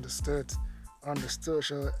 Understood.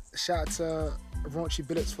 So shout out to Raunchy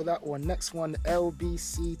Billets for that one. Next one,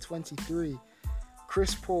 LBC23.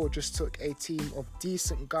 Chris Paul just took a team of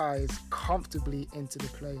decent guys comfortably into the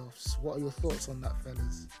playoffs. What are your thoughts on that,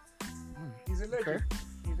 fellas? He's a legend. Okay.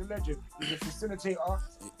 He's a legend. He's a facilitator.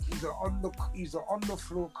 He's an on the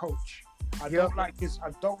floor coach. I don't like his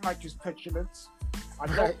petulance. I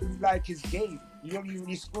don't really like his game. He only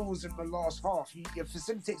really scores in the last half. He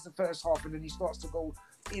facilitates the first half, and then he starts to go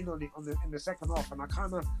in on it in the second half. And I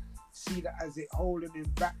kind of see that as it holding him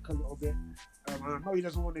back a little bit. And I know he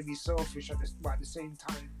doesn't want to be selfish but at the same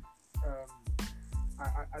time,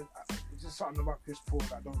 it's just something about Chris Paul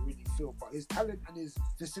that I don't really feel. But his talent and his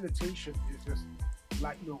facilitation is just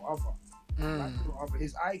like no other.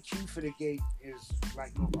 His IQ for the game is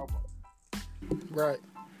like no other. Right.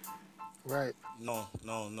 No.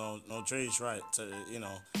 Dre's right.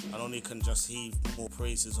 I only can just heave more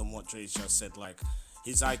praises on what Dre's just said. Like,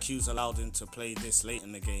 his IQ's allowed him to play this late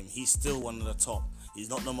in the game. He's still one of the top. He's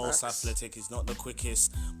not the most athletic. He's not the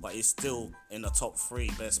quickest, but he's still in the top 3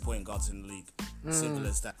 best point guards in the league. Simple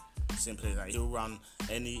as that. He'll run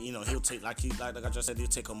any. He'll take like I just said. He'll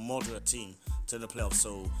take a moderate team to the playoffs.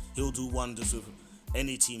 So he'll do wonders with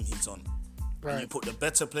any team he's on. Right. And you put the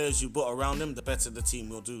better players you put around him, the better the team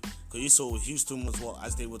will do. Because you saw Houston was,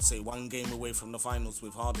 as they would say, 1 game away from the finals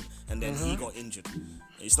with Harden, and then he got injured.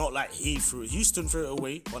 It's not like Houston threw it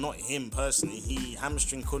away, but not him personally. He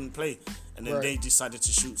hamstring couldn't play, and then they decided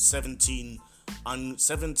to shoot 17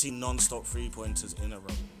 non-stop 3-pointers in a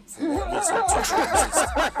row.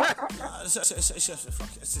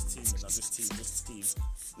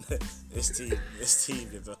 This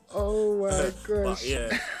team. Oh my gosh. But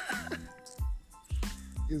yeah.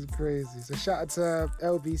 It's crazy. So shout out to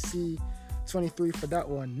LBC23 for that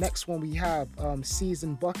one. Next one we have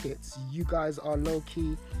season buckets. You guys are low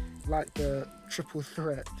key like the triple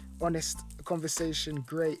threat. Honest conversation,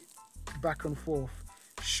 great back and forth.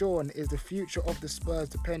 Sean, is the future of the Spurs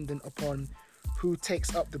dependent upon who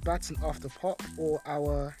takes up the baton after Pop or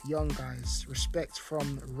our young guys? Respect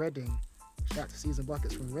from Reading. Shout out to season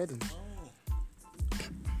buckets from Reading.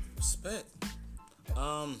 Respect.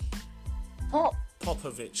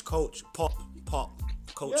 Popovich, coach,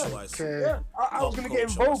 coach-wise. Okay. Yeah, I was going to get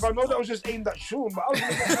involved. I know that was just aimed at Sean, but I was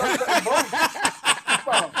going to get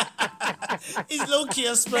involved. low-key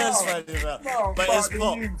a Spurs fan, you know. But it's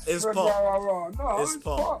Pop. It's Pop. It's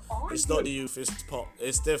Pop. It's not the youth. It's Pop.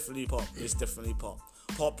 It's definitely Pop. It's definitely Pop.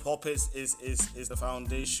 Pop is the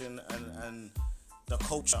foundation and the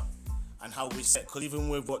culture and how we set. Because even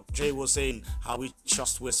with what Jay was saying, how we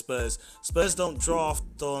trust with Spurs. Spurs don't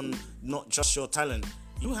draft on not just your talent.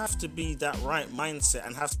 You have to be that right mindset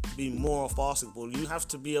and have to be more of basketball. You have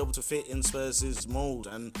to be able to fit in Spurs' mold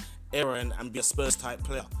and era and be a Spurs type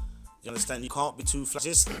player. You understand? You can't be too flashy.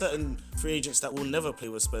 There's certain free agents that will never play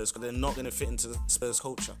with Spurs because they're not going to fit into the Spurs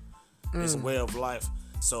culture. It's a way of life.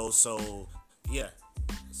 So yeah.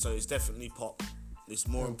 So it's definitely Pop. It's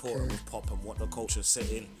more important with Pop and what the culture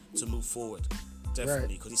set in to move forward.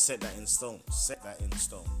 Definitely, because he set that in stone.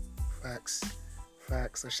 Facts.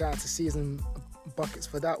 So shout out to Season Buckets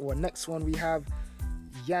for that one. Next one we have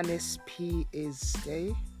Yanis P is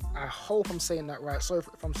stay. I hope I'm saying that right. Sorry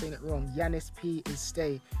if I'm saying it wrong. Yanis P is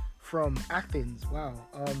stay from Athens. Wow.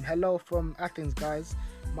 Hello from Athens, guys.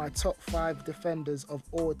 My top 5 defenders of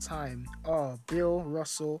all time are Bill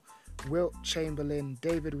Russell, Wilt Chamberlain,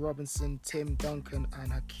 David Robinson, Tim Duncan,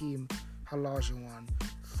 and Hakeem Olajuwon.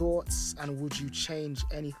 Thoughts, and would you change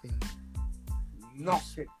anything?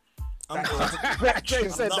 Nothing. Jay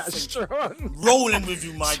said that strong. Rolling with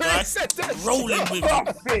you, my guy. Rolling with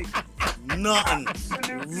you. Nothing.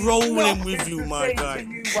 Rolling with you, my guy.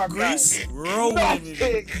 Greece, rolling with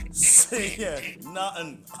you. Yeah,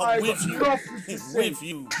 nothing. I'm with you. With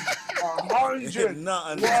you. 100.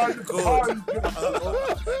 Nothing. Good.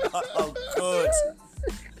 Oh, good.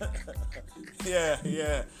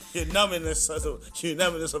 Yeah. Unanimous a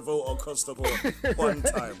vote across the board. One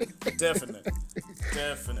time. Definite.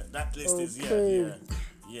 That list is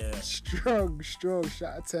yeah. Strong. Shout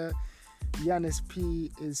out to Yanis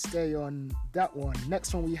P is stay on that one.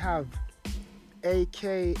 Next one we have AK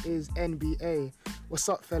is NBA. What's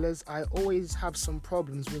up, fellas? I always have some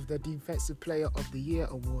problems with the Defensive Player of the Year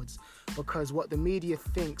awards because what the media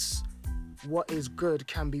thinks what is good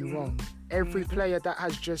can be wrong. Every player that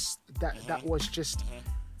has that was just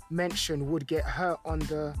mentioned would get hurt on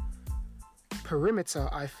the perimeter.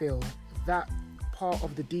 I feel that part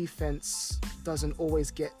of the defense doesn't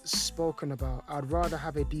always get spoken about. I'd rather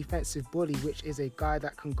have a defensive bully, which is a guy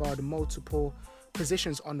that can guard multiple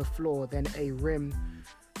positions on the floor, than a rim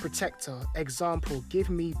protector. Example, give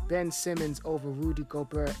me Ben Simmons over Rudy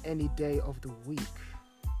Gobert any day of the week.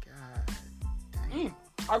 God damn.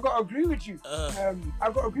 I gotta agree with you.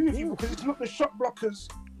 Because it's not the shot blockers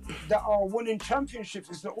that are winning championships.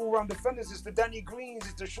 It's the all-round defenders. It's the Danny Greens.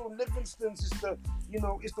 It's the Sean Livingstons. It's the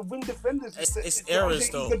wing defenders. It's errors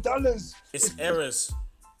though. The dollars. It's errors.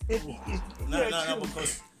 No,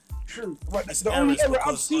 because. True. But the only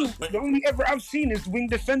error I've seen is wing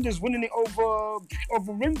defenders winning it over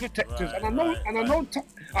rim protectors. Right,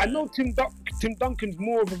 I know Tim Duncan's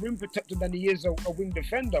more of a rim protector than he is a wing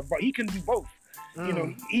defender, but he can do both. You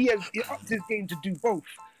know, he upped his game to do both.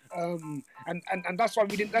 And that's why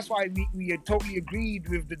we had totally agreed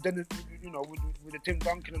with the with the Tim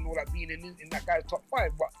Duncan and all that being in that guy's top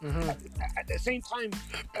 5. But at the same time,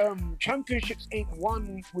 championships ain't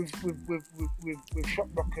won with shot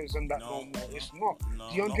blockers and that no more. It's not.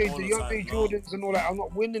 DeAndre Jordans and all that are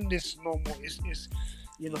not winning this no more. It's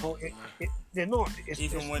they're not.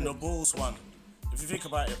 When the Bulls won. If you think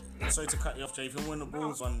about it, sorry to cut you off, Jay. Even when the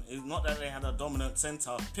Bulls won, it's not that they had a dominant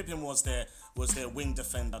center. Pippen was their wing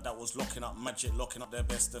defender that was locking up Magic, locking up their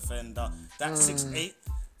best defender. That 6'8",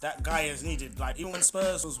 that guy is needed. Like even when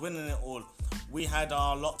Spurs was winning it all, we had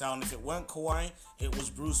our lockdown. If it weren't Kawhi, it was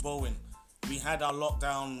Bruce Bowen. We had our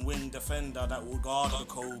lockdown wing defender that would guard the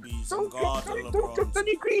Kobe's and guard the LeBrons. Don't drop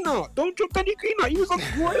Danny Green out. He was a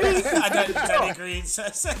great Danny Green.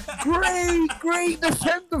 great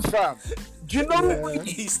defender, fam. Do you know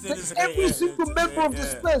every single member of the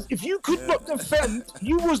Spurs, if you could not defend,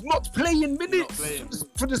 you was not playing minutes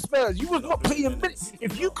for the Spurs. You was not playing minutes.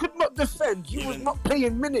 If you could not defend, you was not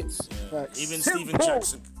playing minutes. Yeah. Even Steven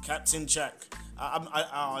Jackson, Captain Jack.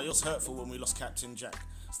 It was hurtful when we lost Captain Jack.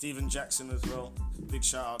 Steven Jackson as well. Big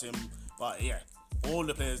shout out to him. But yeah, all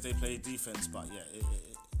the players, they play defense. But yeah,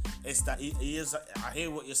 it's that he is. I hear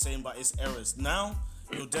what you're saying, but it's errors. Now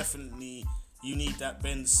you need that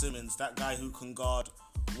Ben Simmons, that guy who can guard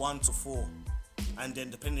 1 to 4, and then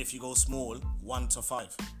depending if you go small, 1 to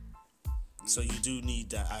 5. So you do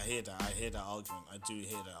need that. I hear that argument. I do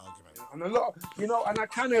hear that argument. And a lot, and I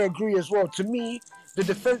kind of agree as well. To me, the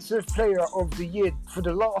defensive player of the year for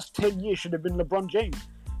the last 10 years should have been LeBron James.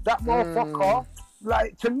 That motherfucker,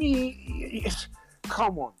 like, to me,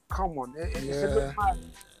 come on. It's a bit mad.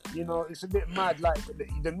 It's a bit mad. Like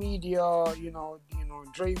the media,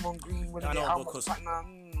 Draymond Green winning it.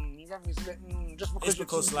 You get me? Just It's because your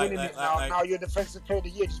because, team's like- winning like- it like- like- now you're defensive player of the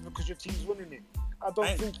year just because your team's winning it. I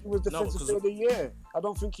don't think he was defensive because- player of the year. I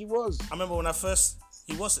don't think he was. I remember when I first.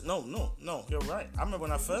 He wasn't. No. You're right. I remember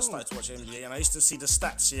when I first started to watch NBA, and I used to see the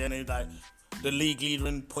stats here, and it like the league leader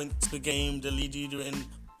in points per game, the league leader in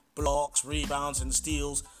blocks, rebounds, and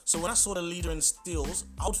steals. So when I saw the leader in steals,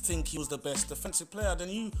 I would think he was the best defensive player. Then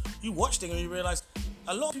you watched him and you realize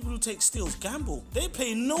a lot of people who take steals gamble. They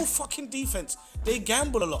play no fucking defense. They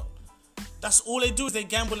gamble a lot. That's all they do is they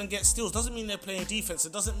gamble and get steals. Doesn't mean they're playing defense.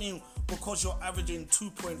 It doesn't mean because you're averaging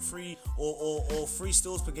 2.3 or 3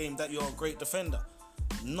 steals per game that you're a great defender.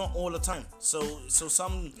 Not all the time. So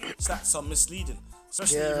some stats are misleading.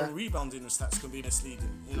 Especially even rebounding stats can be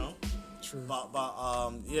misleading, you know? True. But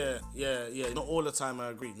yeah. Not all the time, I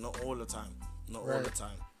agree. Not all the time. All the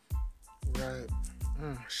time. Right.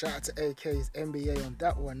 Shout out to AK's NBA on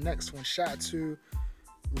that one. Next one. Shout out to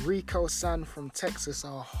Rico San from Texas.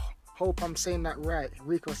 I hope I'm saying that right.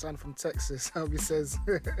 Rico San from Texis. He says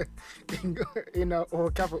in all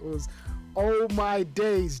capitals, "Oh my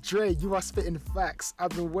days, Dre, you are spitting facts. I've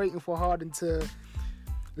been waiting for Harden to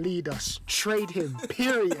lead us. Trade him,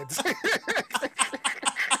 period."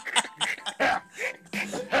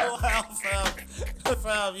 Wow,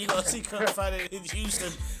 fam, you got a secret fan in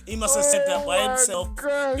Houston. He must have said that by himself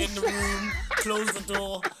in the room, closed the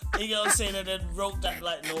door. You know what I'm saying, and then wrote that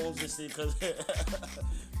like no one's listening because.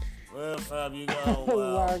 Well, fam, you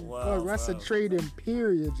go. Wow, that's a trading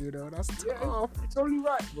period, you know. That's tough. It's only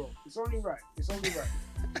right, bro. It's only right.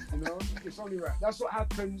 You know, it's only right. That's what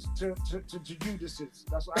happens to Judases.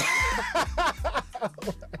 That's what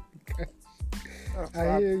happens.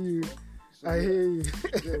 I hear you.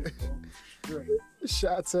 Great.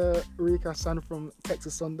 Shout out to Rika San from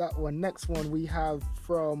Texas on that one. Next one we have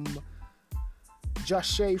from Josh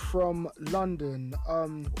Shea from London.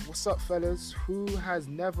 What's up, fellas? Who has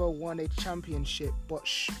never won a championship but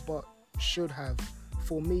should have?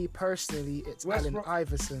 For me personally, it's Allen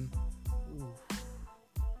Iverson.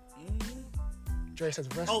 Dre says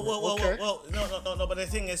Westbrook. Well. No. But the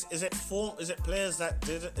thing is it players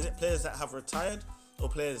that have retired or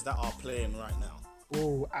players that are playing right now?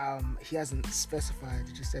 He hasn't specified.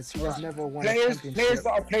 He just says who has never won a Players championship.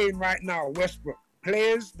 that are playing right now, Westbrook.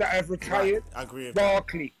 Players that have retired, Right. I agree with that.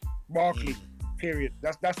 Barkley. Period.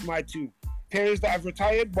 That's my two. Players that have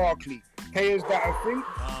retired, Barkley. Players that are free,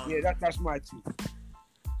 that's my two.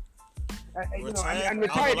 And retired.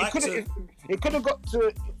 It could have got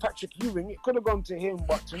to Patrick Ewing. It could have gone to him,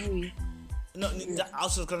 but to me, No, I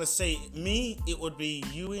was just gonna say it would be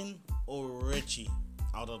Ewing or Reggie.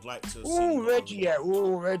 I would like to see.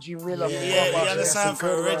 Reggie Miller. Yeah, you understand That's a for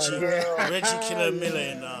good Reggie. one. Yeah. Reggie Killer Miller,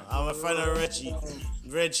 you know. I'm a fan of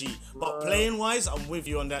Reggie. But playing wise, I'm with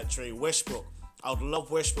you on that, Trey. Westbrook. I would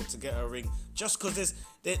love Westbrook to get a ring. Just because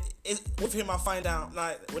with him, I find out,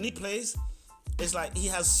 like, when he plays, it's like he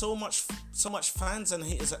has so much fans and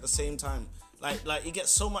haters at the same time. Like he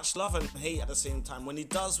gets so much love and hate at the same time. When he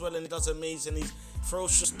does well and he does amazing, he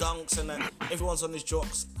throws just dunks and then everyone's on his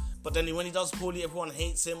jokes. But then when he does poorly, everyone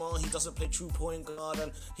hates him. Or he doesn't play true point guard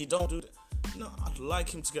and he don't do that. No, I'd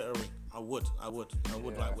like him to get a ring. I would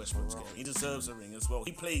like Westbrook to get a ring. He deserves a ring as well.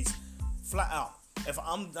 He plays flat out. If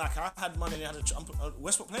I'm like, I had money and I had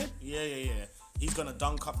Westbrook playing, yeah. He's gonna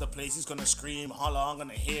dunk up the place. He's gonna scream, holler. I'm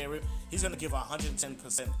gonna hear him. He's gonna give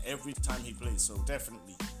 110% every time he plays. So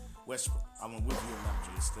definitely Westbrook. I'm with you on that,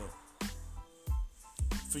 Jay. Still.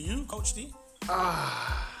 For you, Coach D.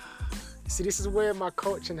 See, this is where my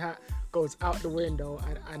coaching hat goes out the window,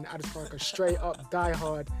 and I just feel like a straight up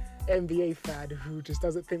diehard NBA fan who just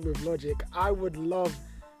doesn't think with logic. I would love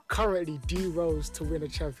currently D Rose to win a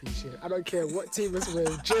championship. I don't care what team it's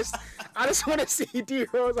with. I just want to see D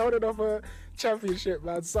Rose holding up a championship,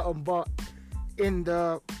 man. Something. But in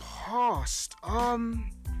the past, for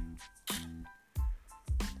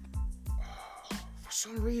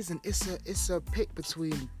some reason, it's a pick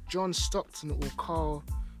between John Stockton or Karl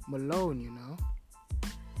Malone, you know.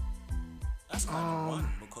 That's kind of one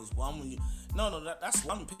because that's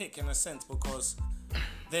one pick in a sense because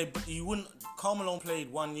you wouldn't. Karl Malone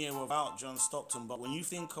played 1 year without John Stockton, but when you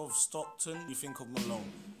think of Stockton, you think of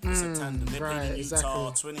Malone. It's a tandem. They played in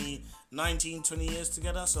Utah 20 years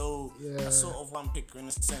together, so that's sort of one pick in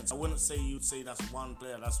a sense. I wouldn't say you'd say that's one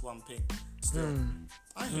player, that's one pick. Still,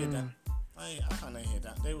 I hear that. I kind of hear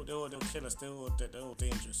that. They were kill us. They were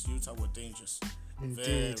dangerous. Utah were dangerous. Indeed.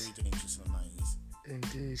 Very dangerous in the 90s.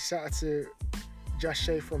 Indeed. Shout out to Josh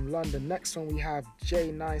Shea from London. Next one we have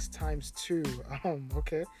J Nice times 2.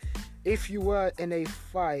 Okay. If you were in a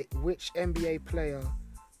fight, which NBA player,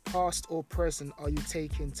 past or present, are you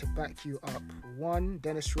taking to back you up? 1,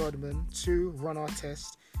 Dennis Rodman. 2, Ron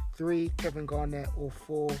Artest. 3, Kevin Garnett, or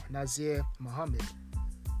 4, Nazir Mohammed?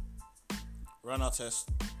 Run Artest.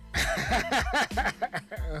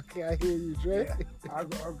 Okay, I hear you, Dre. Yeah, I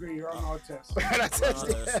agree. Run Artest.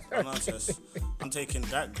 Run Artest. I'm taking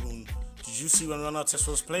that goon. Did you see when Run Artest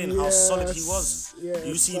was playing how solid he was? Yeah,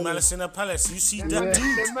 you see solid. Malice in the Palace. You see that The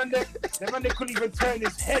dude. man, they couldn't even turn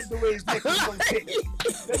his head the way his neck was on kick.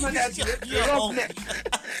 The man had rub neck.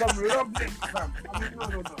 Some rub neck, fam. I mean,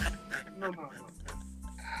 no.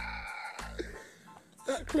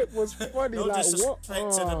 That clip was funny. No like, what?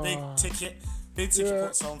 disrespect to the big ticket. Big ticket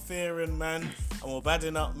puts on fearing, man. And we're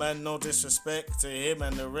badding up, man. No disrespect to him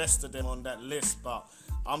and the rest of them on that list. But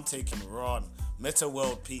I'm taking Ron. Meta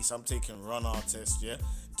World Peace, I'm taking Run Artist, yeah?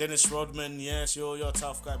 Dennis Rodman, yes, you're a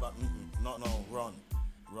tough guy, but no, Ron.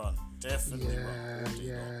 Definitely Ron.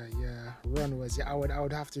 Yeah. Ron was, I would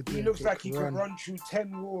have to agree. He looks like he can run through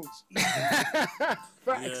 10 walls. Facts.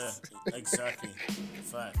 Yeah, exactly.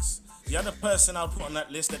 Facts. The other person I'd put on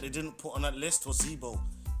that list that they didn't put on that list was Zebo.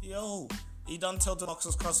 Yo, he done tell the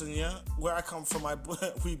Knox's cousin, yeah? Where I come from,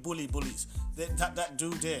 we bully bullies. That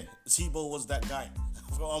dude there, Zebo was that guy.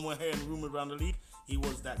 I'm hearing rumored around the league, he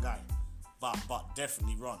was that guy. But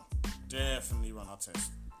definitely Run. Artest.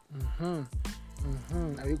 And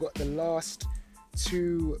we got the last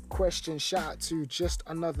 2 questions. Shout out to just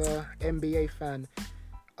another NBA fan.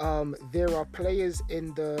 There are players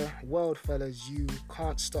in the world, fellas, you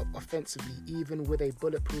can't stop offensively, even with a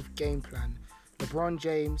bulletproof game plan. LeBron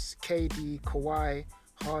James, KD, Kawhi,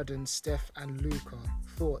 Harden, Steph, and Luka.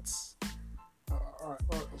 Thoughts? All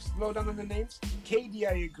right, slow down on the names. KD,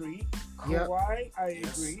 I agree. Kawhi, I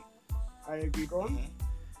agree. I agree. Go on.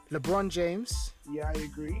 LeBron James. Yeah, I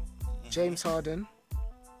agree. James Harden.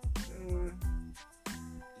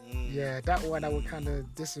 Yeah, that one I would kind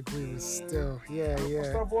of disagree with still. Yeah. What's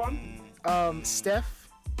the other one? Steph.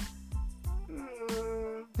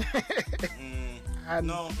 And,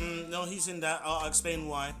 no, he's in that. I'll explain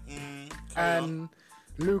why. And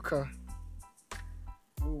Luka.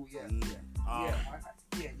 Oh, yeah.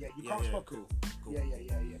 You can't stop cool. Yeah.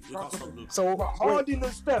 You can't stop Luka. So, but Harden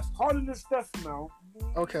and Steph now.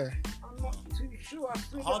 Okay. I'm not too sure.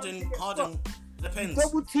 Harden depends.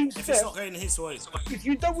 Double team if Steph. It's not going his way. If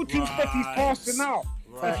you double team Steph, he's passing out.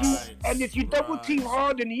 If you double team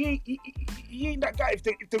Harden, he ain't that guy. If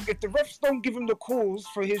the refs don't give him the calls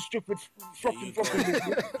for his stupid fucking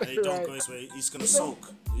He don't go his way. He's gonna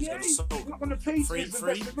soak. He's not gonna play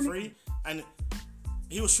free, and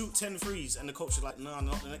he'll shoot 10 threes, and the coach is like, no,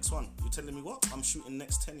 not the next one. You're telling me what? I'm shooting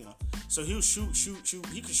next 10, you know. So he'll shoot.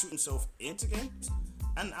 He can shoot himself into games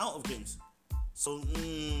and out of games. So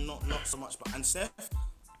not so much. But and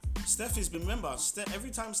Steph has been, remember, every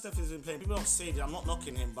time Steph has been playing, people don't say that, I'm not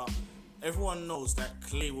knocking him, but everyone knows that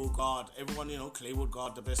Clay will guard, Clay will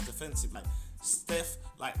guard the best defensive. Like Steph,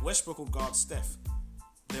 like Westbrook will guard Steph.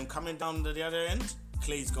 Then coming down to the other end,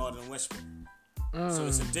 Clay's guarding Westbrook. So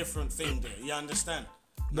it's a different thing there, you understand?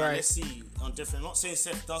 Now let's see on different, I'm not saying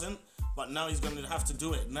Steph doesn't, but now he's going to have to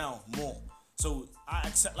do it now more. So I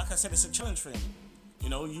accept, like I said, it's a challenge for him. You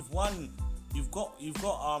know, you've got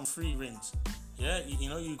 3 rings. Yeah,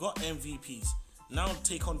 you got MVPs. Now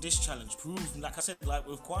take on this challenge. Prove, like I said, like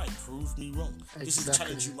with Kawhi, prove me wrong. Exactly. This is the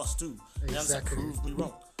challenge you must do. You understand? Prove me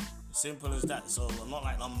wrong. Simple as that. So I'm not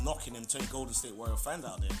like I'm knocking him to Golden State Warrior fans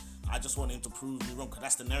out there. I just want him to prove me wrong, because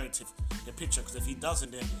that's the narrative, the picture. Because if he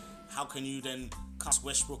doesn't, then how can you then cuss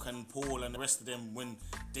Westbrook and Paul and the rest of them when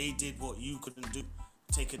they did what you couldn't do?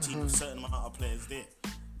 Take a team with a certain amount of players there.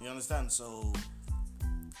 You understand? So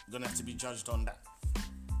you're gonna have to be judged on that.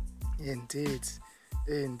 Indeed.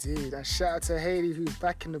 And shout out to Haley, who's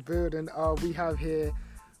back in the building. We have here,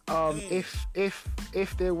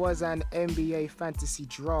 if there was an NBA fantasy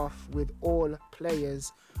draft with all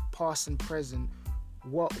players, past and present,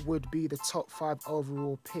 what would be the top 5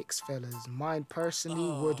 overall picks, fellas? Mine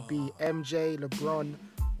personally would be MJ, LeBron,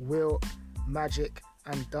 Wilt, Magic,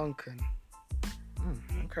 and Duncan.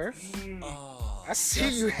 Okay. I see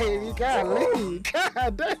you, Haley.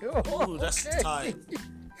 God damn. Oh, that's tight.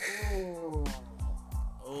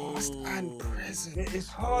 Past and present. It's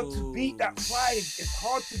hard to beat that 5. It's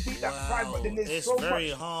hard to beat that 5, but then there's so much. It's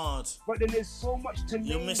very hard. But then there's so much to name.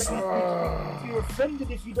 You're missing. You're offended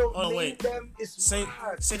if you don't name them. It's say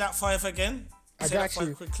that 5 again. I got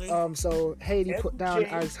you. Quickly. So Haley put down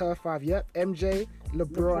as her 5. Yep. MJ,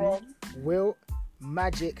 LeBron, Wilt,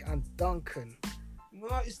 Magic, and Duncan. No,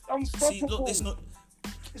 it's unstoppable. See, look,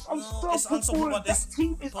 it's unstoppable. That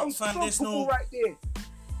team is unstoppable right there.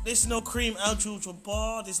 There's no Kareem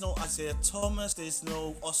Abdul-Jabbar. There's no Isaiah Thomas. There's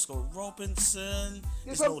no Oscar Robertson.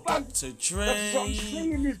 There's no Dr. Dre. That's what I'm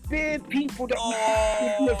saying. There's bare people that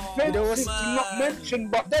would be offensive to not mention,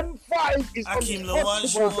 but them 5 is Hakeem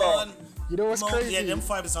untouchable. Olajuwon. You know what's crazy? Yeah, them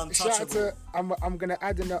 5 is Shout out untouchable. to I'm gonna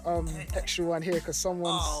add in an extra one here because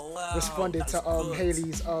someone's responded to good.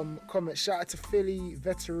 Haley's comment. Shout out to Philly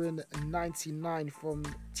veteran 99 from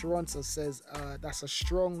Toronto says that's a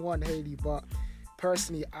strong one, Haley, but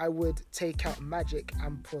personally I would take out Magic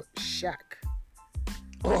and put Shaq.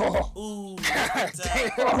 Ooh,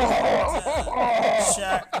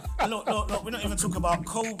 Shaq. Look, we're not even talking about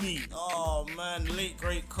Kobe. Oh man, late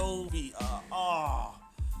great Kobe.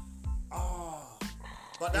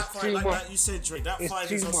 But that 5, like that you said, Drake, that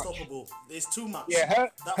 5 is unstoppable. It's too much. Yeah,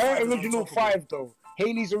 her original unstoppable. 5 though.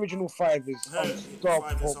 Haley's original 5 is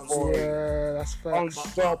unstoppable. Yeah, that's fair.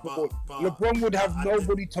 Unstoppable. LeBron would have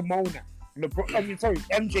nobody to moan at.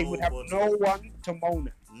 MJ would have no one to moan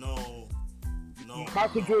at. No.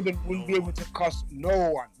 Michael Jordan wouldn't be able to cuss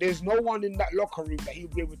no one. There's no one in that locker room that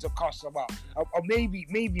he'd be able to cuss about. Or maybe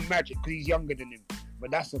Magic because he's younger than him.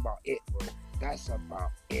 But that's about it, bro. That's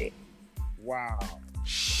about it. Wow.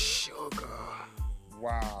 Sugar.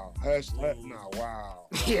 Wow. Wow.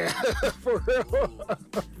 Yeah, for real.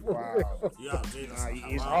 Wow. Yeah,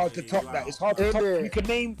 it's hard to top that. It's hard to top. You can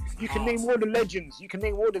name all the legends.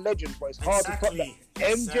 But it's hard to top that.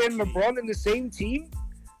 MJ and LeBron in the same team.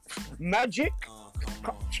 Magic. Oh,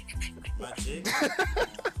 come on. Magic.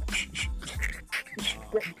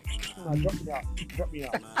 Drop me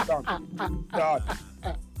out. Done.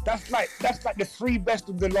 That's like the 3 best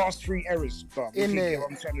of the last 3 eras, bro. You get what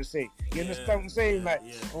I'm trying to say? You understand what I'm saying? Like,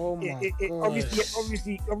 oh my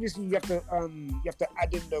obviously you have to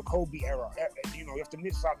add in the Kobe era. You know, you have to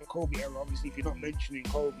miss out the Kobe era. Obviously, if you're not mentioning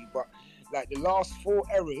Kobe, but like the last 4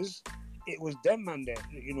 eras, it was them man there.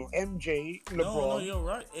 You know, MJ, LeBron. No, you're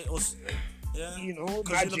right. It was, yeah. You know,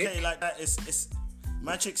 because you look at it like that, it's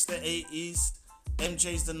Magic's the 80s,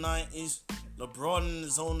 MJ's the 90s. LeBron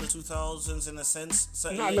is on the 2000s in a sense.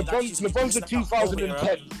 So LeBron's the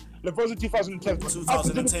 2010. LeBron's the 2010.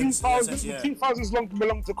 2010. The 2000s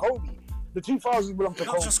belong to Kobe. The 2000s belong to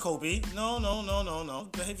Kobe. Not just Kobe. No.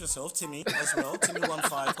 Behave yourself, Timmy as well. Timmy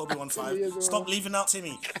 1-5, Kobe 1-5. Stop leaving out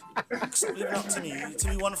Timmy. Stop leaving out Timmy.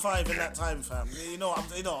 Timmy 1-5 in that time, fam. You know. I watch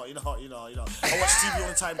TV all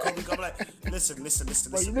the time. Kobe, I'm like, listen. Well,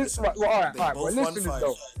 all right. Well, listen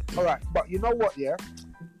though. All right, but you know what? Yeah.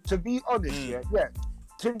 To be honest, yeah,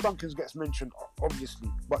 Tim Duncan gets mentioned obviously,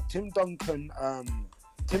 but Tim Duncan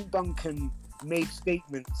made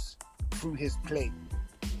statements through his play,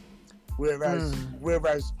 whereas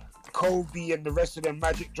Kobe and the rest of them,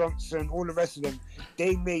 Magic Johnson, all the rest of them,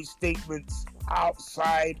 they made statements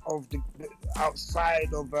outside of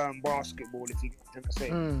basketball, if you can say.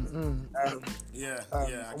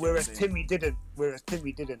 Whereas Timmy didn't.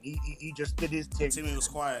 He just did his thing. Timmy was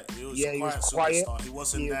quiet. He was quiet. Superstar. He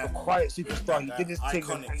wasn't a quiet superstar. He did his thing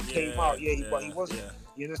and came out. But he wasn't.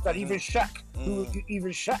 You understand? Even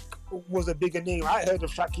Shaq was a bigger name. I heard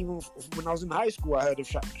of Shaq even when I was in high school. I heard of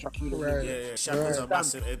Shaq. Shaq was a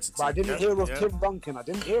massive entity. But I didn't hear of Tim Duncan. I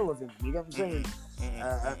didn't hear of him. You get what I'm saying?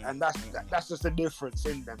 And that's just the difference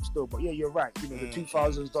in them still. But yeah, you're right. You know, the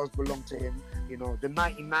 2000s does belong to him. You know, the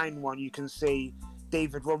 99 one, you can say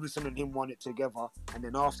David Robinson and him won it together, and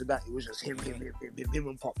then after that it was just him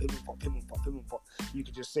and Pop. You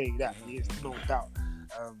could just say that. There's no doubt.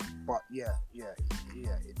 But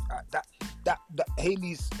that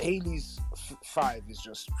Haley's 5 is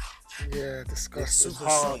just disgusting.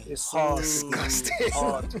 It's hard. Disgusting.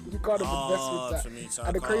 Hard. You can't mess with that.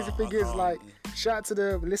 And the crazy thing is, like, shout out to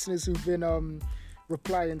the listeners who've been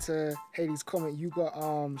replying to Haley's comment. You got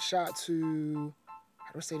shout out to,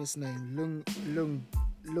 how do I say this name?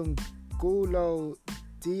 Lungulo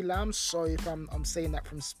Dilam. Sorry if I'm saying that,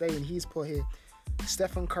 from Spain. He's put here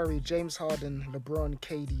Stephen Curry, James Harden, LeBron,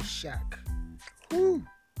 KD, Shaq. Woo.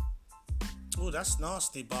 Oh, that's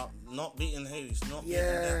nasty, but not beating Hayes. Not beating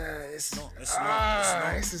it's not. This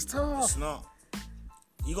is tough. It's not.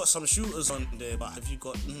 You got some shooters on there, but have you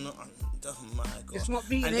got? Oh my God! It's not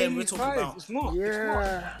beating Haley's 5. It's not.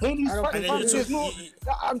 Yeah. Haley's 5.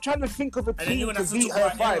 I'm trying to think of a team to beat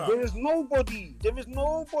her 5. There is nobody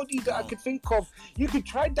that I could think of. You could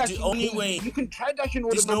try dashing. You can try dashing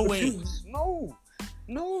all the number 2s. No.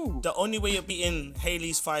 The only way you're beating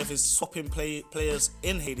Haley's 5 is swapping players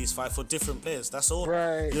in Haley's 5 for different players. That's all.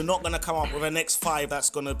 Right. You're not gonna come up with a next 5 that's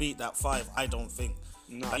gonna beat that 5. I don't think.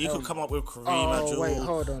 No, like, you could come up with Kareem Abdul. Wait,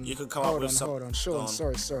 hold on. You could come up with some. Hold on. Sean,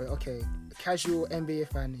 sorry. Okay, casual NBA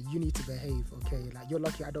fan, you need to behave. Okay, like, you're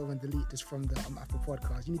lucky I don't even delete this from the Apple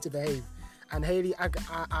podcast. You need to behave. And Haley,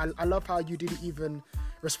 I love how you didn't even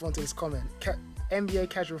respond to this comment. NBA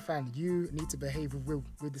casual fan, you need to behave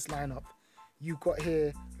with this lineup. You got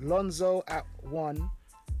here Lonzo at 1,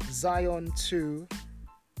 Zion 2.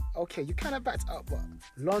 Okay, you kind of backed up, but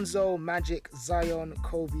Lonzo, Magic, Zion,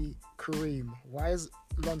 Kobe, Kareem. Why is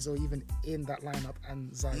Lonzo even in that lineup?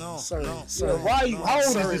 And Zion? No. Why are you? How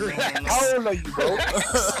old are you? How old are you, bro?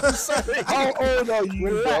 Sorry. How old are you,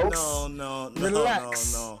 Relax. bro?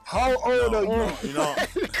 Relax. No. How old are you? You know,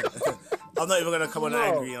 I'm not even gonna come on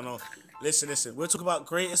angry. You know, listen. We'll talk about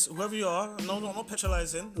greatest, whoever you are. No, not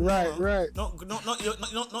patronizing. Right.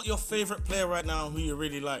 Not your favorite player right now who you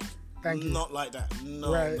really like. Thank you. Not like that.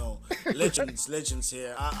 No, Right. no. Legends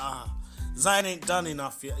here. Zion ain't done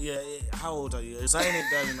enough yet. Yeah. How old are you? Zion ain't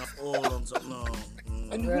done enough. All on top. No.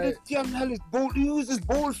 And you're gonna damn hell his ball. He was his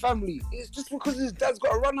ball family. It's just because his dad's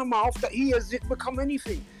got a runner mouth that he has become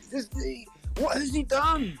anything. What has he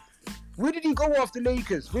done? Where did he go after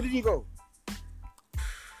Lakers? Where did he go?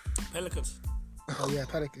 Pelicans. Oh yeah,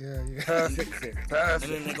 Pelican. Yeah. Perfect. And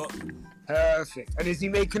then they got. Perfect. And is he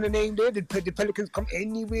making a name there? Did the Pelicans come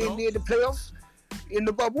anywhere No. near the playoffs in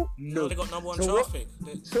the bubble? No, they got number 1 So draft what?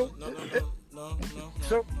 pick. No.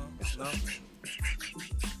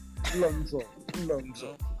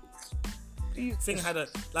 Lonzo. Thing had a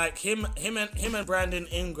like him and Brandon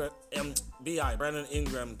Ingram, Brandon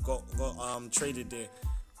Ingram got traded there.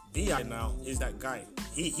 Bi now is that guy.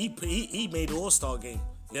 He made the All-Star game.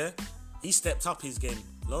 Yeah, he stepped up his game.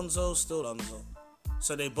 Lonzo still Lonzo.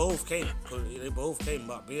 So they both came,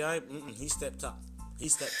 but Bi he stepped up.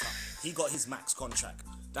 He got his max contract.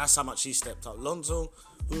 That's how much he stepped up. Lonzo,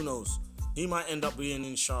 who knows? He might end up being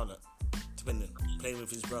in Charlotte, depending, playing with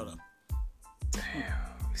his brother.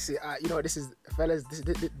 See, you know what this is, fellas.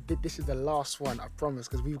 This is the last one, I promise,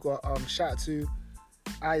 because we've got shout out to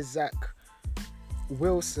Isaac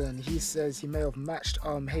Wilson. He says he may have matched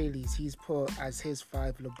Haley's. He's put as his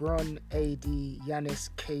 5 LeBron, AD, Giannis,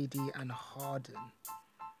 KD, and Harden.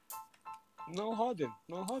 No Harden.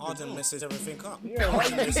 Harden messes everything up. Yeah,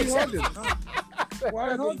 Harden messes everything up.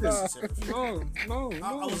 Why Harden? No.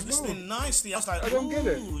 I was listening nicely. I was like, I don't get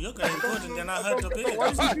it. ooh, you're going good. And then I heard the bit.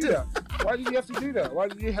 Why did he do that? Why did he have to do that? Why?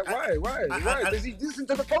 Does he listen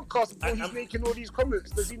to the podcast before he's making all these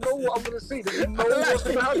comments? Does he know what I'm going to say? Does he know what's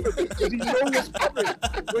going to happen? Does he know what's coming?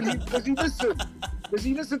 Does he listen? Does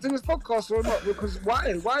he listen to this podcast or not? Because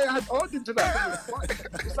why? Why add Harden to that? Why?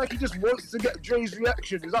 It's like he just wants to get Dre's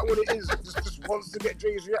reaction. Is that what it is? Just wants to get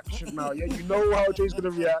Dre's reaction now. Yeah, you know how Dre's going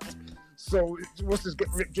to react. So what's this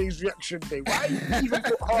get Jay's reaction day? Why you even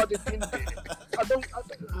put Harden in there? I don't.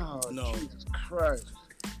 Oh, No. Jesus Christ.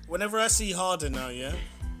 Whenever I see Harden now, yeah,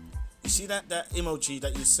 you see that emoji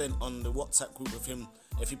that you sent on the WhatsApp group of him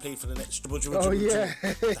if he played for the next dribble. Oh, yeah.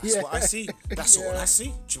 That's Yeah. what I see. That's all I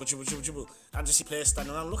see. Dribble. I just see players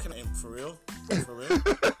standing around looking at him. For real.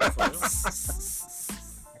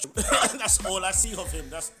 That's all I see of him.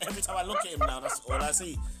 That's every time I look at him now. That's all I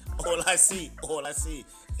see. All I see.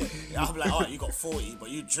 I'm like, oh, you got 40, but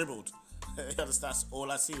you dribbled. That's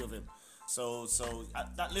all I see of him. So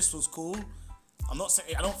that list was cool. I'm not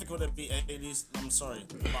saying I don't think it would be A-list. I'm sorry,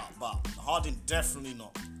 but Harden definitely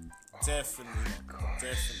not. Definitely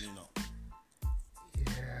not.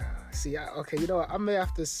 Yeah. See, okay, you know what? I may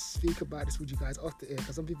have to speak about this with you guys off the air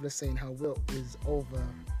because some people are saying how Wilt is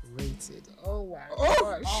overrated. Oh my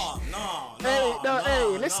gosh. Oh no.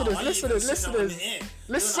 Hey, listeners.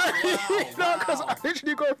 Listen, no, because I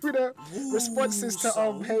literally go through the responses to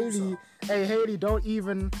Haley. Hey, Haley, don't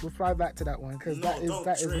even reply back to that one because that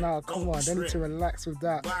is now. Come on, they need to relax with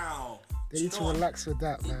that. Wow. They need to relax with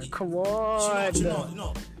that, man. Come on. You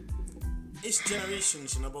know, it's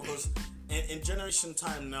generations, because in generation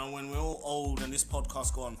time now, when we're all old and this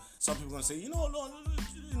podcast gone, some people are gonna say,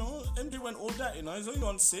 MJ went all that, he's only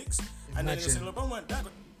on 6, and then they say LeBron went that.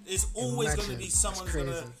 It's always gonna be someone's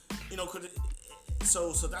gonna, could.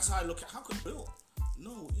 So that's how I look at how could Bill?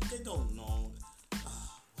 No, they don't know.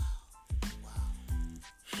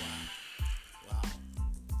 Wow.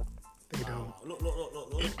 They don't. Look.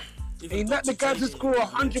 Ain't that the guy to score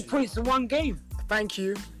 100 points in one game? Thank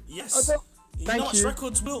you. Yes. Thank you. Know you.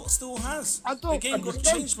 records Wilt still has. I The game got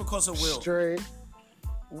changed because of Wilt. Straight.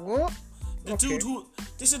 What?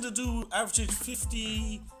 This is the dude who averaged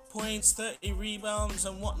 50 points, 30 rebounds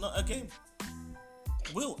and whatnot a game.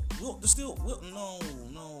 Wilt,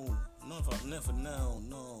 never, no.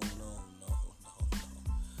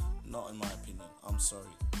 Not in my opinion. I'm sorry.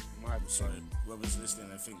 I'm sorry. Whoever's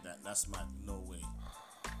listening and think that's mad. No way.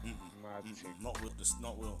 Not Wilt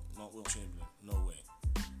Chamberlain. No way.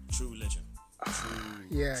 True legend.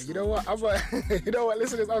 Yeah, you know what? You know what,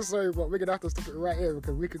 listeners, I'm sorry, but we're gonna have to stop it right here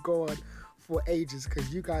because we could go on for ages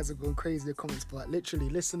because you guys are going crazy in the comments. But literally,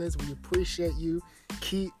 listeners, we appreciate you.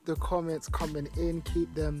 Keep the comments coming in.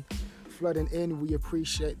 Keep them flooding in. We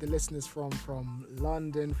appreciate the listeners from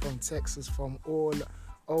London, from Texas, from all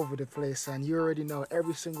over the place. And you already know,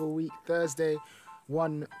 every single week, Thursday,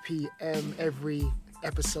 1 p.m. every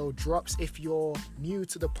episode drops. If you're new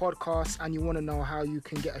to the podcast and you want to know how you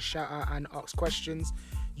can get a shout out and ask questions,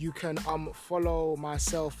 you can follow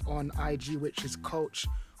myself on IG, which is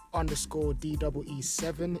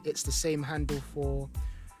coach_DEE7. It's the same handle for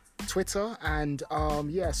Twitter. And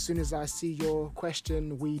as soon as I see your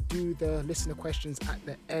question, we do the listener questions at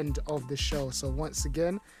the end of the show. So once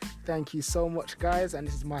again, thank you so much, guys. And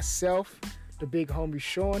this is myself, the big homie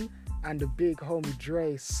Sean, and the big homie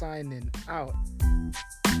Dre signing out.